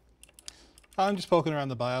shaking? I'm just poking around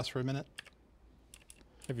the BIOS for a minute.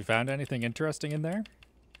 Have you found anything interesting in there?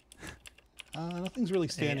 Nothing's really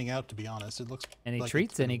standing out, to be honest. It looks Any like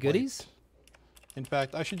treats? Any goodies? In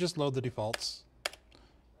fact, I should just load the defaults.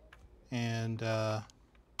 And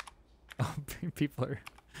People are.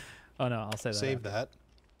 Oh no, I'll say that. save that,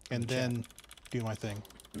 and then do my thing,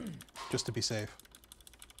 just to be safe.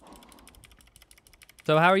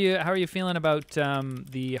 So how are you feeling about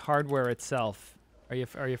the hardware itself? Are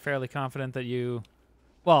you fairly confident that you?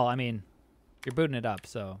 Well, I mean, you're booting it up,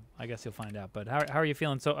 so I guess you'll find out. But how are you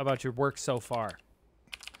feeling about your work so far?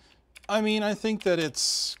 I mean, I think that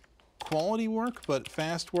it's quality work, but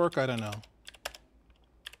fast work, I don't know.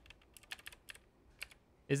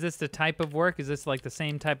 Is this the type of work? Is this like the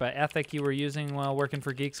same type of ethic you were using while working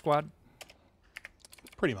for Geek Squad?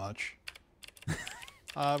 Pretty much.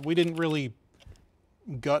 We didn't really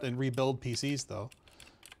gut and rebuild PCs, though.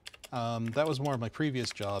 That was more of my previous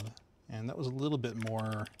job, and that was a little bit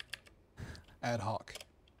more ad hoc.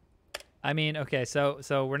 I mean, okay, so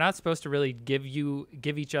we're not supposed to really give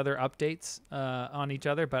each other updates on each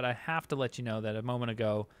other, but I have to let you know that a moment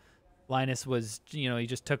ago, Linus was, he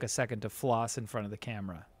just took a second to floss in front of the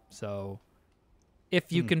camera. So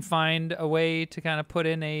if you can find a way to kind of put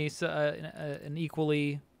in an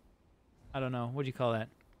equally, I don't know, what do you call that,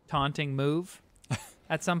 taunting move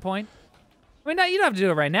at some point? I mean, you don't have to do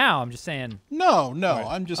it right now. I'm just saying. No, Right.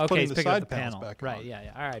 I'm just Okay, putting he's the picking up side the panels panel. back Right, on.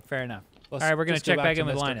 yeah. All right, fair enough. Let's All right, we're going to just go check back in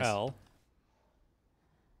with to Mr. Linus. L.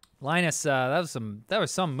 Linus, that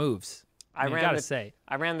was some moves. I gotta say.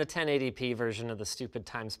 I ran the 1080p version of the stupid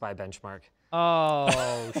Time Spy benchmark.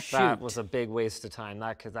 Oh, shoot. That was a big waste of time.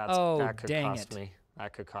 That could dang cost it. me.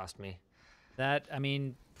 That could cost me. That, I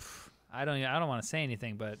mean, I don't want to say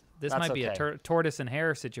anything, but this That's might be okay. a tortoise and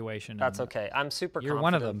hare situation. That's and okay. I'm super You're confident,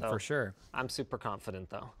 one of them, though. for sure. I'm super confident,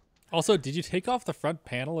 though. Also, did you take off the front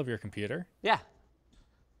panel of your computer? Yeah.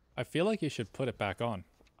 I feel like you should put it back on.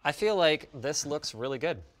 I feel like this looks really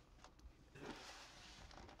good.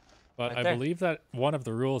 But Right I there. believe that one of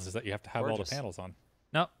the rules is that you have to have all Gorgeous. the panels on.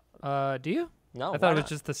 No, do you? No, I thought it was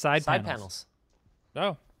just the side panels.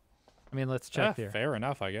 No. I mean, let's check here. Fair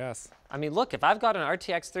enough, I guess. I mean, look, if I've got an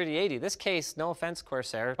RTX 3080, this case, no offense,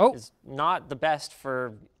 Corsair, Oh. is not the best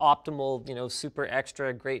for optimal, super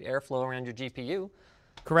extra great airflow around your GPU.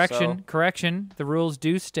 Correction. The rules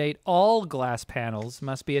do state all glass panels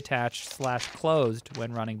must be attached/closed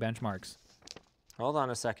when running benchmarks. Hold on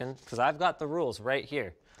a second, because I've got the rules right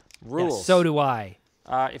here. Rules. Yes, so do I.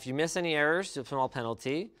 If you miss any errors, a small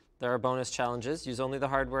penalty. There are bonus challenges. Use only the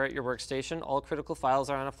hardware at your workstation. All critical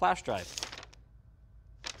files are on a flash drive.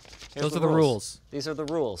 Here's Those are the rules. These are the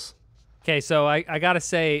rules. Okay, so I gotta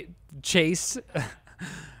say, Chase,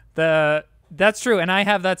 that's true, and I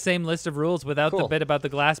have that same list of rules without the Cool. bit about the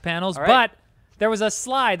glass panels. All right. But there was a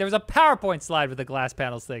PowerPoint slide with the glass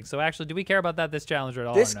panels thing. So actually, do we care about this challenge at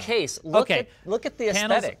all? This or no? case, look Okay. at the Panels-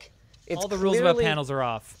 aesthetic. It's all the rules about clearly- panels are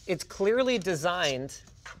off. It's clearly designed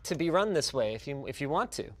to be run this way if you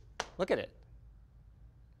want to. Look at it.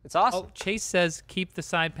 It's awesome. Oh, Chase says keep the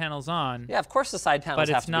side panels on. Yeah, of course the side panels But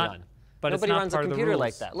have it's to not- be on. but it's Nobody not runs a part of the computer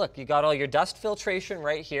like rules. that. Look, you got all your dust filtration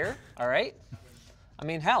right here, all right? I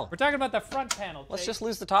mean, hell, We're talking about the front panel. let's Chase. just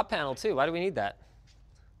lose the top panel too. Why do we need that?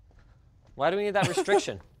 Why do we need that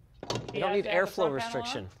restriction? We don't have need to have the airflow front panel on?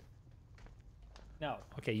 restriction. No.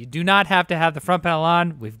 Okay, you do not have to have the front panel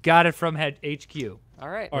on. We've got it from HQ. All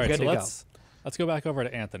right. All right, good so to let's go back over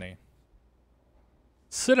to Anthony.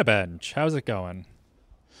 Cinebench, how's it going?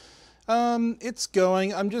 It's going.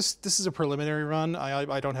 This is a preliminary run.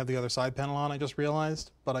 I don't have the other side panel on, I just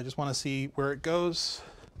realized, but I just want to see where it goes.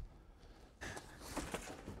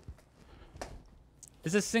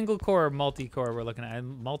 Is this single core or multi-core we're looking at?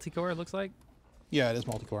 Multi-core, it looks like? Yeah, it is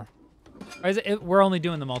multi-core. Or is it, we're only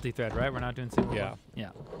doing the multi-thread, right? We're not doing single Yeah. core? Yeah.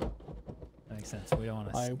 That makes sense. We don't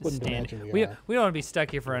want I to wouldn't stand. imagine we We are. don't want to be stuck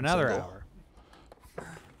here for another single. hour.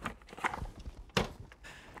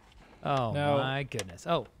 Oh, Now- my goodness.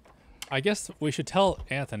 Oh, I guess we should tell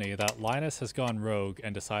Anthony that Linus has gone rogue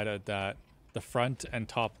and decided that the front and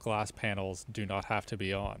top glass panels do not have to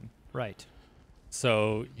be on. right.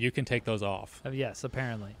 So you can take those off Yes,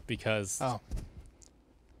 apparently. because Oh,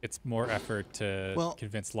 it's more effort to Well-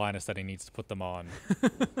 convince Linus that he needs to put them on.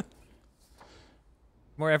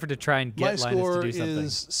 More effort to try and my get Linus score to do something.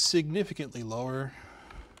 is significantly lower.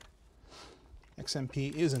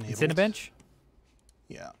 XMP is enabled. Cinebench?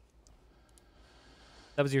 Yeah.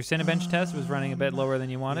 That was your Cinebench test? It was running a bit lower than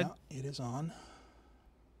you wanted? Yeah, it is on.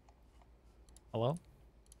 Hello?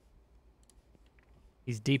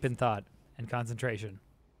 He's deep in thought and concentration.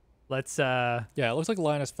 Let's, Yeah, it looks like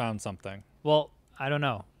Linus found something. well, I don't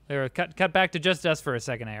know. There, cut back to just us for a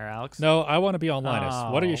second here, Alex. No, I want to be on Linus.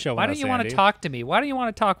 What are you Oh, showing Why don't us, you want to Andy? talk to me? Why don't you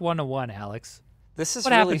want to talk one-to-one, Alex? This is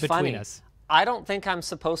What really happened funny. between us? I don't think I'm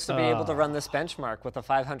supposed to be able to run this benchmark with a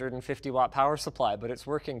 550 watt power supply, but it's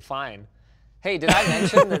working fine. Hey, did I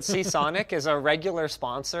mention that Seasonic is a regular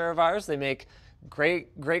sponsor of ours? They make great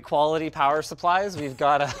quality power supplies. We've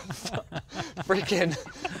got a freaking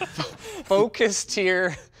Focus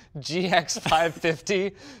tier GX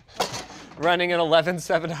 550 running an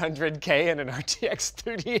 11700K and an RTX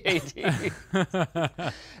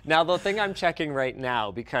 3080. Now, the thing I'm checking right now,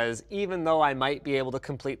 because even though I might be able to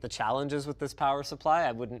complete the challenges with this power supply,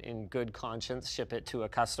 I wouldn't in good conscience ship it to a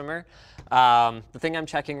customer. The thing I'm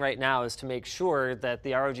checking right now is to make sure that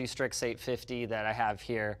the ROG Strix 850 that I have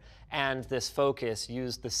here and this Focus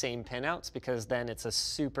use the same pinouts, because then it's a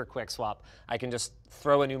super quick swap. I can just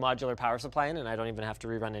throw a new modular power supply in and I don't even have to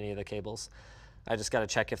rerun any of the cables. I just got to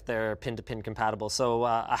check if they're pin-to-pin compatible. So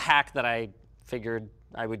a hack that I figured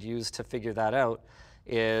I would use to figure that out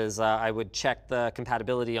is I would check the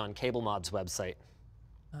compatibility on CableMod's website.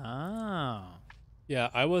 Oh. Yeah,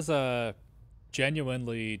 I was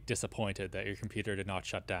genuinely disappointed that your computer did not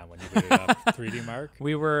shut down when you booted up 3D Mark.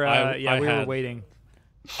 We were, we were waiting.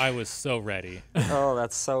 I was so ready. Oh,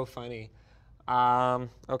 that's so funny.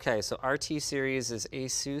 Okay, so RT series is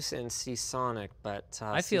ASUS and Seasonic, but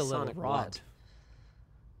I feel a little Seasonic robbed. what?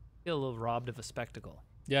 Feel a little robbed of a spectacle.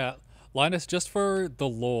 Yeah, Linus, just for the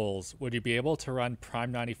lols, would you be able to run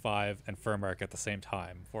Prime 95 and Firmark at the same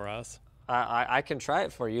time for us? I can try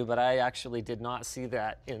it for you, but I actually did not see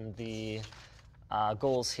that in the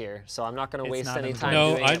goals here, so I'm not going to It's waste not any in the time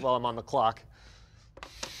goals. doing No, it while I'm on the clock.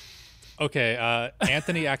 Okay,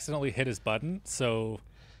 Anthony accidentally hit his button, so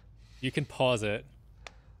you can pause it,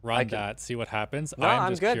 run that, see what happens. No, I'm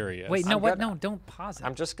I'm just good. curious. Wait, no, I'm what? good. No, don't pause it.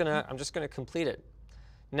 I'm just gonna complete it.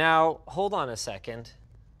 Now, hold on a second.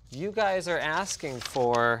 You guys are asking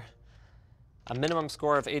for a minimum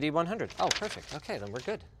score of 8100. Oh, perfect. Okay, then we're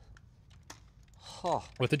good. Oh,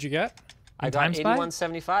 What did you get? I got Time Spy?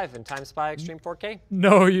 8175 in Time Spy Extreme 4K.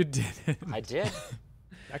 No, you didn't. I did.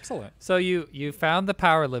 Excellent. So you found the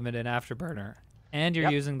power limit in Afterburner, and you're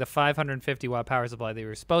Yep. using the 550 watt power supply that you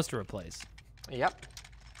were supposed to replace. Yep.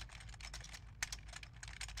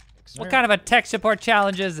 What kind of a tech support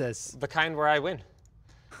challenge is this? The kind where I win.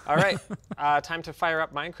 All right, time to fire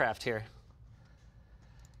up Minecraft here.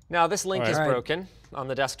 Now, this link is All right. broken on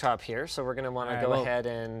the desktop here, so we're going to want to All right, go well, ahead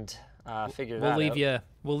and figure We'll that leave out. you.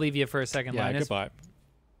 We'll leave you for a second, Yeah, Linus. goodbye.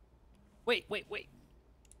 Wait.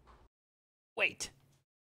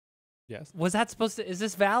 Yes. Was that supposed to? Is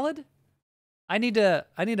this valid? I need to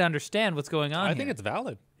understand what's going on. I think here. it's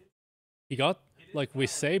valid. He got, like, we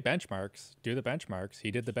say benchmarks, do the benchmarks.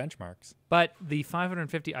 He did the benchmarks. But the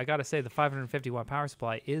 550, I gotta say, the 550 watt power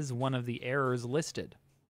supply is one of the errors listed.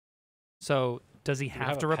 So does he Do we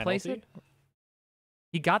have to a replace penalty? it?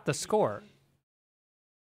 He got the score.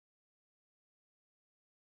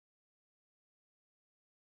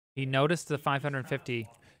 He noticed the 550.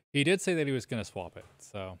 He did say that he was going to swap it,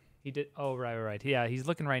 so. He did. Oh, right. Yeah, he's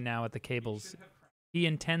looking right now at the cables. He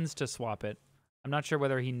intends to swap it. I'm not sure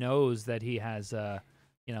whether he knows that he has, a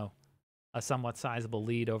somewhat sizable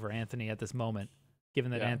lead over Anthony at this moment,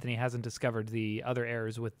 given that Yeah. Anthony hasn't discovered the other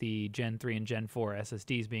errors with the Gen 3 and Gen 4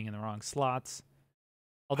 SSDs being in the wrong slots.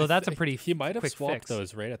 Although that's a pretty he might have quick swapped fix.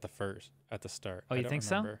 those right at the start. Oh, I you don't think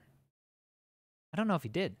so? remember. I don't know if he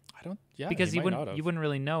did. I don't. Yeah, Because he might not you have. wouldn't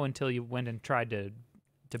really know until you went and tried to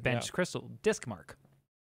bench Yeah. Crystal Disk Mark.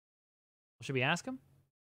 Should we ask him?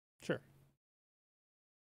 Sure.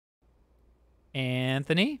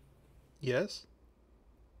 Anthony, Yes.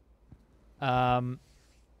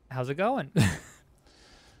 how's it going?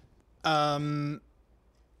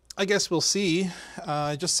 I guess we'll see.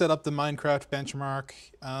 I just set up the Minecraft benchmark.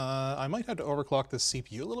 I might have to overclock the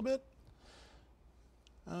CPU a little bit.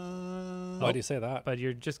 Why do you say that? But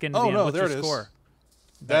you're just getting to Oh, the end. no, What's there your it is. score?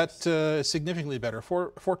 That is significantly better.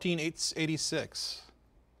 14,886.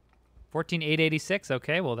 14,886.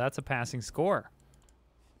 Okay, well that's a passing score.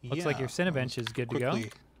 Looks like your Cinebench is good to go.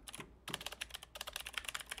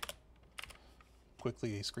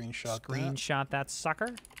 Quickly screenshot that. Screenshot that sucker.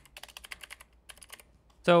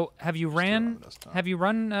 So have you run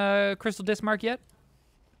Crystal Disk Mark yet?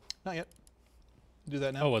 Not yet. Do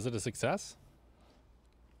that now. Oh, was it a success?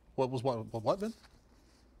 What, Ben?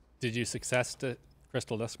 Did you success to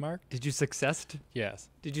Crystal Disk Mark? Did you success? Yes.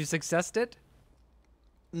 Did you success it?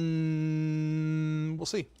 We'll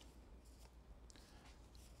see.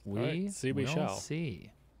 We we will shall.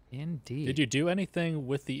 see. Indeed. Did you do anything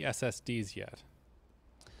with the SSDs yet?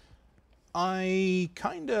 I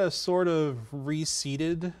kind of sort of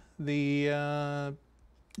reseated the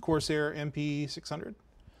Corsair MP600.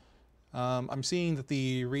 I'm seeing that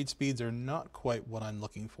the read speeds are not quite what I'm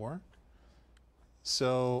looking for.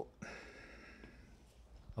 So,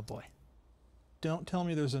 Oh boy. don't tell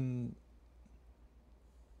me there's an...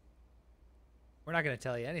 We're not going to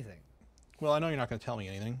tell you anything. Well, I know you're not going to tell me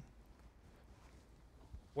anything.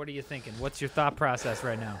 What are you thinking? What's your thought process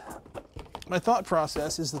right now? My thought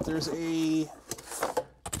process is that there's a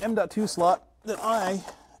M.2 slot that I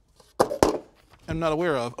am not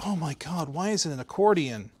aware of. Oh my God, why is it an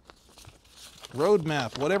accordion?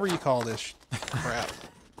 Roadmap, whatever you call this crap.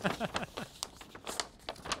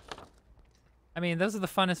 I mean, those are the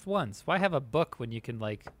funnest ones. Why have a book when you can,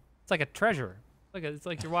 like, it's like a treasure. It's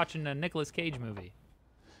like you're watching a Nicolas Cage movie.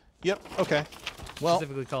 Yep, okay. Well,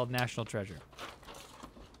 Specifically called National Treasure.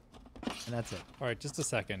 And that's it. All right, just a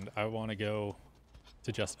second. I want to go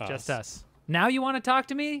to Just Us. Just us. Now you want to talk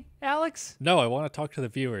to me, Alex? No, I want to talk to the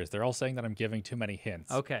viewers. They're all saying that I'm giving too many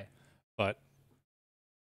hints. Okay. But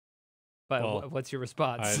But what's your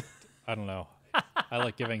response? I don't know. I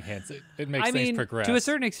like giving hints. It makes I things mean, progress. to a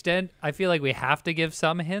certain extent, I feel like we have to give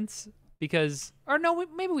some hints because, or no,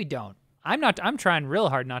 maybe we don't. I'm trying real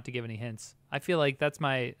hard not to give any hints. I feel like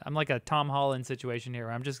I'm like a Tom Holland situation here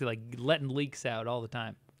where I'm just like letting leaks out all the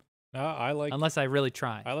time. No, Unless I really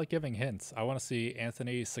try. I like giving hints. I want to see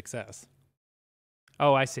Anthony's success.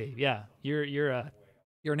 Oh, I see. Yeah. You're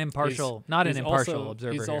an impartial, not an impartial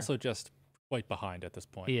observer He's here. also just quite behind at this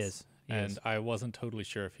point. He is. And I wasn't totally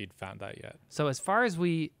sure if he'd found that yet. So as far as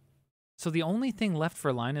so the only thing left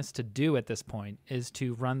for Linus to do at this point is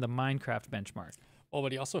to run the Minecraft benchmark. Oh,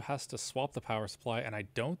 but he also has to swap the power supply, and I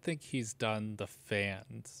don't think he's done the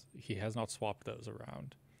fans. He has not swapped those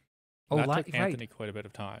around. Oh, that took Anthony quite a bit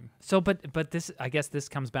of time. So, but this, I guess this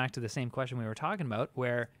comes back to the same question we were talking about,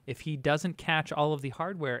 where if he doesn't catch all of the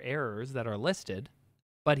hardware errors that are listed,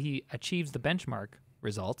 but he achieves the benchmark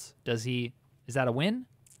results, is that a win?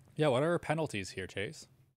 Yeah, what are our penalties here, Chase?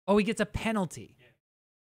 Oh, he gets a penalty.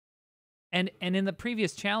 And in the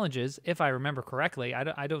previous challenges, if I remember correctly,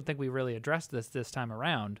 I don't think we really addressed this time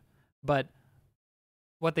around, but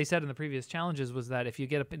what they said in the previous challenges was that if you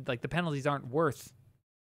get the penalties aren't worth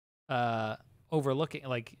overlooking,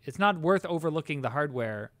 like it's not worth overlooking the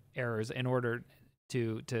hardware errors in order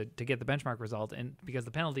to get the benchmark result, and because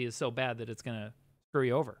the penalty is so bad that it's going to screw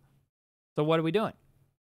you over. So what are we doing?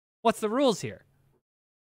 What's the rules here?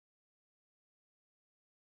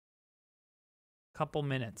 Couple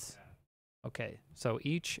minutes. Okay, so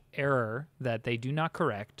each error that they do not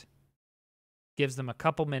correct gives them a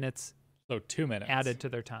couple minutes So 2 minutes. added to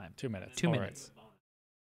their time. 2 minutes. 2 All right. minutes.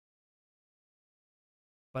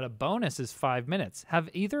 But a bonus is 5 minutes. Have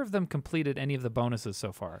either of them completed any of the bonuses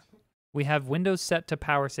so far? We have Windows set to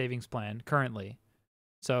power savings plan currently.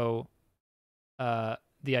 So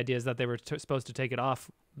the idea is that they were supposed to take it off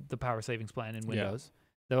the power savings plan in Windows.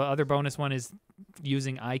 The other bonus one is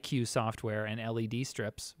using iCUE software and LED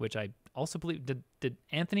strips, which I also believe, did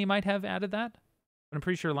Anthony might have added that? But I'm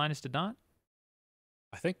pretty sure Linus did not.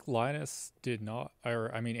 I think Linus did not,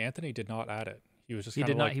 Anthony did not add it. He was just He kind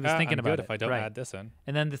did of not. like, He was thinking I'm about good it. if I don't Right. add this in.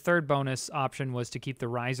 And then the third bonus option was to keep the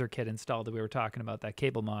riser kit installed that we were talking about, that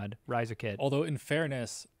cable mod riser kit. Although in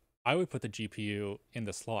fairness, I would put the GPU in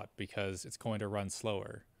the slot because it's going to run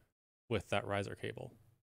slower with that riser cable.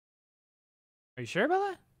 Are you sure about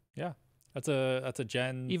that? Yeah, that's a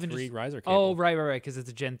Gen 3 riser cable. Oh, right, because it's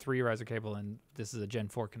a Gen 3 riser cable, and this is a Gen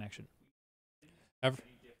 4 connection.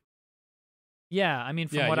 Yeah, I mean,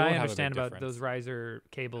 from what I understand about those riser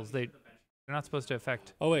cables, they're not supposed to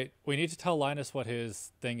affect. Oh wait, we need to tell Linus what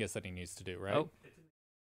his thing is that he needs to do, right? Oh.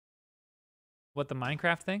 What, the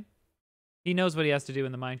Minecraft thing? He knows what he has to do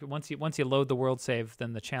in the Minecraft. Once you load the world save,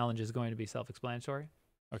 then the challenge is going to be self-explanatory.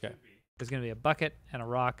 Okay. There's going to be a bucket and a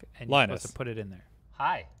rock, and you're supposed to put it in there.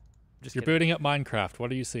 Hi. You're booting up Minecraft.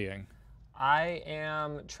 What are you seeing? I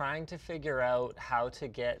am trying to figure out how to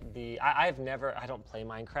get the. I don't play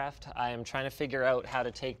Minecraft. I am trying to figure out how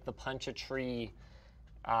to take the punch a tree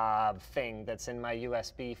thing that's in my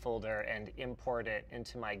USB folder and import it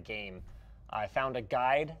into my game. I found a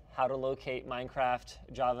guide how to locate Minecraft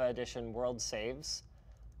Java Edition world saves.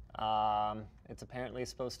 It's apparently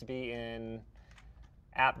supposed to be in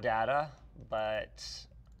app data, but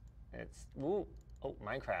it's, oh,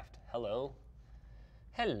 Minecraft, hello.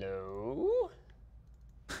 Hello.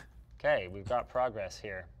 Okay, we've got progress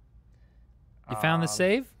here. You found the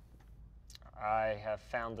save? I have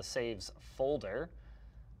found the saves folder.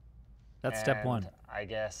 That's step 1. I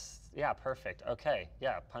guess, yeah, perfect. Okay,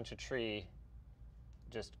 yeah, punch a tree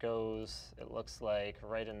just goes, it looks like,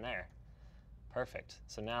 right in there. Perfect.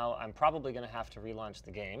 So now I'm probably going to have to relaunch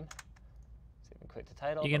the game. See if I can quit the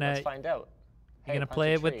title, let's find out. You gonna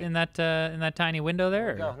play it in that tiny window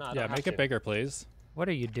there? No, yeah, make it bigger, please. What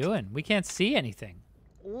are you doing? We can't see anything.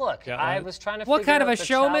 Look, I was trying to. What kind of a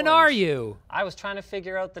showman are you? I was trying to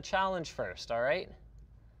figure out the challenge first. All right.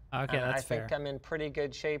 Okay, that's fair. I think I'm in pretty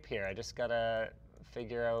good shape here. I just gotta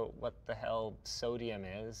figure out what the hell sodium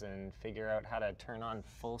is and figure out how to turn on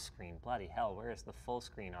full screen. Bloody hell, where is the full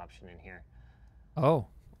screen option in here? Oh.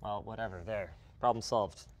 Well, whatever. There. Problem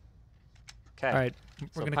solved. Okay. All right.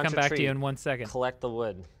 We're going to come back to you in 1 second. Collect the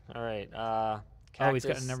wood. All right. Cactus,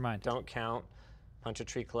 he's got, never mind. Don't count. Punch a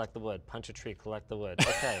tree, collect the wood. Punch a tree, collect the wood.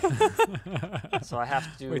 Okay. So I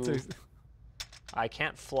have to. Wait, so I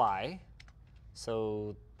can't fly,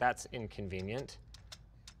 so that's inconvenient.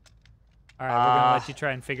 All right, we're going to let you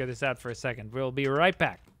try and figure this out for a second. We'll be right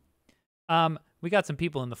back. We got some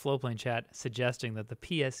people in the Flowplane chat suggesting that the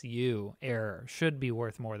PSU error should be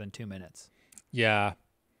worth more than 2 minutes. Yeah.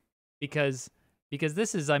 Because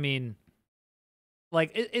this is, I mean,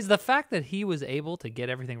 like, is the fact that he was able to get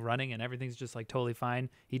everything running and everything's just like totally fine.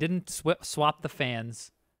 He didn't swap the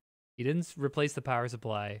fans. He didn't replace the power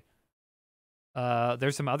supply.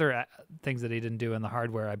 There's some other things that he didn't do in the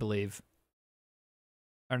hardware, I believe.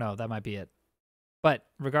 Or no, that might be it. But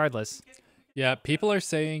regardless. Yeah, people are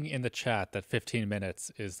saying in the chat that 15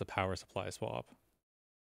 minutes is the power supply swap.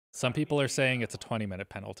 Some people are saying it's a 20-minute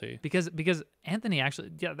penalty. Because Anthony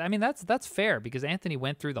actually, yeah, I mean, that's fair because Anthony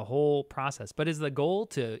went through the whole process. But is the goal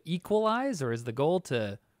to equalize or is the goal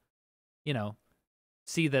to, you know,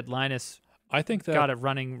 see that Linus got it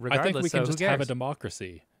running regardless? I think we can just have a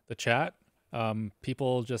democracy. The chat,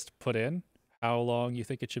 people just put in how long you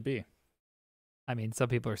think it should be. I mean, some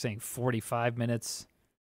people are saying 45 minutes,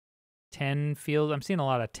 10 feels. I'm seeing a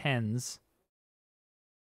lot of 10s.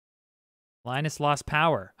 Linus lost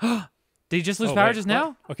power. Did he just lose power just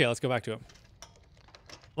now? Okay, let's go back to him.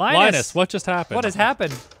 Linus, what just happened? What has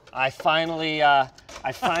happened? I finally ate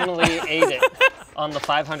it on the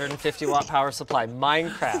 550-watt power supply.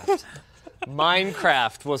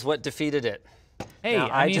 Minecraft was what defeated it. Hey, now,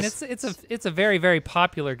 I mean, it's a very, very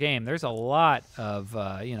popular game. There's a lot of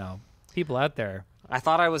you know, people out there. I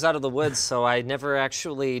thought I was out of the woods, so I never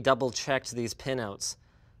actually double-checked these pinouts.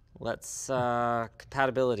 Let's,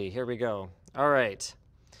 compatibility, here we go. All right.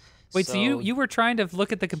 Wait, so you were trying to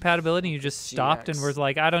look at the compatibility and you just stopped and was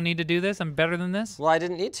like, I don't need to do this, I'm better than this? Well, I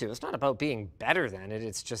didn't need to. It's not about being better than it,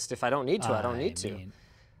 it's just if I don't need to, I don't need to.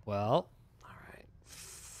 Well. All right.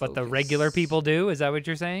 But the regular people do, is that what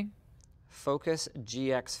you're saying? Focus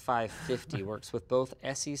GX550 works with both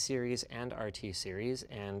SE series and RT series,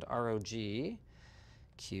 and ROG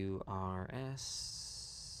QRS.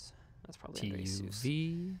 That's probably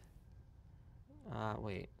TUV.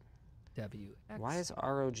 Wait. WX. Why is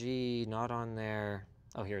ROG not on there?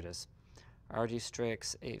 Oh, here it is. ROG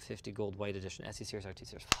Strix 850 Gold White Edition, SE series, RT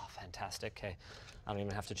series. Oh, fantastic. Okay, I don't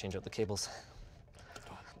even have to change out the cables.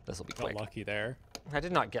 This will be quick. Got lucky there. I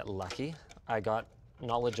did not get lucky. I got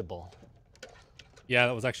knowledgeable. Yeah,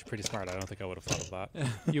 that was actually pretty smart. I don't think I would have thought of that.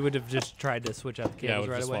 You would have just tried to switch out the cables right away? Yeah, I would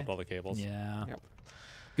have just swapped all the cables. Yeah. Yep.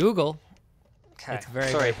 Google. Okay. It's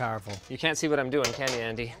very, very powerful. You can't see what I'm doing, can you,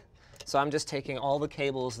 Andy? So I'm just taking all the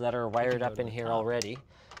cables that are wired up in here already,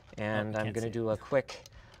 and I'm going to do a quick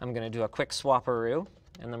swapperoo,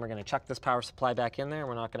 and then we're going to chuck this power supply back in there, and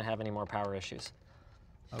we're not going to have any more power issues.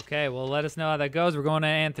 Okay, well, let us know how that goes. We're going to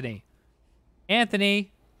Anthony.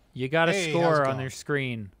 Anthony, you got a Hey, how's score it on going? your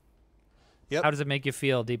screen. Yep. How does it make you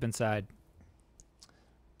feel deep inside?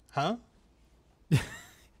 Huh?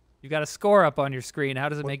 You got a score up on your screen. How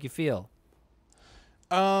does it make you feel?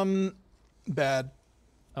 Bad.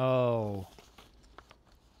 Oh.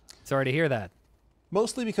 Sorry to hear that.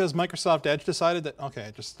 Mostly because Microsoft Edge decided that, okay,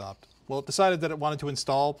 it just stopped. Well, it decided that it wanted to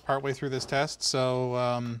install partway through this test, so,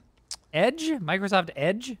 Edge? Microsoft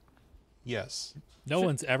Edge? yes. No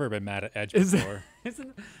one's ever been mad at Edge Is before.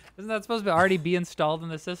 Isn't that supposed to already be installed in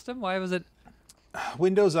the system? Why was it?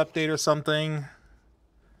 Windows Update or something.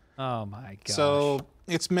 Oh my gosh. So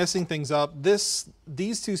it's messing things up. These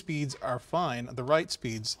two speeds are fine, the write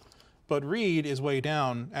speeds, but read is way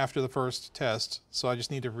down after the first test. So I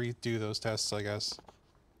just need to redo those tests, I guess.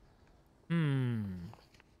 Redo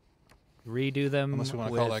them Unless we want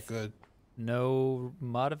to with call that good. no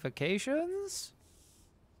modifications?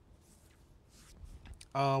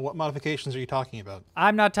 What modifications are you talking about?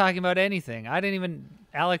 I'm not talking about anything. I didn't even...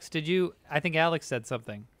 Alex, did you... I think Alex said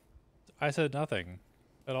something. I said nothing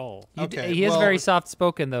at all. Okay, He is well- very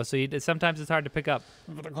soft-spoken, though, so sometimes it's hard to pick up.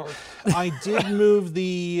 I did move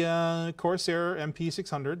the Corsair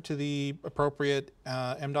MP600 to the appropriate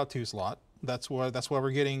M.2 slot. That's why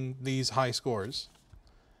we're getting these high scores.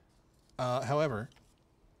 However,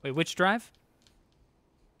 Wait, which drive?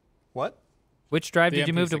 what? Which drive The did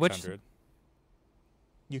you move to? Which? MP600.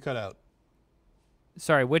 You cut out.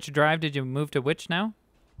 Sorry, which drive did you move to? Which now?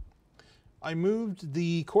 I moved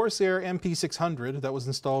the Corsair MP600 that was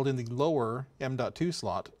installed in the lower M.2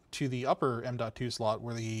 slot to the upper M.2 slot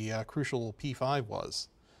where the Crucial P5 was,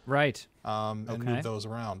 Right. and Okay. moved those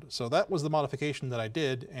around. So that was the modification that I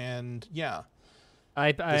did, and yeah,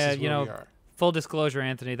 I this is you where know, we are. full disclosure,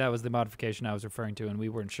 Anthony, that was the modification I was referring to, and we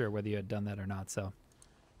weren't sure whether you had done that or not. So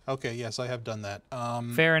Okay, yes, I have done that.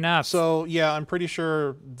 fair enough. So yeah, I'm pretty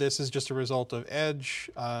sure this is just a result of Edge.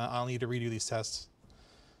 I'll need to redo these tests.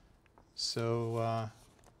 So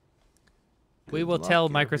we good will luck, tell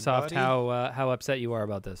Microsoft everybody. how upset you are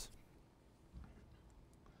about this.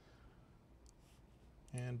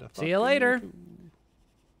 And See you later.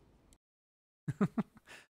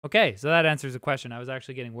 Okay, so that answers the question. I was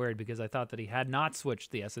actually getting worried because I thought that he had not switched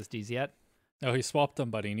the SSDs yet. No, he swapped them,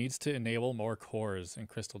 but he needs to enable more cores in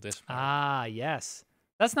Crystal Disk mode. Ah, yes.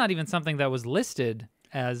 That's not even something that was listed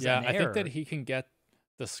as Yeah, an I error. think that he can get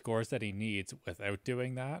the scores that he needs without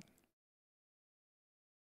doing that.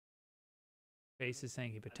 Face is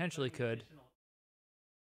saying he potentially could.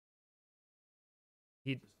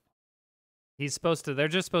 He's supposed to. They're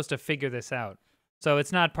just supposed to figure this out. So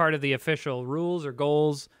it's not part of the official rules or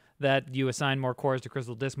goals that you assign more cores to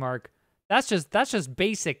Crystal Disk Mark. That's just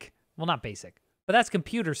basic. Well, not basic, but that's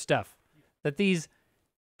computer stuff that these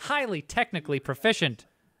highly technically proficient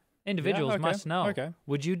individuals okay, must know. okay.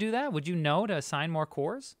 Would you do that? Would you know to assign more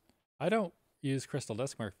cores? I don't use Crystal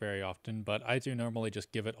Disk Mark very often, but I do normally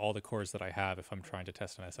just give it all the cores that I have if I'm trying to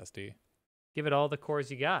test an SSD. Give it all the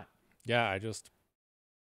cores you got. Yeah, I just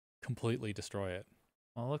completely destroy it.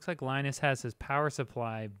 Well, it looks like Linus has his power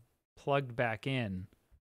supply plugged back in.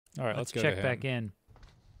 All right, let's go check to back him. in.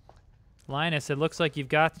 Linus, it looks like you've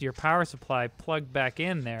got your power supply plugged back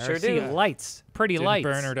in there. Sure I see do. lights, pretty Didn't lights.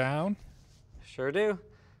 burn her down. Sure do.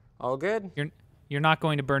 All good? You're not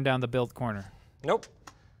going to burn down the build corner. Nope.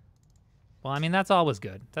 Well, I mean that's always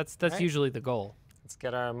good. That's Right. usually the goal. Let's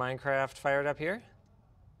get our Minecraft fired up here.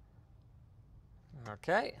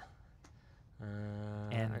 Okay.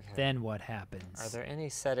 And okay. then what happens? Are there any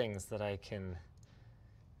settings that I can...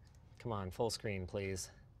 Come on, full screen, please.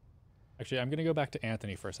 Actually, I'm going to go back to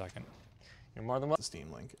Anthony for a second. You're more than the welcome.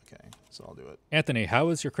 Steam link. Okay, so I'll do it. Anthony, how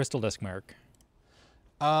is your Crystal Disk Mark?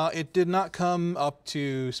 It did not come up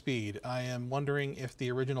to speed. I am wondering if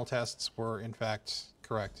the original tests were in fact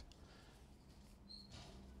correct.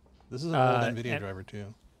 This is an old NVIDIA driver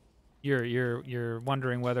too. You're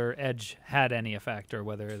wondering whether Edge had any effect or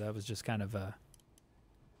whether that was just kind of a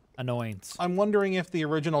annoyance. I'm wondering if the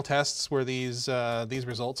original tests were these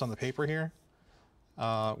results on the paper here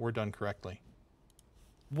were done correctly.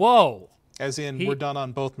 Whoa! As in, we're done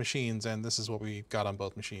on both machines, and this is what we got on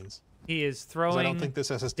both machines. He is 'Cause throwing. I don't think this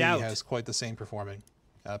SSD doubt. has quite the same performance.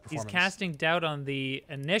 He's casting doubt on the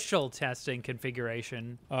initial testing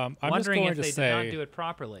configuration, I'm just wondering going if to they say, did not do it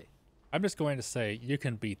properly. I'm just going to say you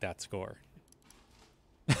can beat that score.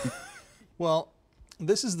 Well,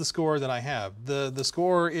 this is the score that I have. The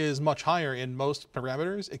score is much higher in most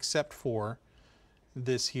parameters except for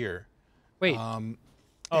this here. Wait. And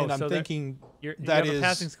Oh, I'm so thinking you that have a is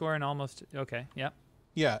passing score and almost okay. Yeah.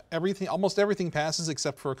 yeah, almost everything passes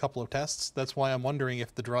except for a couple of tests. That's why I'm wondering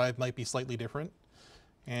if the drive might be slightly different.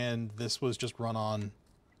 and this was just run on.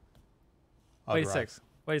 Wait a sec.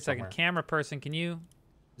 Wait a second. somewhere. Camera person, can you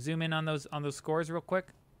zoom in on those scores real quick?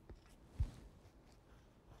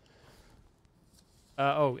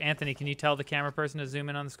 Oh, Anthony, can you tell the camera person to zoom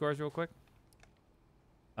in on the scores real quick?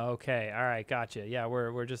 Okay. All right. Gotcha. Yeah,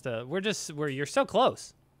 you're so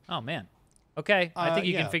close. Oh man. Okay. I think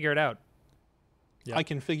you yeah. can figure it out. Yep. I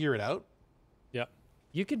can figure it out. Yep.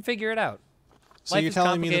 You can figure it out. So Life you're is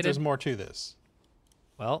telling me that complicated. there's more to this?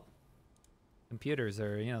 Well, computers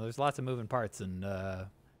are, there's lots of moving parts and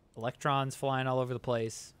electrons flying all over the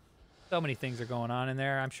place. So many things are going on in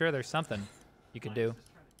there. I'm sure there's something you could do.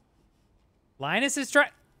 Linus is trying.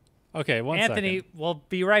 Okay, one second. Anthony, we'll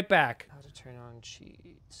be right back. How to turn on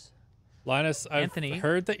cheats. Linus, I've Anthony?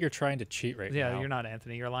 heard that you're trying to cheat right now. Yeah, you're not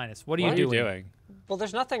Anthony. You're Linus. What are What you are doing? you doing? Well,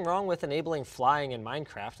 there's nothing wrong with enabling flying in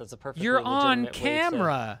Minecraft. That's a perfectly You're on legitimate way to-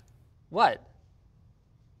 camera. What?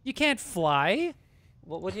 You can't fly.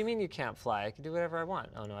 What do you mean you can't fly? I can do whatever I want.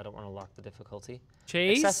 Oh no, I don't want to lock the difficulty.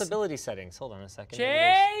 Chase? Accessibility settings. Hold on a second. Maybe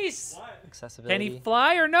there's Chase! Accessibility. Can he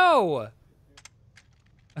fly or no?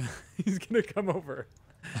 He's going to come over.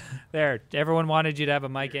 There. Everyone wanted you to have a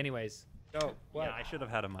mic anyways. Go. What? Yeah, I should have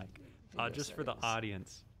had a mic. Just for the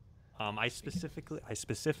audience, I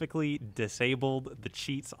specifically disabled the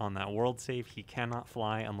cheats on that world save. He cannot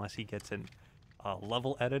fly unless he gets an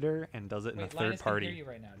level editor and does it in a third Linus party. can hear you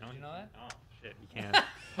right now. Did you know that? Oh shit, he can't.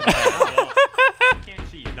 You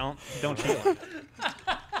can't cheat. Don't cheat.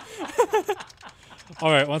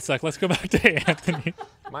 All right, one sec. Let's go back to Anthony.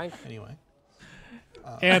 Mine. Anyway.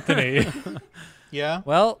 Anthony, Yeah.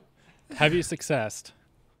 Well, have you successed?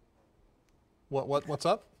 What's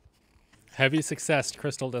up? Have you successed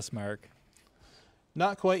Crystal Disk Mark?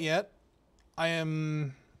 Not quite yet. I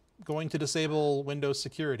am going to disable Windows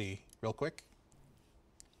security real quick.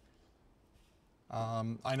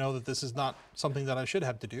 I know that this is not something that I should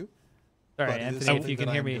have to do. sorry, but it is Anthony, if something you can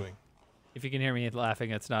that hear I'm me, doing. if you can hear me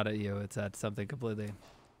laughing, it's not at you. It's at something completely.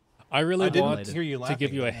 I really I didn't want hear you to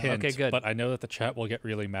give you a laughing. hint, Okay, good. but I know that the chat will get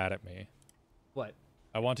really mad at me. What?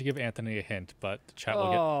 I want to give Anthony a hint, but the chat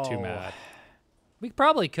will get too Oh. mad. We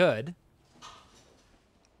probably could.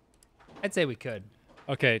 I'd say we could.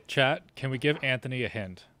 Okay, chat, can we give Anthony a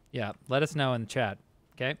hint? Yeah, let us know in the chat.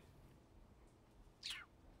 Okay.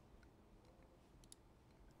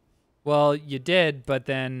 Well, you did, but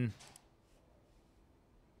then.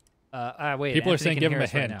 Wait. People are Anthony saying can give hear him a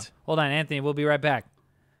us right now. hint. Hold on, Anthony. We'll be right back.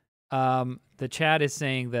 The chat is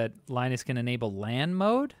saying that Linus can enable LAN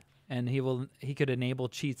mode, and he could enable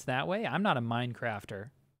cheats that way. I'm not a Minecrafter,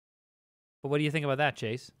 but what do you think about that,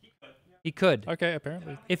 Chase? He could. Okay,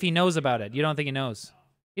 apparently. If he knows about it. You don't think he knows?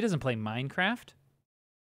 He doesn't play Minecraft.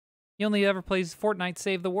 He only ever plays Fortnite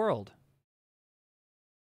Save the World.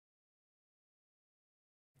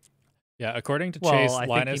 Yeah, according to Well, Chase, I think he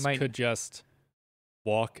Linus might- could just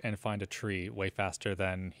walk and find a tree way faster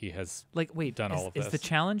than he has. Like, wait, Done all of is the this.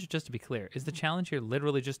 challenge, just to be clear, is the challenge here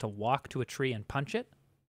literally just to walk to a tree and punch it?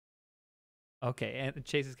 Okay, and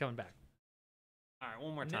Chase is coming back. All right,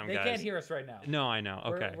 one more time, They guys. can't hear us right now. No, I know.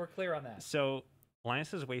 Okay. We're clear on that. So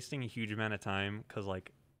Linus is wasting a huge amount of time because,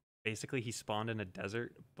 like, basically he spawned in a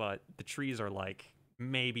desert, but the trees are like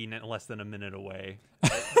maybe less than a minute away.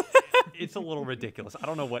 It's a little ridiculous. I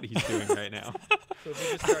don't know what he's doing right now. So if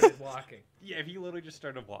he just started walking. Yeah, if he literally just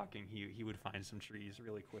started walking, he would find some trees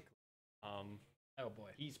really quickly. Oh, boy.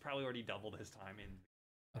 He's probably already doubled his time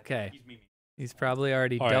in. Okay. He's memeing. He's probably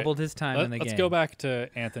already All right, doubled his time in the game. Let's go back to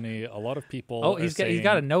Anthony. A lot of people. Oh, are he's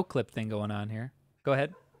got a no clip thing going on here. Go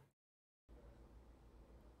ahead.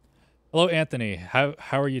 Hello, Anthony. How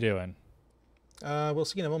are you doing? We'll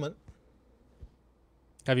see in a moment.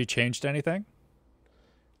 Have you changed anything?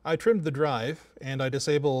 I trimmed the drive and I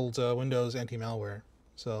disabled Windows anti-malware.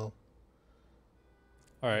 So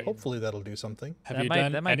All right. hopefully that'll do something. Have That you might-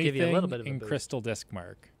 done that might give anything you a little bit of a in boost. Crystal Disk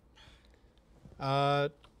Mark?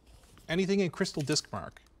 Anything in Crystal Disk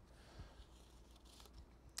Mark.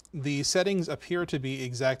 The settings appear to be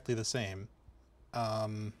exactly the same.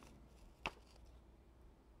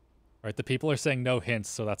 Right. The people are saying no hints,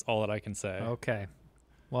 so that's all that I can say. Okay.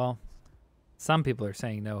 Well, some people are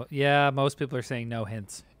saying no. Yeah, most people are saying no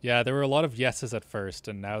hints. Yeah, there were a lot of yeses at first,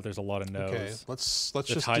 and now there's a lot of no's. Okay, let's The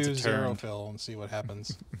just tides do have zero turned. fill and see what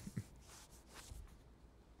happens.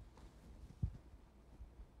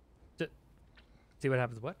 See what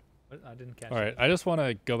happens. What? I didn't catch All it. right. I just want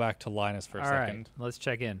to go back to Linus for a All right. second. Let's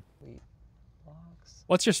check in. Blocks.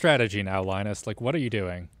 What's your strategy now, Linus? Like, what are you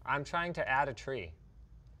doing? I'm trying to add a tree.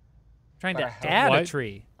 Trying But to I have- add a Why-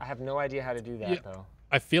 tree. I have no idea how to do that Yeah. though.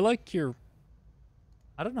 I feel like you're.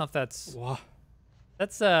 I don't know if that's Wha-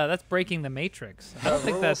 that's breaking the matrix. I The don't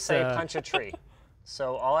think rules that's say punch a tree.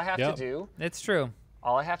 So all I have Yep. to do, It's true.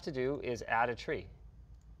 is add a tree.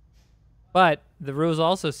 But the rules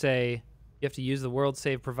also say you have to use the world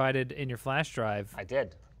save provided in your flash drive. I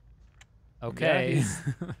did. Okay.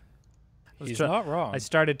 He's not wrong. I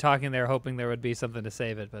started talking there hoping there would be something to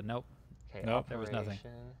save it, but nope. Okay, Nope. There was nothing.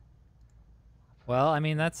 operation. Well, I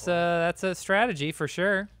mean, that's a strategy for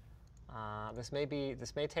sure. This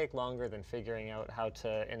may take longer than figuring out how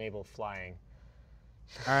to enable flying.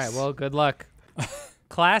 All right, well, good luck.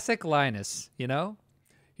 Classic Linus, you know?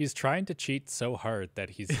 He's trying to cheat so hard that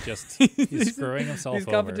he's just he's screwing himself These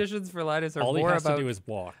over. competitions for Linus are All he more has about to do is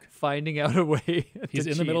walk. finding out a way He's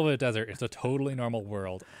to in the middle cheat. of a desert. It's a totally normal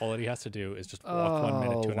world. All that he has to do is just walk 1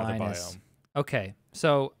 minute to another Linus. biome. Okay,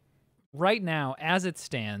 so right now, as it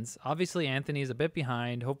stands, obviously Anthony's a bit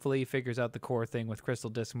behind. Hopefully he figures out the core thing with Crystal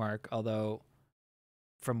Disk Mark, although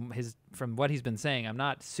from what he's been saying, I'm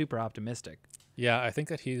not super optimistic. Yeah, I think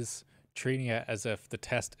that he's treating it as if the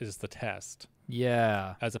test is the test,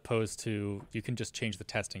 Yeah. as opposed to you can just change the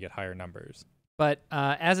test and get higher numbers. But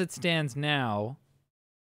as it stands now,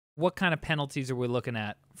 what kind of penalties are we looking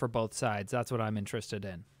at for both sides? That's what I'm interested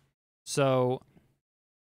in. So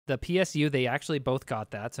the PSU, they actually both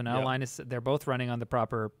got that. So now Yep. Linus, they're both running on the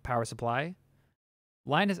proper power supply.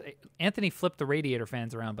 Anthony flipped the radiator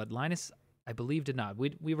fans around, but Linus, I believe, did not.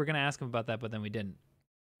 We were going to ask him about that, but then we didn't.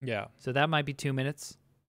 Yeah. So that might be 2 minutes.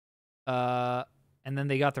 And then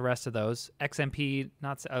they got the rest of those. XMP,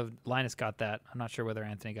 Linus got that. I'm not sure whether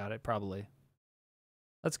Anthony got it. Probably.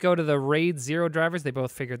 Let's go to the RAID 0 drivers. They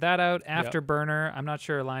both figured that out. Afterburner, I'm not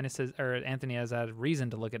sure Linus or Anthony has had reason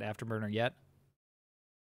to look at Afterburner yet.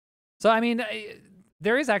 So, I mean,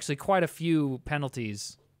 there is actually quite a few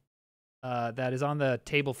penalties that is on the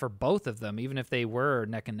table for both of them, even if they were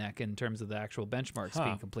neck and neck in terms of the actual benchmarks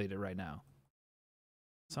being completed right now.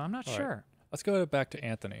 So I'm not All sure. right. Let's go back to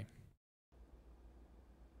Anthony.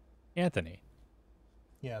 Anthony.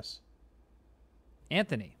 Yes.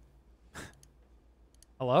 Anthony.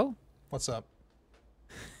 Hello? What's up?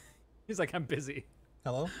 He's like, I'm busy.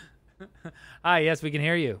 Hello? Hi, yes, we can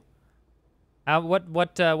hear you. What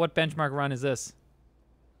benchmark run is this?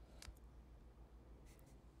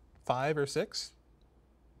 5 or 6?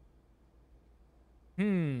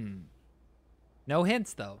 No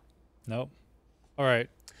hints though. Nope. All right.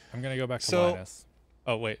 I'm going to go back to Linus.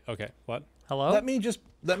 Oh, wait. Okay. What? Hello? Let me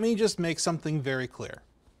just make something very clear.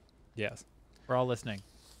 Yes. We're all listening.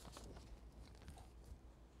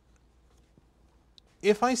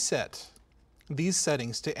 If I set these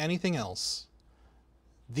settings to anything else,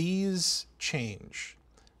 these change.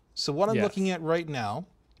 So what I'm Yes. looking at right now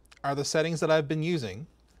are the settings that I've been using,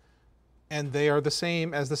 and they are the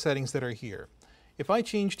same as the settings that are here. If I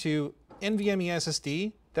change to NVMe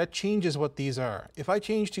SSD, that changes what these are. If I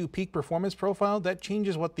change to peak performance profile, that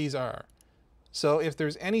changes what these are. So if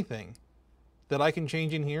there's anything that I can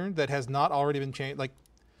change in here that has not already been changed, like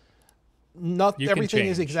not You can everything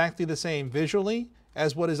is change. exactly the same visually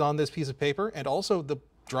as what is on this piece of paper, and also the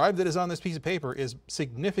drive that is on this piece of paper is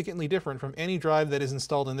significantly different from any drive that is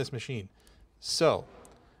installed in this machine. So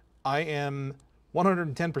I am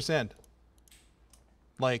 110%.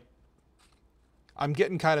 Like, I'm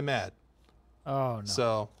getting kind of mad. Oh no.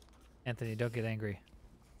 So Anthony, don't get angry.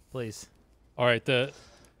 Please. All right. The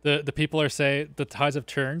people are saying the tides have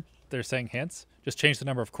turned. They're saying hints. Just change the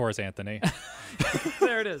number of cores, Anthony.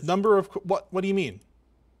 There it is. number of what do you mean?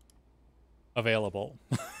 Available.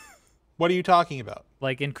 What are you talking about?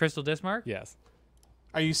 Like in Crystal Disk Mark? Yes.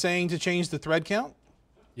 Are you saying to change the thread count?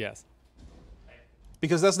 Yes.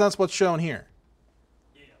 Because that's not what's shown here.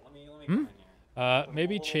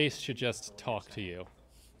 Maybe Chase should just talk to you.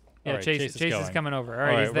 Yeah, All right, Chase is going. coming over. All All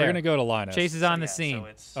right, right, he's we're there. gonna go to Linus. Chase is on the scene. So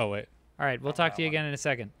it's, Oh wait. All right, we'll talk to you again in a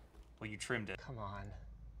second. well, you trimmed it. Come on.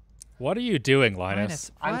 What are you doing, Linus?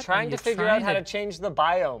 Linus, I'm what trying are to you figure out trying how to change the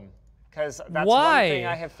biome, because that's Why? one thing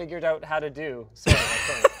I have figured out how to do. Sort of, I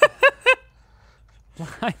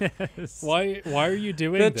think. Linus. Why are you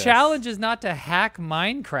doing The this? challenge is not to hack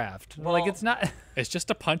Minecraft. Like, Well- it's not. It's just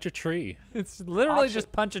to punch a tree. It's literally Option-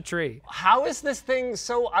 just punch a tree. How is this thing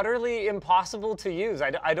so utterly impossible to use?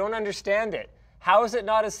 I don't understand it. How is it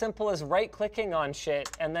not as simple as right-clicking on shit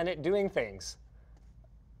and then it doing things?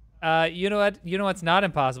 You know what? You know what's not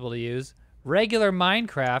impossible to use? Regular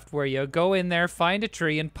Minecraft, where you go in there, find a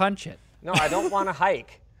tree, and punch it. No, I don't want to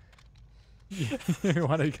hike. You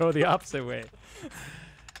want to go the opposite way.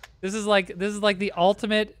 This is like the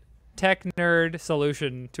ultimate tech nerd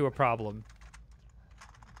solution to a problem.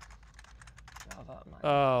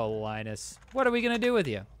 Oh, Linus, what are we gonna do with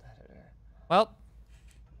you? Well,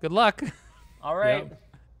 good luck. All right. Yep.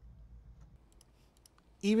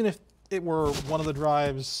 Even if it were one of the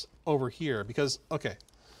drives over here, because, okay.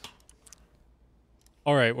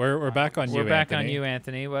 All right, we're back on you, We're back Anthony. on you,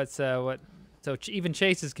 Anthony. What's what? So even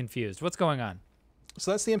Chase is confused. What's going on?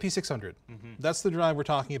 So that's the MP600. That's the drive we're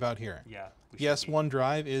talking about here. Yeah. Yes, one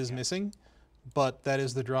drive is missing, but that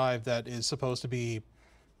is the drive that is supposed to be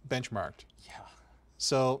benchmarked. Yeah.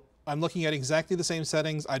 So I'm looking at exactly the same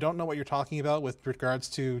settings. I don't know what you're talking about with regards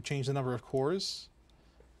to change the number of cores.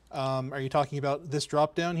 Are you talking about this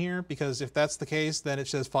drop down here? Because if that's the case, then it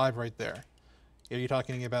says 5 right there. Are you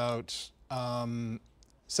talking about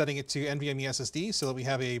setting it to NVMe SSD so that we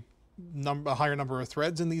have a higher number of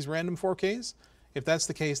threads in these random 4Ks? If that's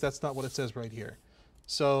the case, that's not what it says right here.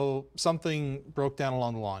 So something broke down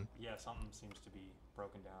along the line. Yeah, something seems to be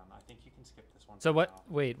broken down. I think you can skip this one. So for what? now.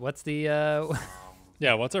 Wait, what's the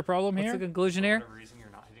Yeah, what's our problem what's here? the conclusion For here? whatever reason, you're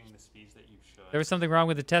not hitting the speeds that you should. There was something wrong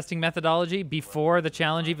with the testing methodology before the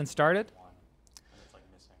challenge even started. One, and it's like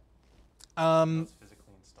missing. It's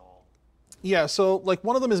physically installed. Yeah, so like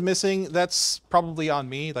one of them is missing. That's probably on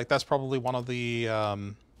me. Like that's probably one of the,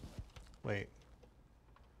 wait.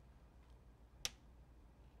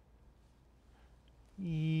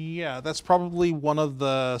 Yeah, that's probably one of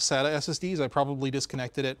the SATA SSDs. I probably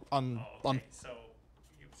disconnected it on. So,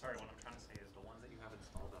 sorry, what I'm trying to say is the ones that you have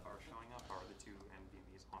installed that are showing up are the two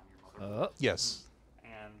NVMe's on your motherboard. Yes.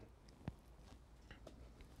 And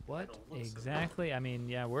What exactly? I mean,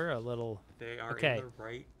 yeah, we're a little. they are Okay. in the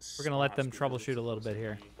right We're gonna let spots them because troubleshoot it's a little bit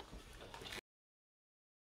here. supposed to be-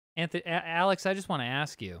 Anthony, Alex, I just want to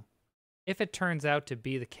ask you, if it turns out to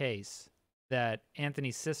be the case that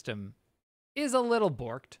Anthony's system is a little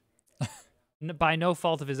borked by no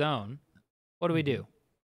fault of his own, what do we do?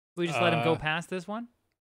 We just let him go past this one?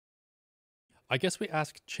 I guess we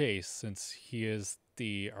ask Chase since he is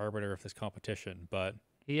the arbiter of this competition, but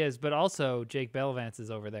He is, but also Jake Belvance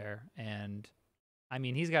is over there, and I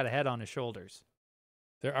mean, he's got a head on his shoulders.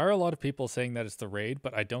 there are a lot of people saying that it's the RAID,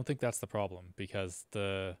 but I don't think that's the problem because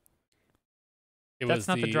That's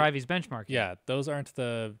not the drive he's benchmarking. Yeah, those aren't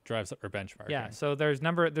the drives that we're benchmarking. Yeah, so there's a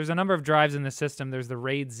number of drives in the system. There's the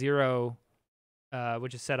RAID 0,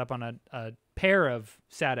 which is set up on a pair of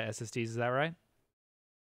SATA SSDs. Is that right?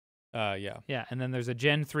 Yeah. Yeah, and then there's a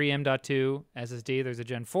Gen 3 M.2 SSD. There's a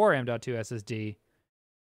Gen 4 M.2 SSD,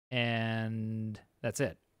 and that's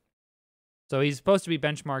it. So he's supposed to be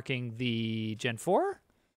benchmarking the Gen 4? Is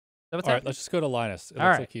that what's All right, happening? let's just go to Linus. It All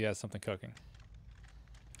looks right. like he has something cooking.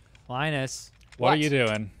 Linus, What are you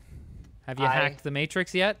doing? have you hacked the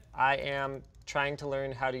Matrix yet? I am trying to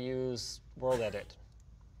learn how to use World Edit.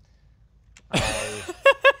 I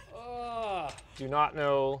do not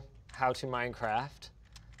know how to Minecraft,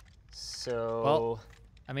 so Well,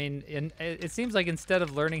 I mean, it seems like instead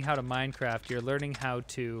of learning how to Minecraft, you're learning how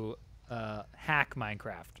to hack Minecraft,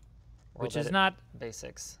 World which is Edit not.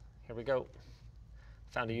 basics. Here we go.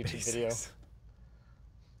 Found a YouTube video.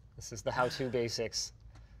 This is the how-to basics.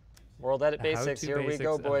 World Edit basics. how-to Here we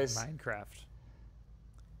go, basics of boys. Minecraft.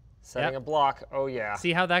 Setting Yep. a block. Oh yeah.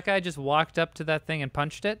 See how that guy just walked up to that thing and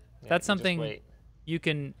punched it? Yeah, That's you just something wait. you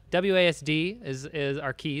can. WASD is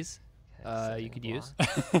our keys. Okay, You setting could a use.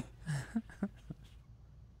 block.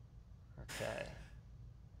 Okay.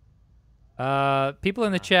 People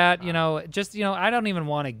in the chat, I don't even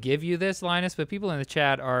want to give you this, Linus, but people in the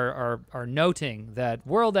chat are noting that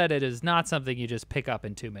World Edit is not something you just pick up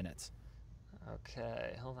in 2 minutes.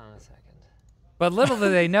 Okay. Hold on a second. But little do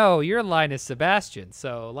they know, you're Linus Sebastian.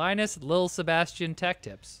 So Linus, Lil Sebastian Tech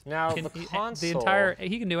Tips. Now Can- the console.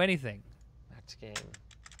 he can do anything. Back to game.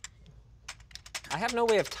 I have no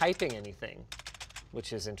way of typing anything,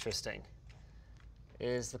 which is interesting.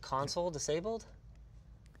 Is the console disabled?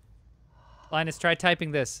 Linus, try typing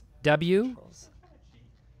this. W I'm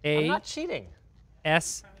A not cheating.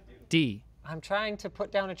 S D. I'm trying to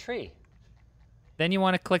put down a tree. Then you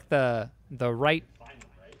want to click the right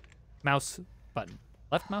mouse button.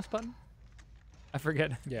 Left mouse button? I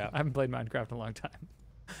forget. Yeah. I haven't played Minecraft in a long time.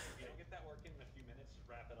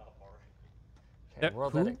 Okay,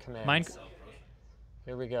 World Who? Edit commands. Mine-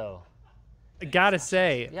 Here we go. Gotta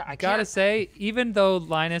say, Yeah, I gotta can't- say, even though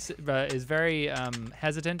Linus is very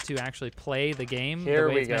hesitant to actually play the game Here the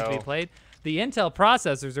way we it's meant to be go. played, the Intel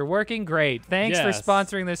processors are working great. Thanks for Yes.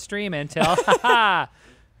 sponsoring this stream, Intel. All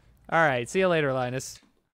right, see you later, Linus.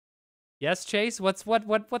 Yes, Chase. What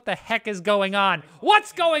the heck is going on?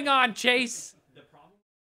 What's going on, Chase?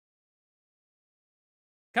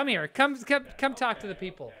 Come here. Come talk to the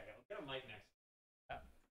people.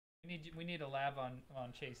 We need a lab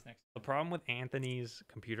on Chase next. The problem with Anthony's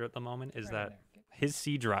computer at the moment is Right that there. his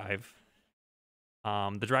C drive,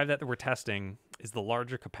 the drive that we're testing, is the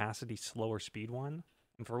larger capacity, slower speed one.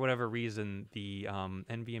 And for whatever reason, the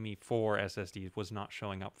NVMe 4 SSD was not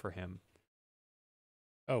showing up for him.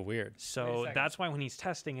 Oh, weird. So that's why when he's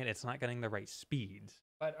testing it, it's not getting the right speeds.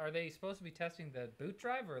 But are they supposed to be testing the boot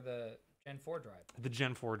drive or the Gen 4 drive? The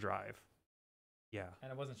Gen 4 drive. Yeah.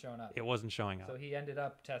 And it wasn't showing up. It wasn't showing up. So he ended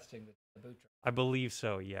up testing the boot drive. I believe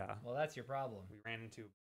so, yeah. Well, that's your problem. We ran into...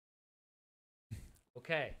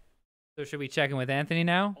 Okay. So should we check in with Anthony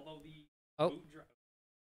now? Although the Oh.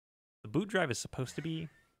 boot drive is supposed to be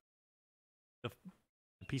the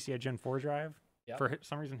PCI Gen 4 drive. Yep. For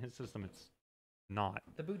some reason, his system, it's not.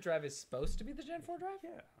 The boot drive is supposed to be the Gen 4 drive?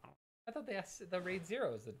 Yeah. I thought the RAID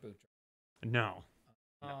 0 is the boot drive. No.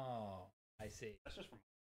 Oh, I see.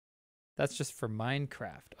 That's just for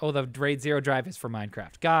Minecraft. Oh, the RAID 0 drive is for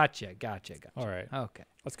Minecraft. Gotcha. All right. Okay.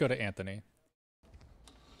 Let's go to Anthony.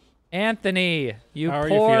 Anthony, you How are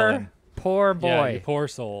you poor, feeling? poor boy. Yeah, you poor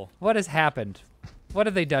soul. What has happened? What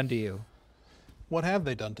have they done to you? What have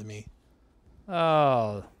they done to me?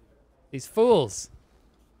 Oh, these fools.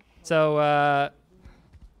 So,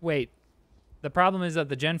 wait. The problem is that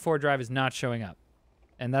the Gen 4 drive is not showing up.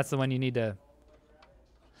 And that's the one you need to...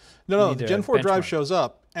 No, the Gen 4 drive benchmark. shows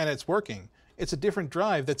up, and it's working. It's a different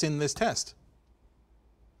drive that's in this test.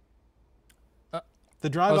 The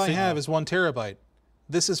drive I have is 1 terabyte.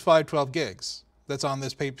 This is 512 gigs. That's on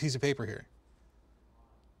this piece of paper here.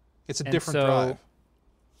 It's a different drive.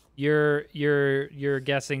 You're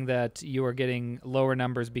guessing that you are getting lower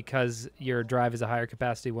numbers because your drive is a higher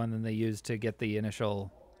capacity one than they used to get the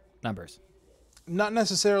initial numbers. Not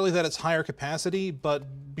necessarily that it's higher capacity,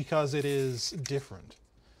 but because it is different.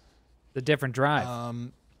 The different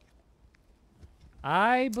drive.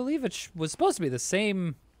 I believe it was supposed to be the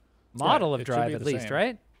same model of it should drive be at the least, same.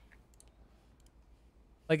 right?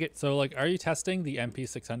 Like it. So, like, are you testing the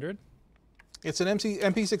MP600? It's an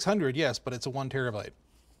MP600, yes, but it's a 1 terabyte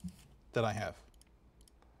that I have.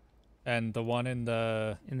 And the one in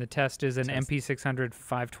the test is an MP600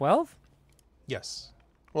 512? Yes.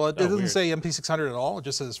 Well, it doesn't weird. say MP600 at all. It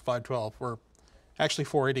just says 512. We're actually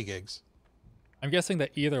 480 gigs. I'm guessing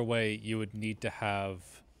that either way, you would need to have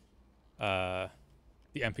the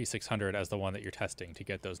MP600 as the one that you're testing to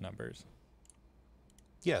get those numbers.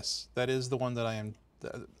 Yes, that is the one that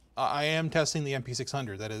I am testing the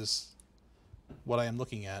MP600. That is what I am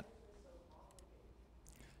looking at.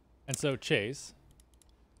 And so, Chase,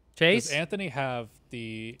 Chase? does Anthony have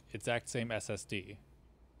the exact same SSD?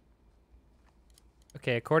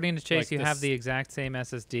 Okay, according to Chase, Like you have this- the exact same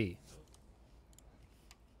SSD.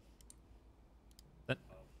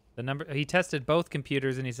 The number he tested both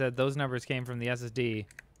computers and he said those numbers came from the SSD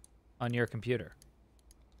on your computer.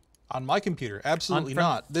 On my computer, absolutely from-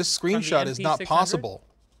 not. This from the screenshot is not MP600? possible.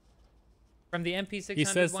 From the MP600 He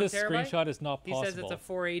says 1 this terabyte? screenshot is not He possible. says it's a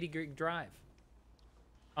 480 gig drive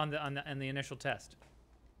on the initial test.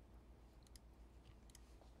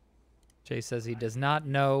 Chase says he does not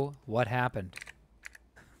know what happened.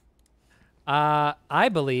 I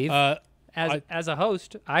believe as a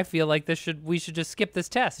host, I feel like we should just skip this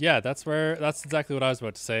test. Yeah, that's exactly what I was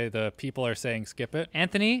about to say. The people are saying skip it.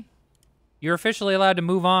 Anthony, you're officially allowed to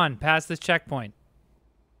move on past this checkpoint.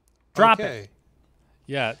 Drop it.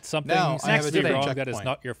 Yeah, something Now, I have seems a to be different wrong that is checkpoint.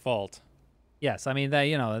 not your fault. Yes, I mean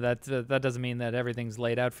that doesn't mean that everything's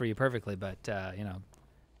laid out for you perfectly, but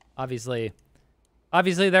obviously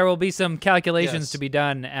there will be some calculations Yes. to be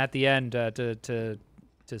done at the end to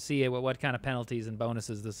see what kind of penalties and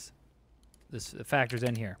bonuses this factors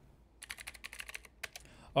in here.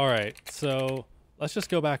 All right, so let's just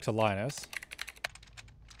go back to Linus.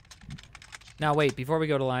 Now wait, before we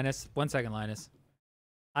go to Linus, 1 second, Linus.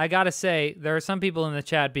 I gotta say, there are some people in the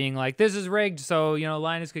chat being like, "This is rigged, so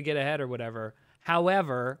Linus could get ahead or whatever."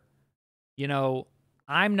 However,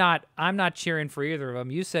 I'm not cheering for either of them.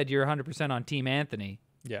 You said you're 100% on Team Anthony.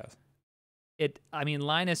 Yes.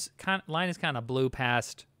 Linus kind of blew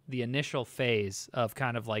past the initial phase of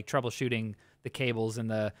kind of like troubleshooting the cables and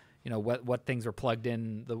the what things are plugged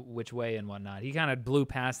in which way and whatnot. He kind of blew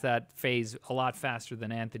past that phase a lot faster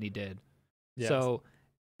than Anthony did. Yes. So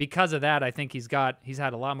because of that, I think he's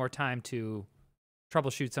had a lot more time to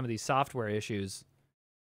troubleshoot some of these software issues.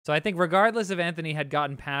 So I think regardless if Anthony had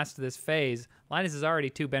gotten past this phase, Linus is already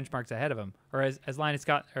 2 benchmarks ahead of him, or as Anthony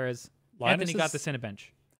got the Cinebench.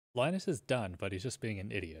 Linus is done, but he's just being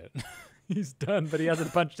an idiot. He's done, but he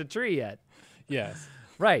hasn't punched a tree yet. Yes.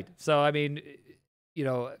 Right. So I mean,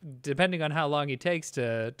 depending on how long he takes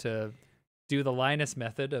to do the Linus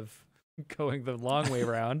method of going the long way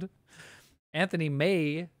around, Anthony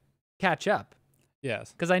may catch up.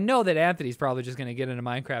 Yes. Because I know that Anthony's probably just going to get into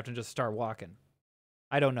Minecraft and just start walking.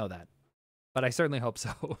 I don't know that, but I certainly hope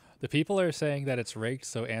so. The people are saying that it's rigged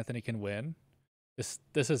so Anthony can win,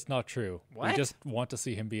 This is not true. We What? just want to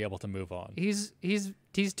see him be able to move on. He's 2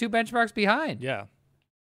 benchmarks behind. Yeah.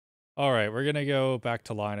 All right, we're gonna go back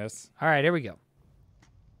to Linus. All right, here we go.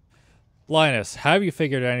 Linus, have you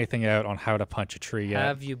figured anything out on how to punch a tree yet?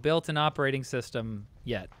 Have you built an operating system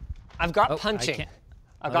yet? I've got Oh, I punching. can't-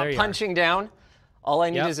 I've Oh, there got you are. punching down. All I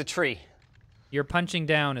need Yep. is a tree. You're punching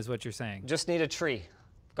down, is what you're saying. Just need a tree.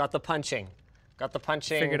 Got the punching. Got the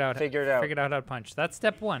punching. Figured out. Figured out. Figured out how to punch. That's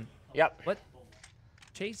step 1. Yep. What?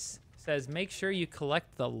 Chase says make sure you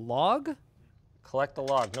collect the log. Collect the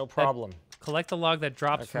log. No problem. Collect the log that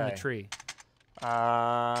drops from the Okay. tree.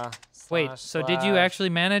 Wait. Wait, so did you actually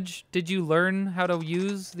manage? Did you learn how to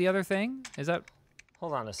use the other thing? Is that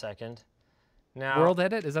Hold on a second. Now. World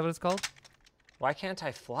Edit? Is that what it's called? Why can't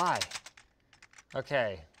I fly?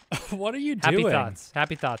 Okay. What are you Happy doing? thoughts.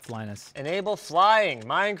 Happy thoughts, Linus. Enable flying.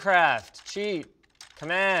 Minecraft. Cheat.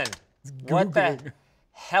 Command. What the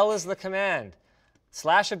hell is the command?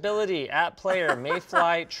 / ability at player may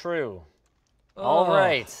fly true. All Oh.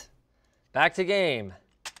 right. Back to game.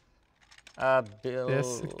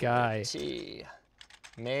 This guy.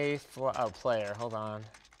 May fly. Oh, player. Hold on.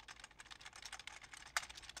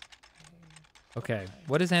 Okay.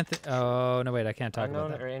 What is Anthony? Oh, no, wait. I can't talk about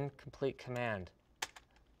Unknown that. or incomplete command.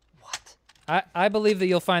 What? I believe that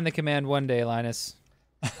you'll find the command one day, Linus.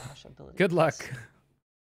 / ability Good luck. case.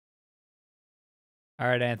 All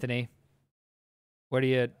right, Anthony. Where are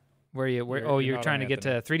you? You're You're not trying to on get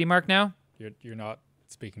to 3D Mark now? You're not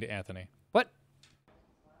speaking to Anthony. What?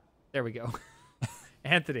 There we go.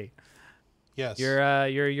 Anthony, Yes.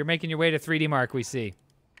 you're making your way to 3D Mark, we see.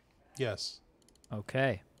 Yes.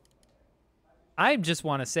 Okay. I just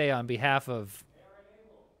want to say on behalf of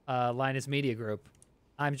Linus Media Group,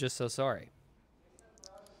 I'm just so sorry.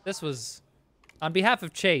 This was on behalf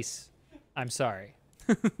of Chase. I'm sorry.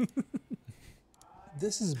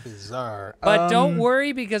 This is bizarre. But don't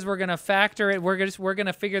worry because we're gonna factor it. We're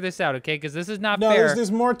gonna figure this out, okay? Because this is not No, fair.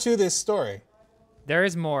 there's more to this story. There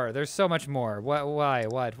is more. There's so much more. What? Why?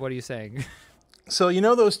 What? What are you saying? So you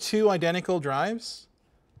know those 2 identical drives?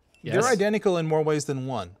 Yes. They're identical in more ways than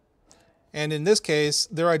one. And in this case,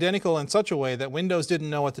 they're identical in such a way that Windows didn't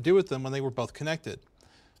know what to do with them when they were both connected.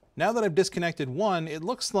 Now that I've disconnected one, it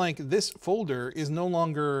looks like this folder is no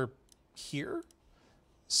longer here.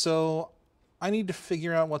 So I need to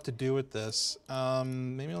figure out what to do with this.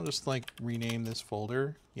 Maybe I'll just like rename this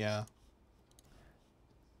folder. Yeah.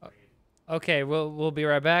 Okay, we'll be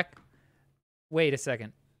right back. Wait a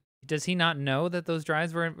second. Does he not know that those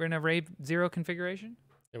drives were in a RAID 0 configuration?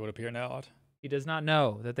 It would appear not. He does not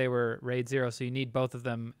know that they were RAID 0, so you need both of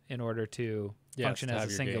them in order to Yes, function to as have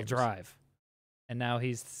a your single games. drive. And now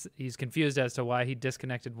he's confused as to why he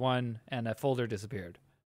disconnected one and a folder disappeared.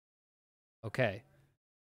 Okay.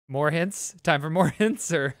 More hints? Time for more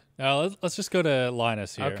hints, or? Now let's just go to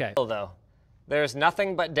Linus here. Okay. Though, there's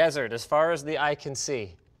nothing but desert as far as the eye can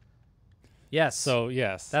see. Yes. So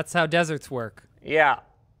yes. That's how deserts work, Yeah.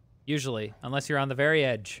 usually, unless you're on the very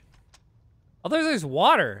edge. Although there's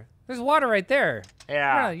water. There's water right there.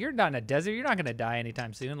 Yeah. You're not in a desert. You're not going to die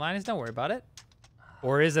anytime soon, Linus. Don't worry about it.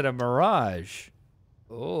 Or is it a mirage?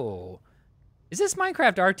 Oh. Is this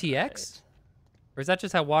Minecraft RTX? Or is that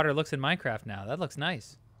just how water looks in Minecraft now? That looks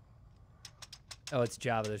nice. Oh, it's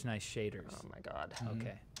Java. There's nice shaders. Oh my God.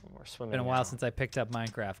 Okay. We're swimming. Been a while now. since I picked up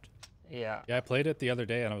Minecraft. Yeah. Yeah, I played it the other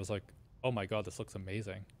day and I was like, oh my god, this looks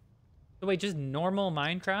amazing. So wait, just normal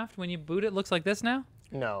Minecraft when you boot it looks like this now?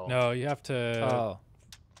 No. No, you have to.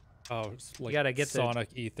 Oh, It's like gotta get the- Sonic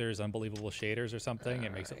Ether's unbelievable shaders or something.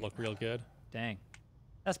 It makes it look real good. dang.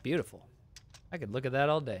 That's beautiful. I could look at that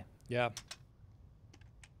all day. Yeah.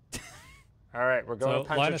 All right, we're going So to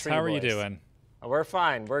punch Linus, a tree. how are you boys. doing? We're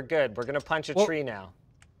fine. We're good. We're gonna punch a Well- tree now.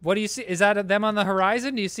 What do you see? Is that them on the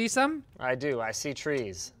horizon? Do you see some? I do. I see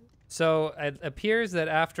trees. So it appears that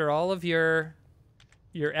after all of your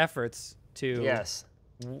efforts to Yes.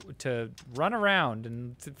 to run around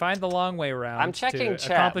and to find the long way around, I'm checking to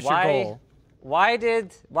chat. accomplish your goal. Why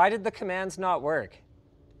did the commands not work?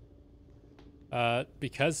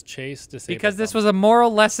 Because Chase disabled Because this them. was a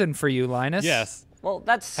moral lesson for you, Linus. Yes. Well,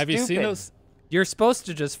 that's Have you seen stupid. those? You're supposed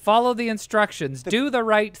to just follow the instructions, do the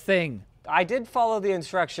right thing, I did follow the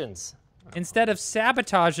instructions. instead of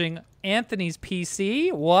sabotaging Anthony's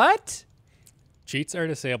PC. What? Cheats are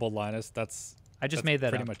disabled, Linus. That's I just That's made that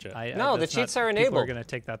pretty up. much it. No, the that's not- cheats are People are enabled. gonna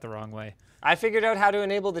take that the wrong way. I figured out how to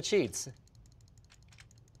enable the cheats.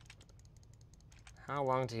 How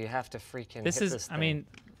long do you have to freaking This hit is, this thing? I mean,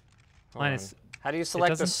 Hold Linus, on. How do you it select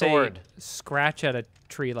doesn't the sword? say scratch at a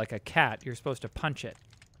tree like a cat. You're supposed to punch it.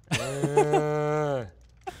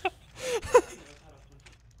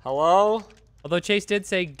 Hello? Although Chase did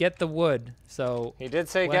say get the wood, so He did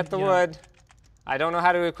say Well, get the you know. wood. I don't know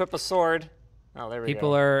how to equip a sword. Oh, there we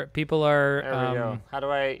people go. are There we go. How do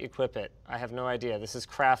I equip it? I have no idea. This is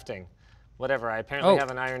crafting. Whatever. I apparently Oh.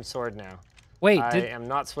 have an iron sword now. Wait, I am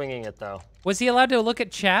not swinging it though. was he allowed to look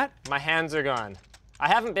at chat? My hands are gone. I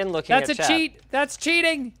haven't been looking That's at a chat. cheat. That's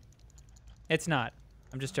cheating. It's not.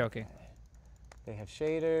 I'm just joking. They have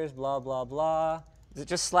shaders, blah, blah, blah. Is it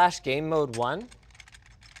just slash game mode 1?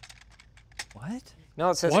 What? No,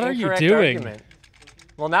 it says What are you incorrect doing? argument.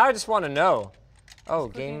 Well, now I just want to know. Oh,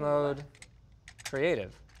 game mode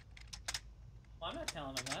creative. Well, I'm not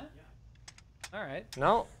telling him that. All right.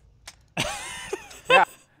 No.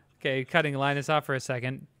 Okay, cutting Linus off for a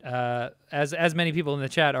second. As many people in the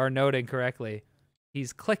chat are noting correctly,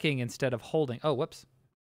 he's clicking instead of holding. Oh, whoops.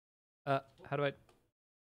 How do I?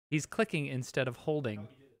 He's clicking instead of holding.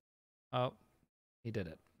 Oh, he did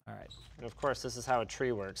it. All right. And of course, this is how a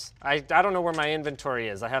tree works. I don't know where my inventory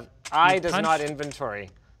is. I does not punched- inventory.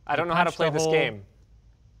 I don't know how to punched play a this hole game.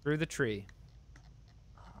 Through the tree.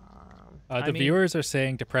 The I mean- viewers are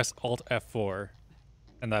saying to press Alt F4,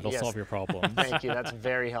 and that'll Yes. solve your problem. Thank you. That's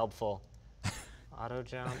very helpful. Auto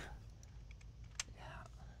jump.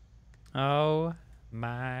 Oh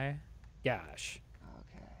my gosh.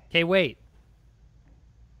 Okay, wait.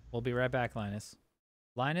 We'll be right back, Linus.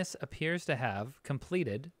 Linus appears to have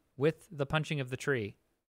completed, with the punching of the tree,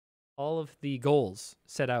 all of the goals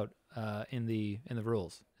set out in the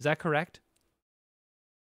rules. Is that correct?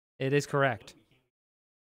 It is correct.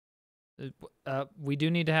 We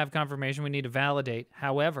do need to have confirmation. We need to validate.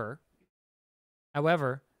 However,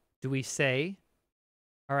 do we say,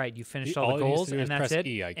 all right, you finished all All the you need to goals do and is that's press it?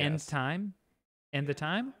 E, I End guess. time? End the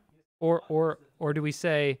time? Or do we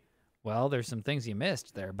say, well, there's some things you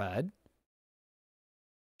missed there, bud?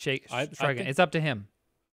 I Shrugging. think- It's up to him.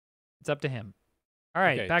 It's up to him. All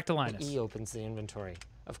right, Okay. back to Linus. E opens the inventory.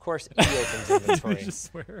 Of course, E opens inventory. Just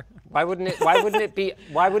swear. Why wouldn't it be?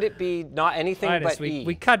 Why would it be not anything Linus, but E?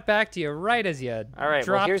 we cut back to you right as you All right. Well,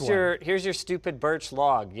 dropped here's one. your stupid birch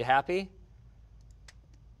log. You happy?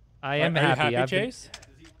 I am Are you happy. happy, I've been- Chase?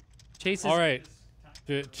 Chase is All right.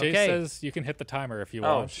 Chase Okay. says you can hit the timer if you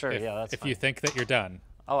Oh, want. sure, If, yeah, that's if you think that you're done.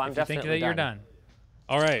 Oh, I'm if you think definitely that you're done.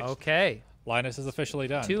 All right. Okay. Linus is officially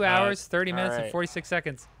done. 2 hours, 30 minutes, and right. 46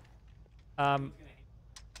 seconds.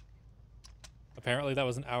 Apparently that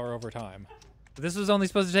was an hour over time. This was only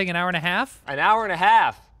supposed to take an hour and a half? An hour and a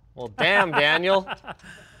half. Well, damn, Daniel. What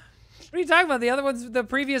are you talking about? The other ones, the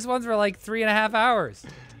previous ones were like 3.5 hours.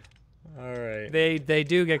 All right. They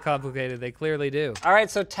do get complicated. They clearly do. All right.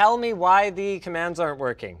 So tell me why the commands aren't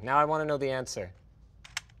working. Now I want to know the answer.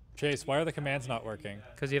 Chase, why are the commands not working?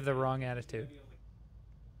 Because you have the wrong attitude.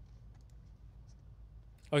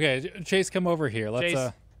 Okay, Chase, come over here. Let's Chase,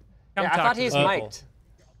 uh Come Yeah, I talk thought to he's the people. mic'd.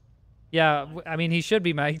 Yeah, I mean, he should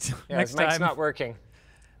be mic'd Yeah, next his mic's time. not working.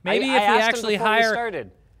 Maybe I if we asked him actually before we hire,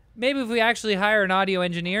 started. maybe if we actually hire an audio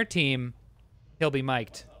engineer team, he'll be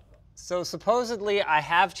mic'd. So supposedly I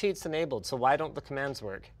have cheats enabled. So why don't the commands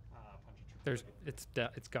work? It's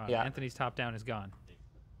gone. Yeah. Anthony's top down is gone.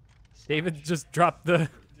 David just dropped the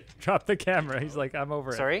camera. He's like, I'm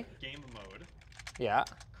over it. Sorry. Game mode, Yeah.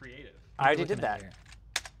 creative. I already Looking did at that.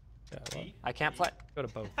 here. I can't play. Go to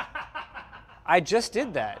both. I just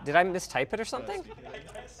did that. Did I mistype it or something?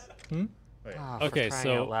 Oh, for Okay, crying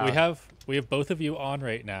so out loud. we have both of you on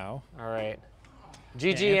right now. All right.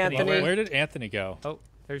 GG, Anthony, Anthony. Where did Anthony go? Oh,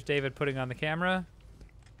 there's David putting on the camera.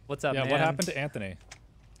 What's up, Yeah, man? what happened to Anthony?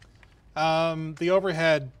 The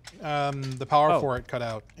overhead, the power Oh. for it cut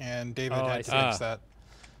out, and David Oh, I had to see. fix that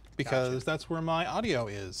because that's where my audio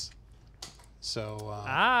is. So,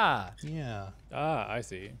 yeah. Ah, I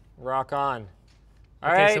see. Rock on.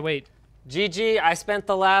 All Okay, right. so wait. GG, I spent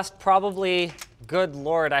the last probably, good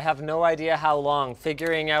lord, I have no idea how long,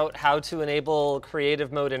 figuring out how to enable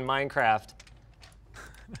creative mode in Minecraft.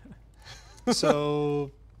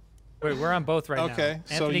 So, Wait, we're on both right now. Okay,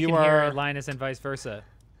 so Anthony you can hear are- Linus and vice versa.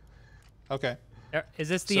 okay. Is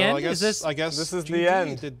this the So end? I guess, is this? I guess This is the GG.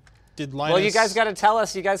 end. Did Linus... Well, you guys got to tell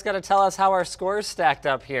us. You guys got to tell us how our scores stacked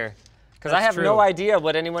up here, because I That's have no true. idea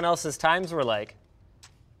what anyone else's times were like.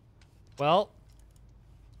 Well,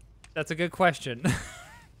 that's a good question.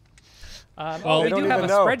 Well, we don't do have a even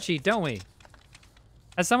know. spreadsheet, don't we?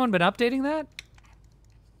 Has someone been updating that?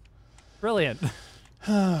 Brilliant.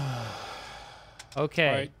 Okay.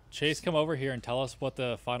 All right, Chase, come over here and tell us what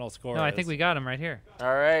the final score No, is. I think we got him right here.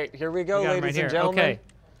 All right, here we go, We got him ladies right and here. gentlemen. Okay.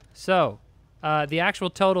 So, the actual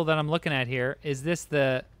total that I'm looking at here, is this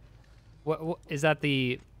the... What is that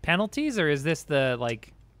the penalties, or is this the,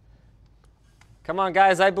 like... Come on,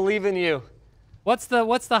 guys, I believe in you. What's the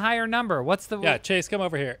higher number? What's the... Yeah, Chase, come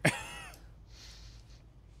over here.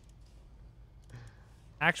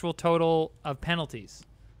 Actual total of penalties.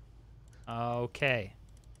 Okay.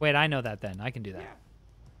 Wait, I know that then. I can do that.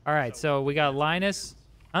 All right, so we got Linus.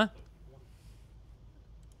 Huh?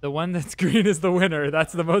 The one that's green is the winner.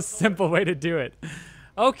 That's the most simple way to do it.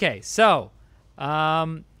 Okay, so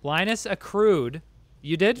Linus accrued.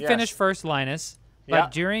 You did finish first, Linus,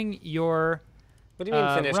 but during your What do you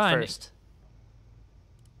mean finished run, first?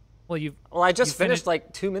 Well, Well, I just finished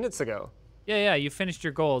like 2 minutes ago. Yeah, you finished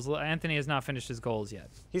your goals. Anthony has not finished his goals yet.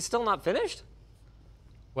 He's still not finished?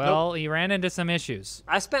 Well, he ran into some issues.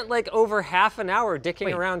 I spent like over half an hour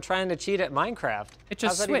dicking around trying to cheat at Minecraft. It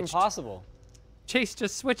just How's that even switched. possible? Chase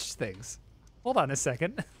just switched things. Hold on a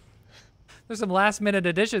second. There's some last-minute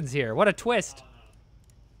additions here. What a twist.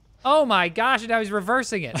 Oh my gosh, now he's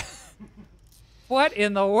reversing it. What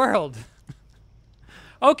in the world?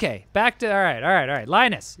 Okay, back to, all right.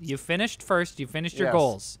 Linus, you finished first. You finished your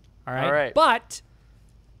goals. All right. All right. But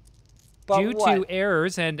due what? to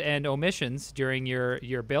errors and omissions during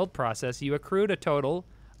your build process, you accrued a total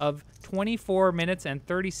of 24 minutes and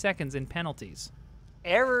 30 seconds in penalties.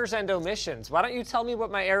 Errors and omissions. Why don't you tell me what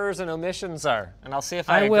my errors and omissions are, and I'll see if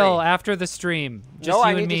I agree. will after the stream. Just No,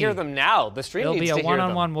 I you and need to me. hear them now. The stream It'll needs be to a hear them.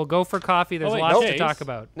 one-on-one. We'll go for coffee. There's wait, lots no, to Chase. talk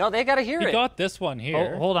about. No, they got to hear You it. got this one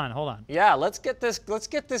here. Oh, hold on. Yeah, let's get this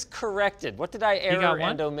corrected. What did I got error one?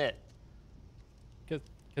 and omit? Because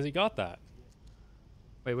he got that.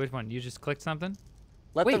 Wait, which one? You just clicked something?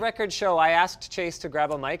 Let the Wait. record show I asked Chase to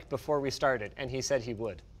grab a mic before we started, and he said he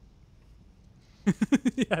would.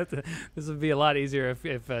 Yeah, this would be a lot easier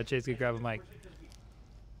if Chase could grab a mic.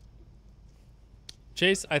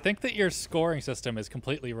 Chase, I think that your scoring system is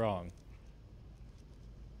completely wrong.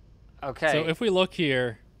 Okay. So if we look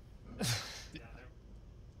here,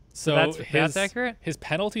 so that's accurate? His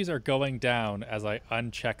penalties are going down as I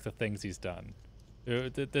uncheck the things he's done.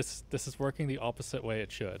 This is working the opposite way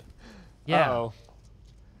it should. Yeah. Uh-oh.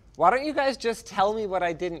 Why don't you guys just tell me what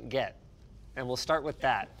I didn't get, and we'll start with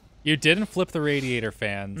that. You didn't flip the radiator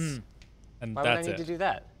fans, and Why would I that's need it. to do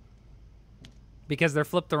that? Because they're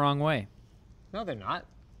flipped the wrong way. No, they're not.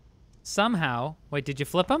 Somehow. Wait, did you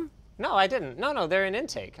flip them? No, I didn't. No, they're in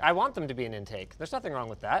intake. I want them to be in intake. There's nothing wrong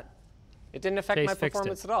with that. It didn't affect Chase my fixed it.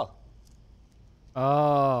 performance at all.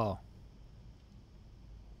 Oh.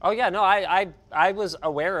 Oh yeah, no, I was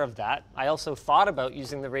aware of that. I also thought about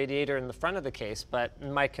using the radiator in the front of the case, but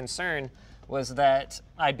my concern was that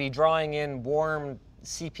I'd be drawing in warm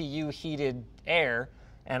CPU heated air,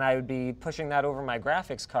 and I would be pushing that over my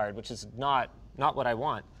graphics card, which is not what I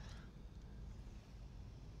want.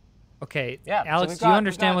 Okay. Yeah, so Alex, we've do you got-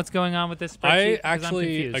 understand we've got- what's going on with this spreadsheet? I 'Cause I'm actually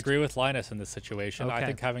confused. agree with Linus in this situation. I Okay.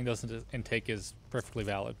 think having those in intake is perfectly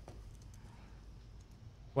valid.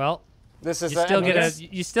 Well, This is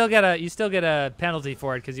you still get a penalty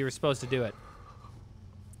for it because you were supposed to do it.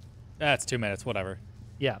 That's 2 minutes, whatever.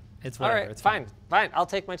 Yeah, it's all whatever. right. It's Fine. I'll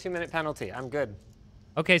take my 2-minute penalty. I'm good.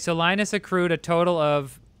 Okay, so Linus accrued a total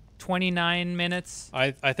of 29 minutes.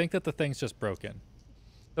 I think that the thing's just broken.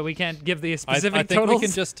 So we can't give the I specific think totals. we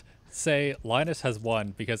can just say Linus has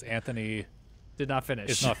won because Anthony Did not finish.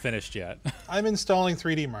 is not finished yet. I'm installing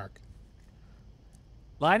 3D Mark.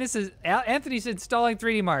 Anthony's installing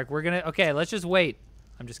 3D Mark. We're gonna. Okay, let's just wait.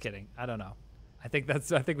 I'm just kidding. I don't know. I think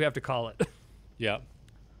we have to call it. Yeah.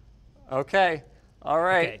 Okay. All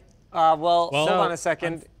right. Okay. Well, hold so on a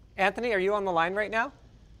second. Anthony, are you on the line right now?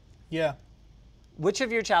 Yeah. Which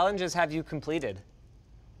of your challenges have you completed?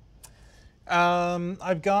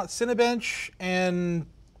 I've got Cinebench, and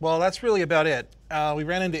well, that's really about it. We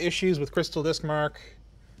ran into issues with Crystal Disk Mark,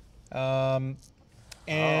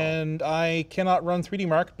 and I cannot run 3D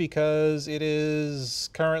Mark because it is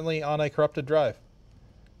currently on a corrupted drive.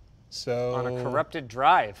 So On a corrupted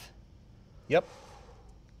drive. Yep.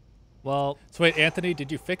 Well, So wait, Anthony,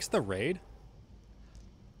 did you fix the RAID?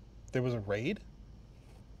 There was a raid.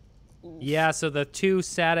 yeah. So the two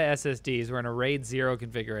SATA SSDs were in a RAID 0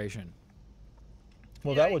 configuration.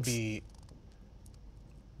 Well, that would be.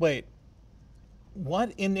 Wait.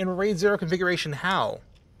 What in RAID 0 configuration? How?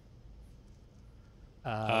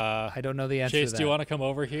 I don't know the answer Chase, to that. do you want to come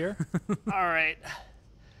over here? All right.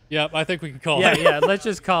 Yep, I think we can call Yeah, it. yeah. Let's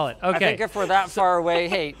just call it. Okay. I think if we're that far away,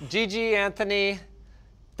 hey, GG, Anthony,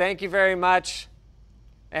 thank you very much.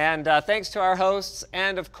 And thanks to our hosts.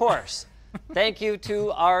 And of course, thank you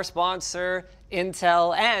to our sponsor,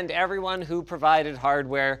 Intel, and everyone who provided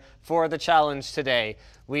hardware for the challenge today.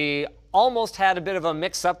 We almost had a bit of a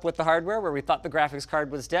mix-up with the hardware where we thought the graphics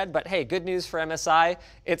card was dead, but hey, good news for MSI,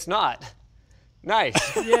 it's not.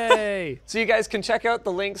 Nice. Yay. So you guys can check out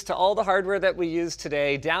the links to all the hardware that we used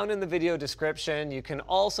today down in the video description. You can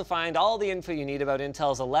also find all the info you need about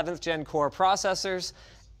Intel's 11th Gen Core processors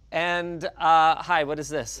And hi, what is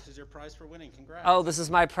this? This is your prize for winning. Congrats. Oh, this is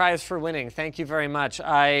my prize for winning. Thank you very much.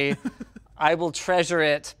 I will treasure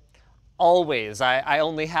it always. I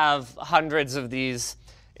only have hundreds of these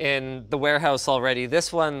in the warehouse already.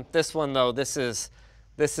 This one though, this is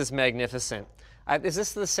magnificent. Is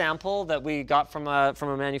this the sample that we got from a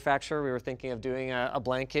manufacturer? We were thinking of doing a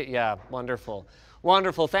blanket. Yeah, wonderful.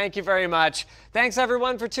 Wonderful. Thank you very much. Thanks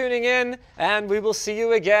everyone for tuning in, and we will see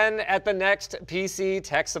you again at the next PC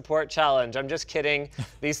Tech Support Challenge. I'm just kidding.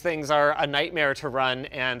 These things are a nightmare to run,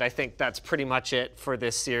 and I think that's pretty much it for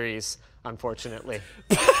this series, unfortunately.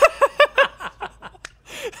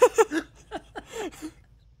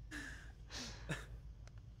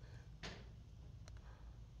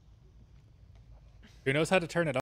 Who knows how to turn it on?